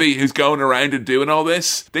the movie who's going around and doing all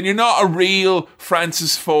this, then you're not a real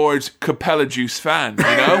Francis Ford Capella Juice fan, you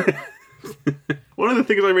know? One of the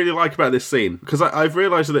things I really like about this scene, because I've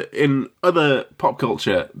realised that in other pop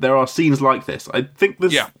culture, there are scenes like this. I think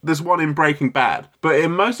there's one in Breaking Bad. But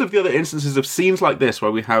in most of the other instances of scenes like this,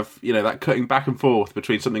 where we have, you know, that cutting back and forth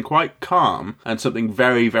between something quite calm and something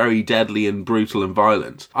very, very deadly and brutal and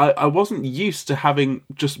violent, I wasn't used to having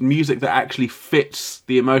just music that actually fits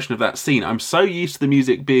the emotion of that scene. I'm so used to the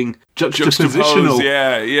music being juxtapositional.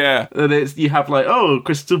 Yeah. And you have like, oh,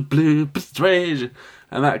 crystal blue persuasion,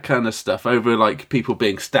 and that kind of stuff over like people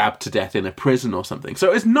being stabbed to death in a prison or something.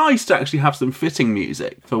 So it's nice to actually have some fitting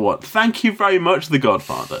music for what. Thank you very much, The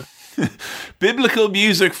Godfather. Biblical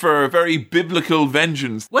music for a very biblical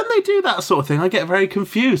vengeance. When they do that sort of thing, I get very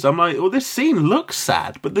confused. I'm like, well, this scene looks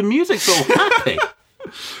sad, but the music's all happy.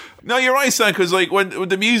 No, you're right, Sam, because like when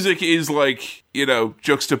the music is like, you know,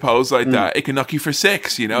 juxtaposed like that, it can knock you for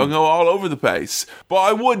six, you know, and go all over the place. But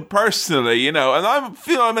I would personally, you know, and I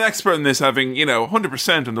feel I'm an expert in this, having, you know,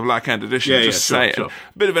 100% on the Black Hand Edition, saying. Sure.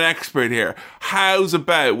 A bit of an expert here. How's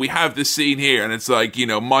about we have this scene here, and it's like, you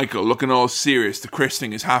know, Michael looking all serious, the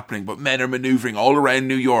christening is happening, but men are manoeuvring all around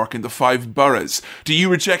New York in the 5 boroughs. Do you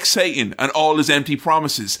reject Satan and all his empty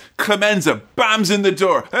promises? Clemenza bams in the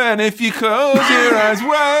door, and if you close your eyes,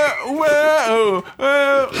 whoa,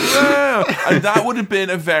 and that would have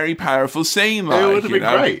been a very powerful scene, like, it would have been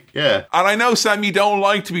great, yeah. And I know, Sam, you don't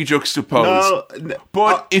like to be juxtaposed,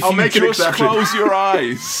 but if you just close your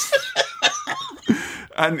eyes,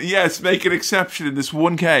 and yes, make an exception in this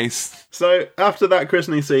one case. So, after that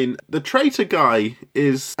christening scene, the traitor guy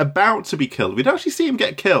is about to be killed. We don't actually see him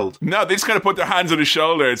get killed. No, they just kind of put their hands on his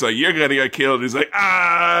shoulder. It's like, you're going to get killed. He's like, you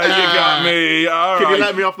got me. All Can right. you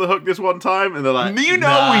let me off the hook this one time? And they're like, you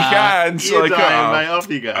know we can. You're like, dying, mate. Off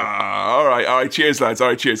you go. All right. Cheers, lads. All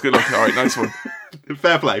right, cheers. Good luck. All right, nice one.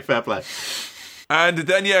 Fair play. And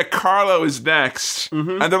then, Carlo is next.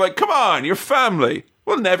 Mm-hmm. And they're like, come on, you're family.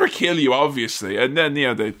 We'll never kill you, obviously. And then,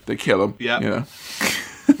 they kill him. Yeah. You know?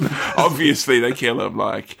 Obviously, they kill him.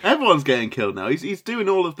 Like, everyone's getting killed now. He's doing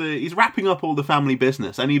he's wrapping up all the family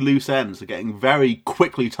business. Any loose ends are getting very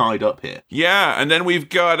quickly tied up here. Yeah, and then we've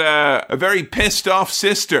got a very pissed off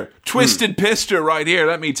sister, twisted pister right here.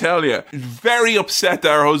 Let me tell you, very upset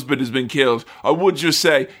that her husband has been killed. I would just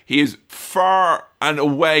say he is far and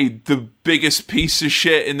away the biggest piece of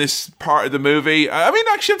shit in this part of the movie. I mean,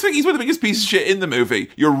 actually, I think he's one of the biggest pieces of shit in the movie.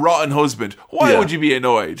 Your rotten husband. Why would you be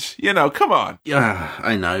annoyed? You know, come on. Yeah,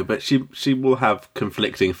 I know, but she will have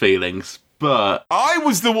conflicting feelings. But I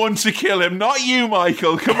was the one to kill him, not you,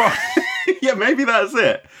 Michael. Come on. yeah, maybe that's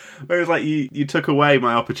it. Whereas, like, you took away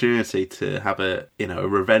my opportunity to have a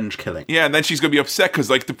revenge killing. Yeah, and then she's going to be upset because,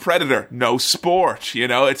 like, the Predator, no sport,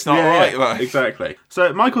 it's not right. Like. Exactly.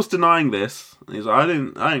 So Michael's denying this. He's like, I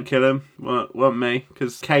didn't kill him. Wasn't me.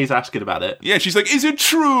 Because Kay's asking about it. Yeah, she's like, is it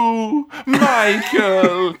true,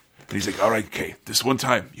 Michael? And he's like, all right, Kay, this one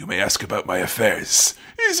time you may ask about my affairs.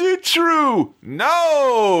 Is it true?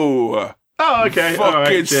 No! Oh, okay.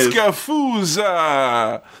 Fucking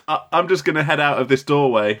Scafusa! I'm just going to head out of this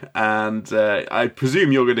doorway, and I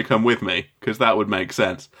presume you're going to come with me, because that would make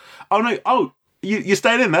sense. Oh, no. Oh, you're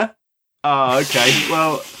staying in there? Oh, okay.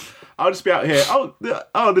 Well, I'll just be out here. Oh,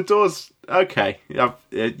 the door's... Okay.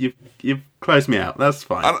 You've closed me out. That's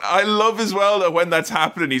fine. And I love as well that when that's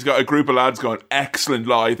happening, he's got a group of lads going, excellent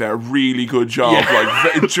lie there, really good job. Yeah.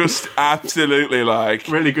 Like, just absolutely like...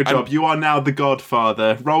 Really good job. You are now the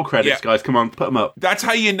Godfather. Roll credits, guys. Come on, put them up. That's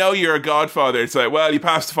how you know you're a Godfather. It's like, well, you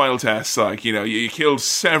passed the final test. Like, you killed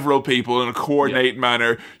several people in a coordinated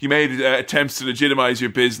manner. You made attempts to legitimize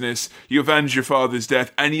your business. You avenged your father's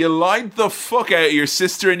death. And you lied the fuck out of your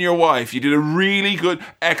sister and your wife. You did a really good,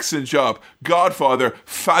 excellent job. Godfather,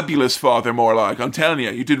 fabulous father, more like. I'm telling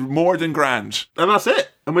you, you did more than grand. And that's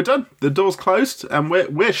it. And we're done. The door's closed, and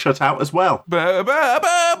we're shut out as well. The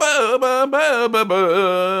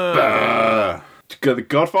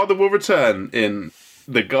Godfather will return in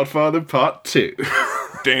The Godfather Part 2.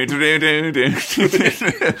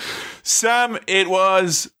 Sam, it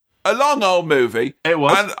was a long old movie. It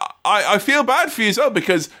was. And I feel bad for you as well,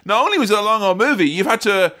 because not only was it a long old movie, you've had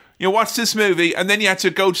to watch this movie, and then you had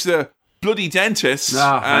to go to the bloody dentist,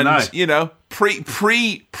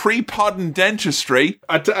 pre-pod and dentistry.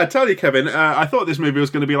 I tell you, Kevin, I thought this movie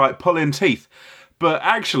was going to be like pulling teeth, but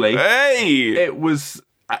actually, it was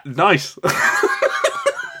nice.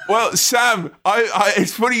 Well, Sam,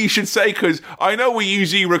 it's funny you should say, because I know we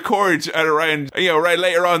usually record at around, right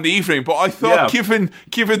later on in the evening, but I thought, given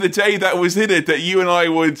the day that was in it, that you and I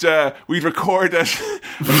we'd record at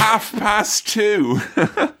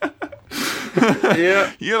 2:30.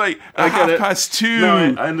 Yeah, you're like a 2:30,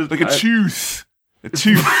 no, like a tooth. A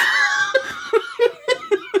tooth.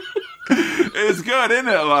 It's good, isn't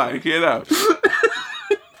it? Like,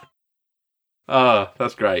 Oh,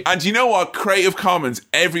 that's great. And you know what? Creative Commons,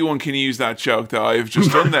 everyone can use that joke that I've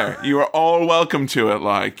just done there. You are all welcome to it,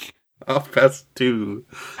 like. 2:30.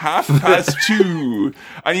 2:30.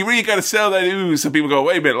 And you really got to sell that ooze so people go,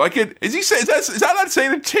 wait a minute, like is that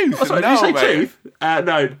saying a tooth? Oh, sorry, no, did you say mate. tooth?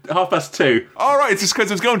 No, 2:30. All right, it's just because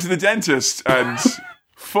I was going to the dentist and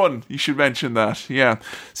fun. You should mention that. Yeah.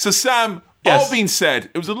 So, Sam, all being said,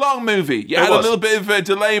 it was a long movie. You had a little bit of a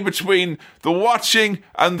delay between the watching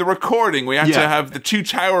and the recording. We had to have the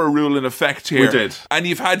 2-tower rule in effect here. We did. And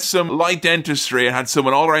you've had some light dentistry and had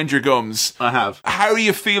someone all around your gums. I have. How are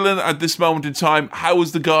you feeling at this moment in time? How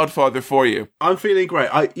was The Godfather for you? I'm feeling great.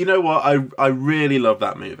 You know what? I really love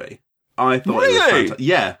that movie. I thought it was fantastic.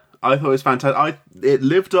 Yeah, I thought it was fantastic. It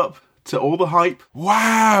lived up to all the hype.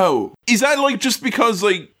 Wow. Is that like just because,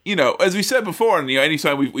 like, as we said before, and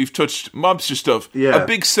anytime we've touched mobster stuff, a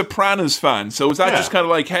big Sopranos fan. So was that just kind of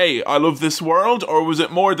like, hey, I love this world, or was it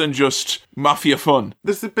more than just mafia fun?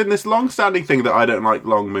 There's been this long-standing thing that I don't like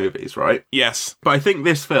long movies, right? Yes. But I think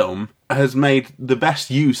this film has made the best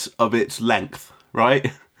use of its length,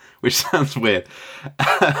 right? Which sounds weird.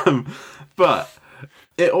 But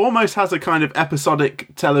it almost has a kind of episodic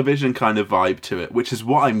television kind of vibe to it, which is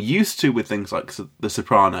what I'm used to with things like The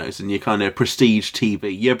Sopranos and your kind of prestige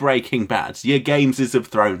TV, your Breaking Bads, your Games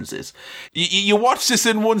of Throneses. You watched this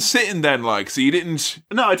in one sitting then, like, so you didn't...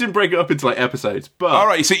 No, I didn't break it up into, like, episodes, but... All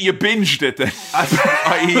right, so you binged it then. I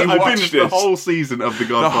binged the whole season of The The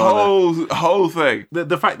Godfather. whole thing.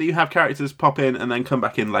 The fact that you have characters pop in and then come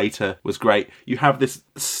back in later was great. You have this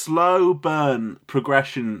slow burn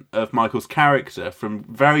progression of Michael's character from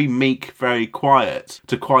very meek, very quiet,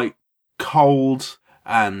 to quite cold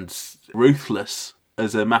and ruthless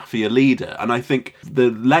as a mafia leader. And I think the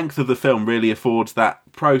length of the film really affords that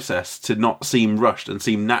process to not seem rushed and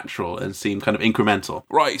seem natural and seem kind of incremental.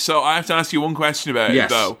 Right, so I have to ask you one question about it,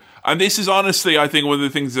 though. And this is honestly, I think, one of the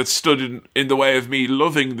things that stood in the way of me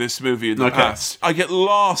loving this movie in the past. I get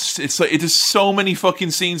lost. It's like, it has so many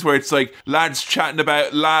fucking scenes where it's like lads chatting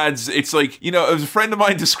about lads. It's like, you know, a friend of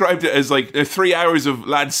mine described it as like 3 hours of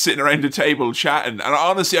lads sitting around a table chatting. And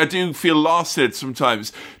honestly, I do feel lost in it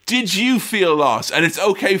sometimes. Did you feel lost? And it's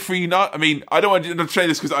okay for you not. I mean, I don't want to say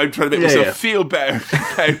this because I'm trying to make myself feel better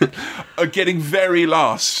about getting very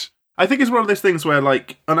lost. I think it's one of those things where,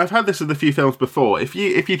 like, and I've had this with a few films before, if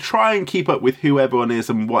you try and keep up with who everyone is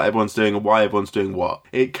and what everyone's doing and why everyone's doing what,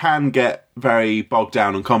 it can get very bogged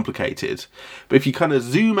down and complicated. But if you kind of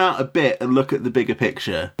zoom out a bit and look at the bigger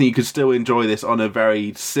picture, you can still enjoy this on a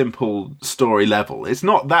very simple story level. It's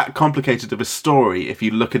not that complicated of a story if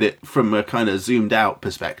you look at it from a kind of zoomed out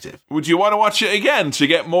perspective. Would you want to watch it again to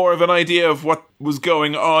get more of an idea of what was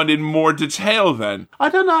going on in more detail then? I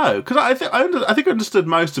don't know, because I think I understood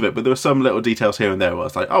most of it, but there were some little details here and there where I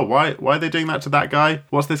was like, oh, why are they doing that to that guy?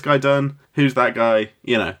 What's this guy done? Who's that guy?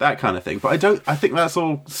 You know, that kind of thing. But I think that's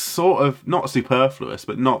all sort of not superfluous,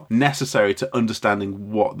 but not necessary to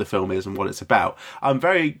understanding what the film is and what it's about. I'm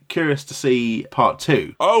very curious to see part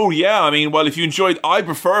 2. Oh, yeah. I mean, well, if you enjoyed, I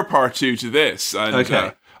prefer part 2 to this. And,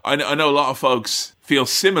 okay. I know a lot of folks feel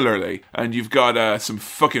similarly, and you've got some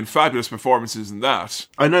fucking fabulous performances in that.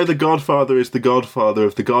 I know The Godfather is the Godfather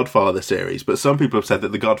of the Godfather series, but some people have said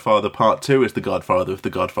that The Godfather Part 2 is the Godfather of the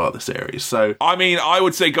Godfather series, so... I mean, I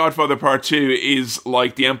would say Godfather Part 2 is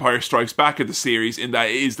like The Empire Strikes Back of the series, in that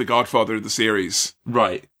it is the Godfather of the series.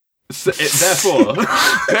 Right. So therefore...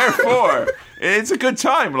 Therefore... It's a good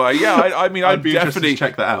time, like, yeah, I mean, I'd be definitely... to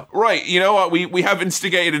check that out. Right, you know what, we have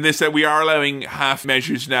instigated in this that we are allowing half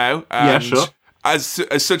measures now. And yeah, sure. As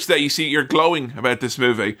such that you see you're glowing about this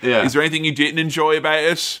movie. Yeah. Is there anything you didn't enjoy about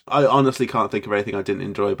it? I honestly can't think of anything I didn't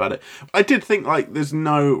enjoy about it. I did think, like, there's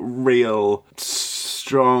no real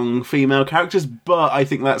strong female characters, but I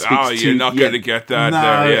think that speaks to... you're not going to get that no,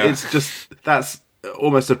 there, yeah. It's just... That's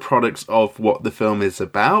almost a product of what the film is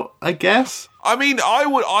about, I guess. I mean, I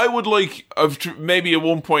would like, maybe at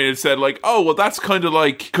one point it said like, oh, well, that's kind of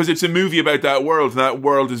like, because it's a movie about that world, and that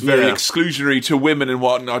world is very exclusionary to women and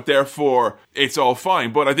whatnot, therefore it's all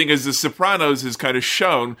fine. But I think as The Sopranos has kind of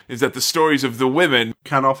shown, is that the stories of the women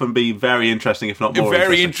can often be very interesting, if not more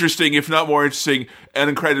interesting, if not more interesting,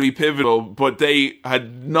 and incredibly pivotal, but they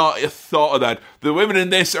had not thought of that. The women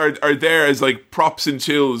in this are there as like props and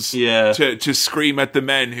tools to scream at the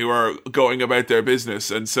men who are going about their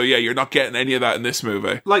business. And so, yeah, you're not getting any of that in this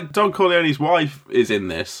movie. Like, Don Corleone's wife is in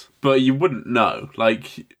this, but you wouldn't know.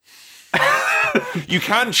 Like... You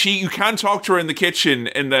can talk to her in the kitchen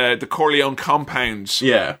in the Corleone compound.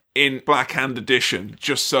 Yeah. In Black Hand Edition,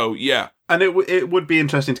 just so, yeah. And it would be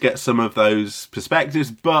interesting to get some of those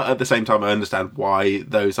perspectives, but at the same time, I understand why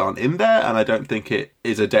those aren't in there, and I don't think it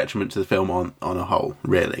is a detriment to the film on a whole,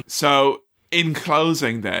 really. So, in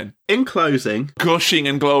closing then. In closing. Gushing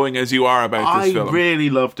and glowing as you are about this film. I really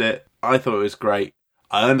loved it. I thought it was great.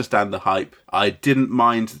 I understand the hype. I didn't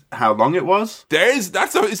mind how long it was. Is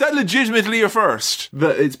that legitimately your first?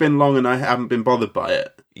 That it's been long and I haven't been bothered by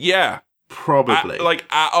it. Yeah. Probably.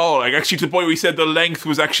 At all. Like, actually, to the point where he said the length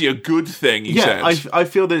was actually a good thing, he said. I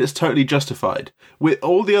feel that it's totally justified. With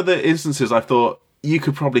all the other instances, I thought you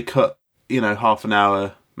could probably cut, half an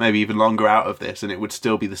hour, maybe even longer out of this, and it would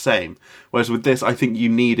still be the same. Whereas with this, I think you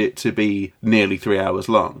need it to be nearly 3 hours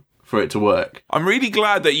long for it to work. I'm really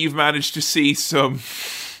glad that you've managed to see some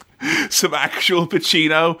actual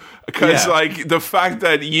Pacino, because like the fact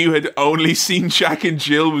that you had only seen Jack and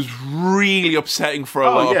Jill was really upsetting for a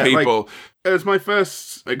lot of people. As my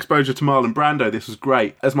first exposure to Marlon Brando, this was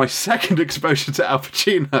great. As my second exposure to Al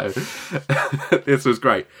Pacino, this was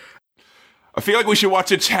great. I feel like we should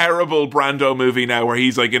watch a terrible Brando movie now where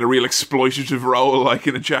he's like in a real exploitative role, like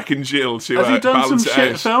in a Jack and Jill to Has he done balance some it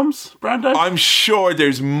shit out. Films, Brando? I'm sure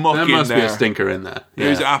there's muck in there. There must be a stinker in there. Yeah.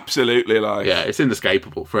 There's absolutely like... Yeah, it's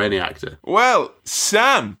inescapable for any actor. Well,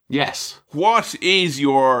 Sam. Yes. What is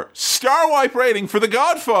your star wipe rating for The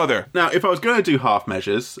Godfather? Now, if I was going to do half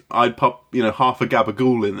measures, I'd pop, half a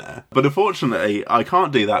gabagool in there. But unfortunately, I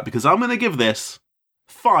can't do that because I'm going to give this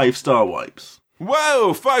 5 star wipes.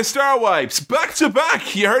 Whoa, 5 star wipes, back to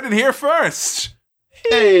back. You heard it here first.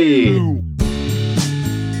 Hey.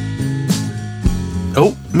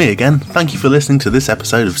 Oh, Me again, thank you for listening to this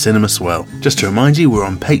episode of Cinema Swirl. Just to remind you, we're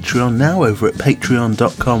on Patreon now over at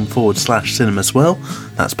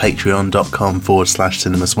patreon.com/cinemaswirl. That's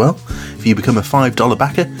patreon.com/cinemaswirl. If you become a $5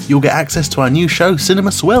 backer, you'll get access to our new show,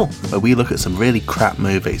 Cinema Swirl, where we look at some really crap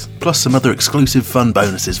movies, plus some other exclusive fun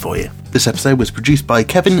bonuses for you. This episode was produced by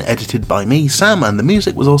Kevin, edited by me, Sam, and the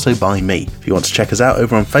music was also by me. If you want to check us out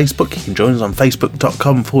over on Facebook, you can join us on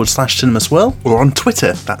facebook.com/cinemaswirl, or on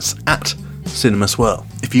Twitter, that's @cinemaswirl.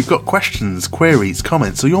 If you've got questions, queries,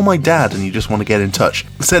 comments, or you're my dad and you just want to get in touch,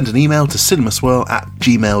 send an email to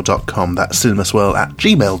cinemaswirl@gmail.com. That's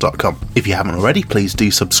cinemaswirl@gmail.com. If you haven't already, please do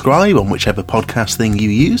subscribe on whichever podcast thing you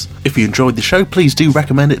use. If you enjoyed the show, please do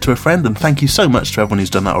recommend it to a friend, and thank you so much to everyone who's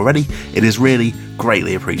done that already. It is really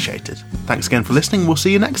greatly appreciated. Thanks again for listening. We'll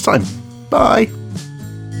see you next time. Bye.